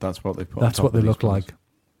 Yeah, that's what they put That's on top what they of these look ones. like.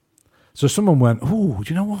 So someone went, "Oh,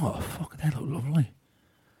 do you know what? Fuck, they look lovely."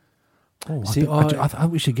 Oh, See, I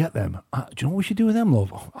think we should get them. Do you know what we should do with them,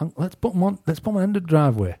 love? Let's put them on. Let's put them on the end of the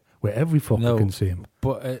driveway where every fucker No. can see them.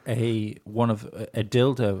 But a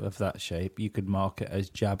dildo of that shape, you could mark it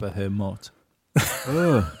as Jabba her mutt.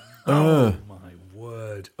 Oh my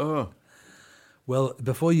word! Well,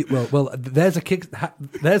 before you, there's a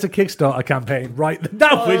Kickstarter campaign, right?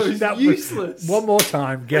 That was useless. One more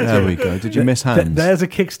time, get There it. we go. Did you miss hands? There's a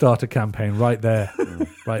Kickstarter campaign right there,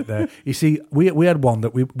 right there. You see, we had one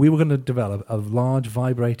that we were going to develop a large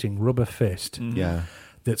vibrating rubber fist Yeah.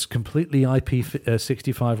 that's completely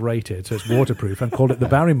IP65 rated, so it's waterproof, and called it the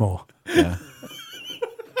Barrymore. Yeah.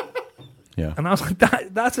 Yeah. And I was like,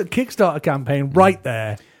 that's a Kickstarter campaign right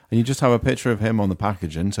there. And you just have a picture of him on the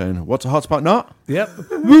packaging saying, "What's a hotspot not?" Yep.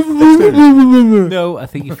 No, I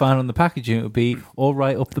think you find on the packaging it would be all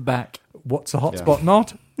right up the back. What's a hotspot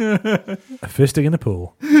not? A fisting in a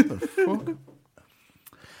pool. What?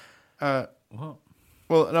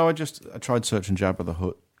 Well, no, I tried searching Jabba the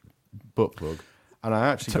Hutt butt plug, and I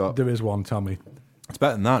actually got. There is one, tell me. It's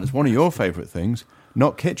better than that. It's one of your favourite things.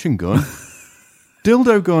 Not kitchen gun,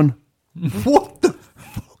 dildo gun. What the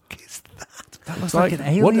fuck is that? That looks like like an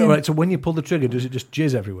alien. Right, so when you pull the trigger, does it just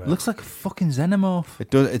jizz everywhere? Looks like a fucking xenomorph. It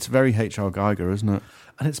does. It's very H.R. Geiger, isn't it?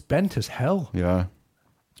 And it's bent as hell. Yeah.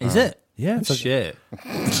 Is it? Yeah, it's like, Shit.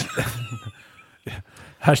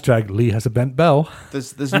 hashtag Lee has a bent bell.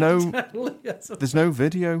 There's no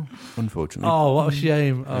video, unfortunately. Oh, what a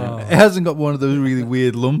shame. Oh. It hasn't got one of those really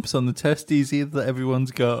weird lumps on the testes either that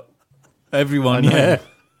everyone's got. Everyone, I know.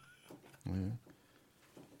 yeah.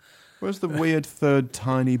 Where's the weird third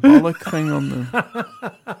tiny bollock thing on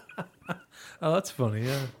the? Oh, that's funny,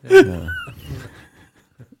 yeah. Yeah.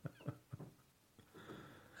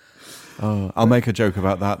 I'll make a joke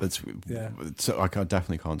about that. Yeah. So I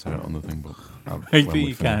definitely can't say it on the thing, but Maybe when we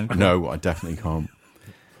you finish. can. No, I definitely can't.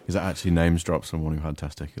 Because it actually names drops someone who had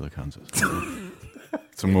testicular cancer.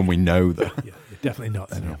 Someone we know that. Yeah, definitely not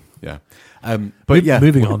then. Yeah. But yeah,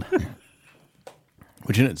 Moving on.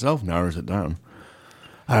 which in itself narrows it down.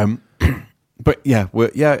 But yeah,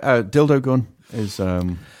 dildo gun is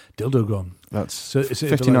Dildo gun. that's So is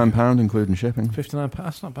it £59 including shipping. £59,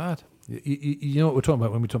 that's not bad. You know what we're talking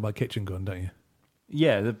about when we talk about kitchen gun, don't you?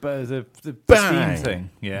 Yeah, the Bang! steam thing.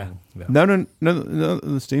 Yeah. No,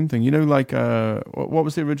 the steam thing. You know, like what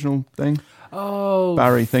was the original thing? Oh,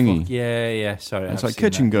 Barry thingy. fuck. Yeah. Sorry, It's I've like seen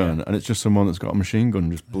kitchen that, gun, yeah. and it's just someone that's got a machine gun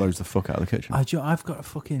and just blows the fuck out of the kitchen. I've got a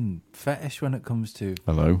fucking fetish when it comes to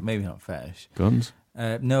Hello, maybe not fetish. guns.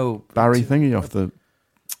 No, Barry thingy off the.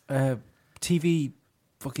 TV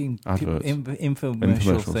fucking Adverts. infomercial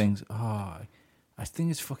Infomercials. things. Oh, I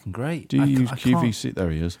think it's fucking great. Do you use I can't- QVC? There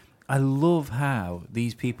he is. I love how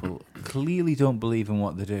these people clearly don't believe in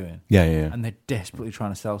what they're doing, Yeah. and they're desperately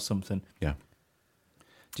trying to sell something.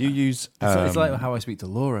 Do you use? It's like how I speak to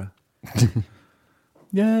Laura.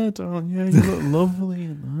 Yeah, darling. Yeah, you look lovely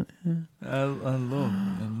and that. Yeah. I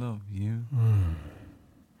love you.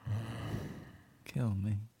 Kill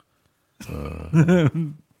me.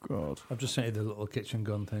 God. I've just sent you the little kitchen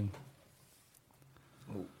gun thing.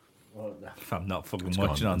 I'm not fucking It's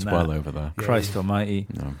watching gone. on It's that. well over there. Christ Almighty!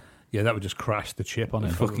 No. Yeah, that would just crash the chip on The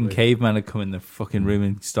it. fucking probably. caveman would come in the fucking room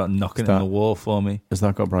and start knocking Start- on the wall for me. Has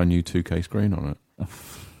that got a brand new 2K screen on it?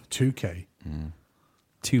 2K.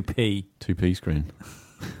 2p. 2P screen.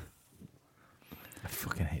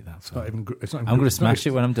 fucking hate that. It's not even. It's not. Even I'm going to it's not- smash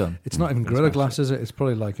it when I'm done. It's not even Gorilla Glass, is it? It's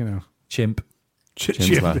probably like Chimp.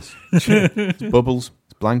 Chin glass. It's bubbles.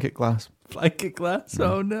 It's blanket glass. Blanket glass?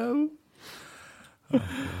 No. Oh, no.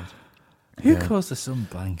 Who Yeah. calls the sun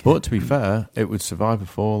blanket? But to be fair, it would survive a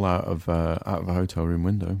fall out of a hotel room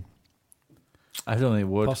window. I don't think it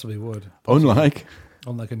would. Possibly would. Unlike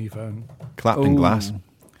Unlike a new phone. clapped in Ooh. glass,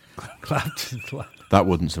 Clapped. that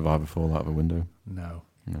wouldn't survive a fall out of a window. No,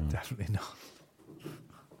 No. definitely not.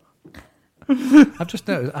 I've just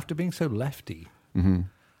noticed, after being so lefty, Mm-hmm.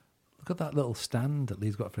 look at that little stand that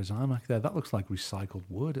Lee's got for his iMac there. That looks like recycled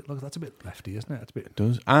wood. That's a bit lefty, isn't it? That's a bit. It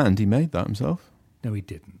does, and he made that himself. No, he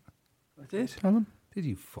didn't. I did. Tell him. Did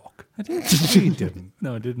you fuck? I did. He didn't.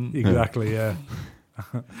 No, I didn't. Exactly, yeah.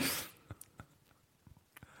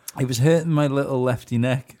 It was hurting my little lefty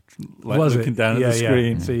neck, like Was looking it? down Yeah, at the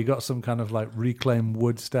screen. So you got some kind of like reclaimed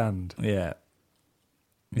wood stand. Yeah.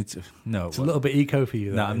 It's a Little bit eco for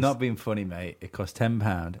you. No, that I'm is. not being funny, mate. It costs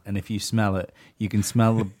 £10, and if you smell it, you can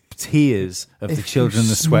smell the tears of the If children in you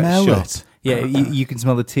the smell sweatshop. it? Yeah, you can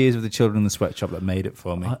smell the tears of the children in the sweatshop that made it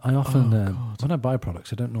for me. I often, Oh, when I buy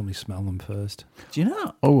products, I don't normally smell them first. Do you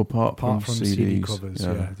know? Oh, apart Apart from from CDs. CD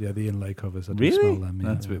covers, yeah, the inlay covers. I do Really? smell them.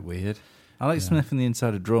 Yeah. That's a bit weird. I like Yeah. sniffing the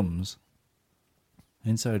inside of drums.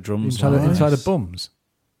 Inside of drums. Inside, Nice. inside of bums.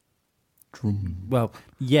 Drum. Well,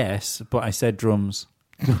 yes, but I said drums.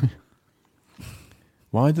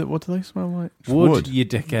 What do they smell like? Just Wood, you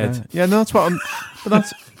dickhead. Yeah, no, that's what I'm.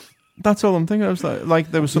 But that's all I'm thinking. I was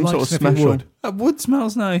like there was some You like sort of sniffing special. wood? Wood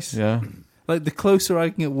smells nice. Yeah. Like the closer I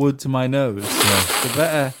can get wood to my nose, the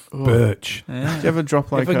better. Birch. Yeah. Do you ever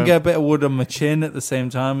drop like if I can get a bit of wood on my chin at the same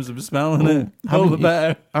time as I'm smelling it, all haven't the you-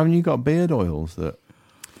 better. Haven't you got beard oils that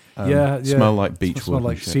Yeah. smell like beech Smell wood?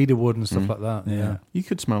 like and shit? cedar wood and stuff Mm. like that. Yeah. Yeah. You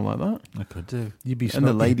could smell like that, I could do. You'd be and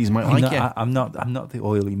the ladies might like you. I'm not the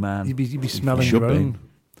oily man. You'd be smelling should your be. own.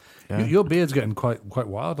 Yeah. Your beard's getting quite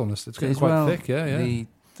wild on this. It's getting quite thick. Yeah.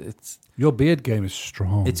 Your beard game is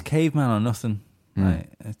strong. It's caveman or nothing. Mm. Right?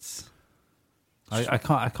 It's. I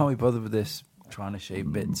can't be bothered with this trying to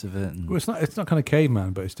shave bits of it. And... Well, it's not kind of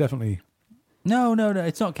caveman, but it's definitely. No,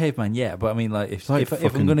 it's not caveman yet. But I mean, like if like if I'm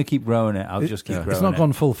fucking- going to keep growing it, I'll just keep growing it. It's not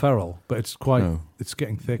gone full feral, but it's quite. No. It's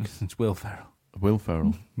getting thick. It's Will Ferrell. Will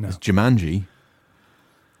Ferrell. No. It's Jumanji.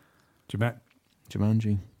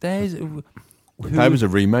 Jumanji. There's. That was a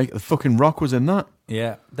remake. The fucking Rock was in that.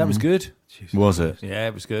 Yeah, that was good. Was it? Yeah,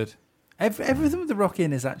 it was good. Everything with the Rock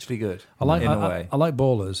in is actually good. I like. in a I way. like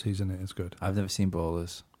Ballers. He's in it. It's good. I've never seen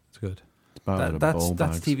Ballers. It's good. It's about That's ball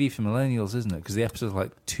bags. TV for millennials, isn't it? Because the episode's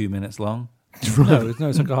like 2 minutes long. No, it's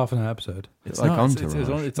like a half an hour episode. It's like not,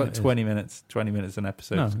 Entourage. it's like It is. 20 minutes. 20 minutes an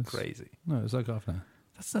episode. No, it's it's- crazy. No, it's like half an hour.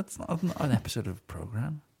 That's not an episode of a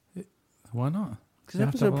program. Why not? Because You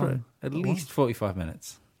have to have at long- least 45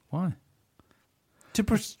 minutes Why? to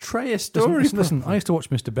portray a story. Listen, I used to watch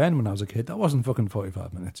Mr. Ben when I was a kid. That wasn't fucking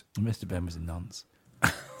 45 minutes. Mr. Ben was a nonce.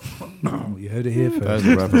 Oh, you heard it here There's first.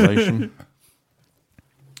 a revelation.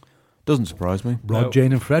 Doesn't surprise me. Rod, No.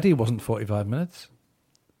 Jane, and Freddie wasn't 45 minutes.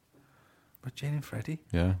 But Jane and Freddie?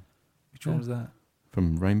 Yeah, Which one was that?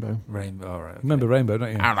 from Rainbow. Rainbow. All right. okay. Remember Rainbow,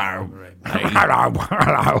 don't you? Hello. Rainbow.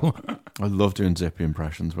 Hello. I love doing Zippy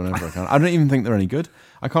impressions whenever I can. I don't even think they're any good.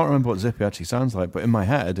 I can't remember what Zippy actually sounds like, but in my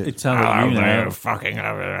head, It it's sounded like you now. fucking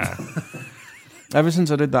over there. Ever since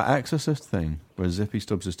I did that Exorcist thing where Zippy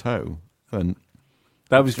stubs his toe, then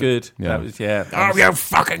That was good. Yeah. That was, yeah. Oh, you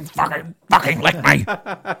fucking lick me.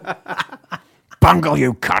 Bungle,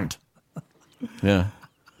 you cunt. yeah,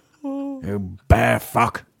 You bear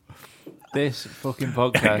fuck. This fucking You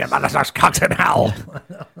podcast. mother's cocks in hell.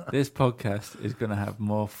 This podcast is going to have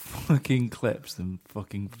more fucking clips than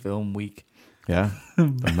fucking Film Week. yeah,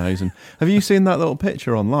 amazing. Have you seen that little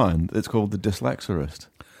picture online? It's called the Dyslexorist.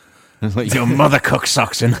 And it's like Your mother cook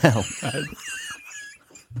socks in hell.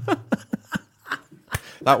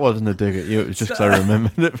 that wasn't a dig at you. It was just 'cause I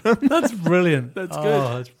remembered it. That's brilliant. That's good.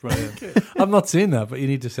 Oh, that's brilliant. I've not seen that, but you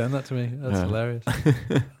need to send that to me. That's Yeah. hilarious.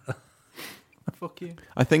 Fuck you.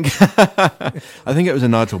 I think it was a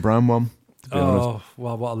Nigel Brown one. To be honest. Oh,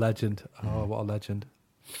 well, what a legend. Oh, what a legend.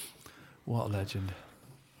 What a legend.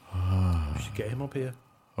 We should get him up here.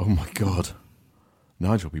 Oh my god,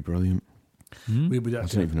 Nigel would be brilliant. We would I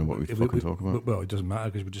don't even know what we fucking talk about. Well, it doesn't matter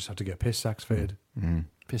because we just have to get piss sacks fitted. Mm.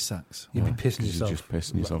 Piss sacks. You'd Yeah, be pissing 'cause yourself. You're just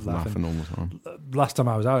pissing yourself, laughing all the time. Last time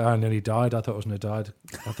I was out, I nearly died. I thought I was going to die.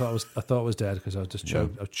 I thought I was dead because I was just Yeah.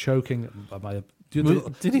 I was choking. By my, do you know the,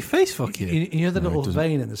 Did he face fuck you? you know the No, it little doesn't.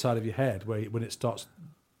 vein in the side of your head where when it starts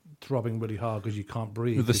throbbing really hard because you can't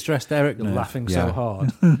breathe. With the stressed Eric You're nerve. laughing Yeah. so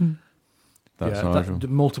hard. That's Nigel.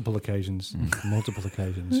 Multiple occasions. Multiple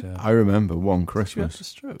occasions, yeah. I remember one She had Christmas, a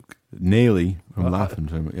stroke. nearly from laughing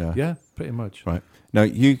to him. Yeah. Yeah, pretty much. Right. Now,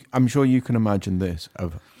 I'm sure you can imagine this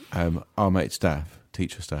of our mate Steph,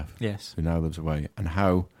 teacher Steph, Yes. who now lives away, and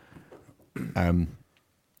how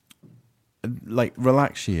like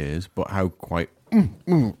relaxed she is, but how quite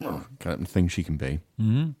kind of thing she can be.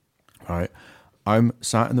 Mm-hmm. Right. I'm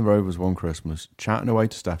sat in the Rovers one Christmas, chatting away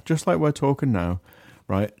to Steph, just like we're talking now.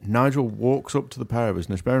 Right. Nigel walks up to the pair of us,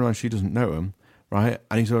 and bear in mind she doesn't know him. Right.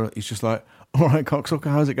 And he's just like, "All right, cocksucker,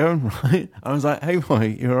 how's it going?" Right. I was like, "Hey,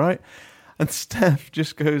 boy, you all right?" And Steph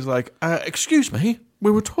just goes like, "Excuse me, we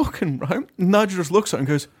were talking, right?" And Nigel just looks at her and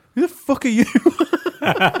goes, "Who the fuck are you?"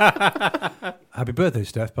 Happy birthday,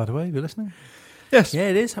 Steph, by the way. You listening? Yes. Yeah,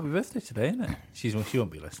 it is. Happy birthday today, isn't it? She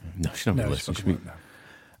won't be listening. No, she don't be it's listening. fucking She'll be right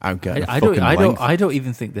out getting I a fucking length. don't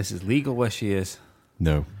even think this is legal where she is.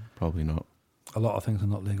 No, probably not. now. A lot of things are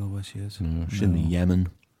not legal where she is. No, she's in the Yemen.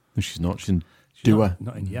 No, she's not. She's in She's Dua.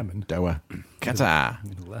 not in Yemen. Dua. Qatar.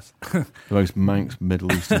 Even less. The most Manx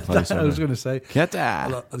Middle Eastern place I ever. was going to say,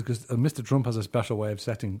 Qatar. because Mr. Trump has a special way of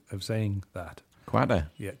saying that. Quata.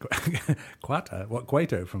 Yeah, Quata. What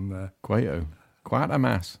Quato from? Quato. Quata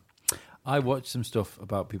mass. I watched some stuff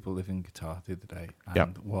about people living in Qatar the other day and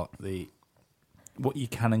Yep. what you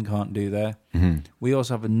can and can't do there. Mm-hmm. We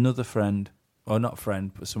also have another friend, or not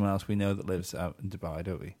friend, but someone else we know that lives out in Dubai,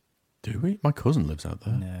 don't we? Do we? My cousin lives out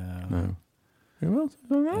there. No. Who else?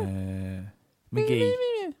 McGee.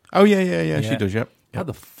 Oh, yeah. She Yeah. does, yep. How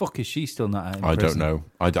the fuck is she still not out in I don't prison? know.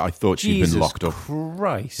 I thought she'd Jesus been locked up.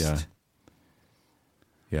 Christ. Yeah.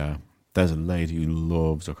 Yeah. There's a lady who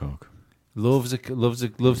loves a cock. Loves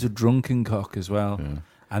a drunken cock as well. Yeah.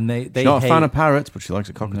 And they She's not hate, a fan of parrots, but she likes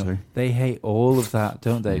a cockatoo. no, they hate all of that,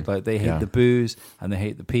 don't they? Like they hate Yeah. the booze and they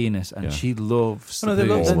hate the penis, and Yeah. she loves No, the they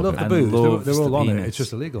love, booze. they all of love it. the and booze. loves They're all the on it. penis. It's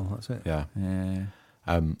just illegal. That's it. Yeah.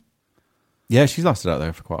 Yeah. Yeah, she's lasted out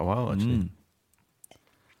there for quite a while, actually.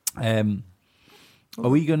 Are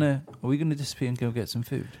we gonna disappear and go get some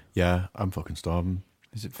food? Yeah, I'm fucking starving.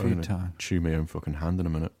 Is it I'm food gonna time? chew my own fucking hand in a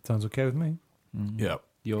minute. Sounds okay with me. Yeah.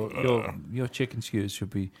 Your chicken skewers should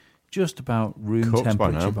be just about room Cooked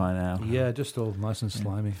by temperature now. by now. Yeah, just all nice and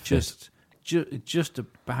slimy. Just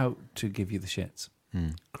about to give you the shits.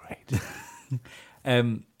 Great.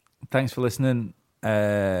 Thanks for listening.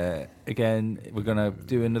 Again, we're gonna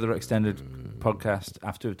do another extended podcast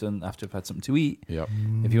after we've had something to eat. Yep.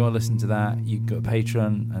 If you want to listen to that, you can go to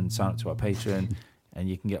Patreon and sign up to our Patreon, and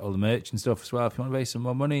you can get all the merch and stuff as well. If you want to raise some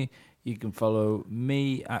more money, you can follow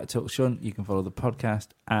me at Total Shunt. You can follow the podcast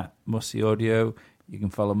at Mussy Audio. You can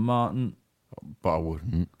follow Martin, But I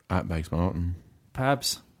wouldn't. At Banks Martin.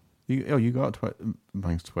 Pabs. You got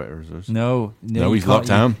Banks Twitter, is us? No, No, he's you can't- locked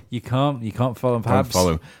down. You can't follow Don't Pabs.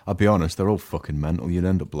 follow. I'll be honest, they're all fucking mental. You'd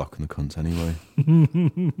end up blocking the cunt anyway.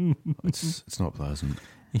 It's not pleasant.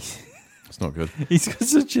 It's not good. He's got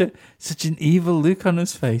such an evil look on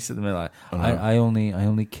his face at the minute. Like, I know. I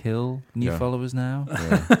only kill new Yeah. followers now.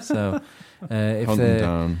 Yeah. So if Hunt them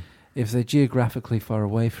down. they're geographically far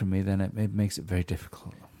away from me, then it makes it very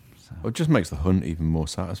difficult. So. Well, it just makes the hunt even more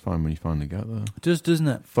satisfying when you finally get there. It does, doesn't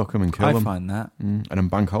it? Fuck them and kill I them. find that. And on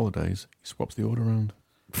bank holidays, he swaps the order around.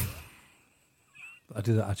 I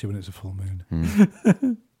do that actually when it's a full moon.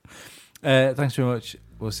 Thanks very much.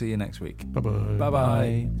 We'll see you next week. Bye-bye. Bye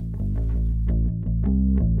bye.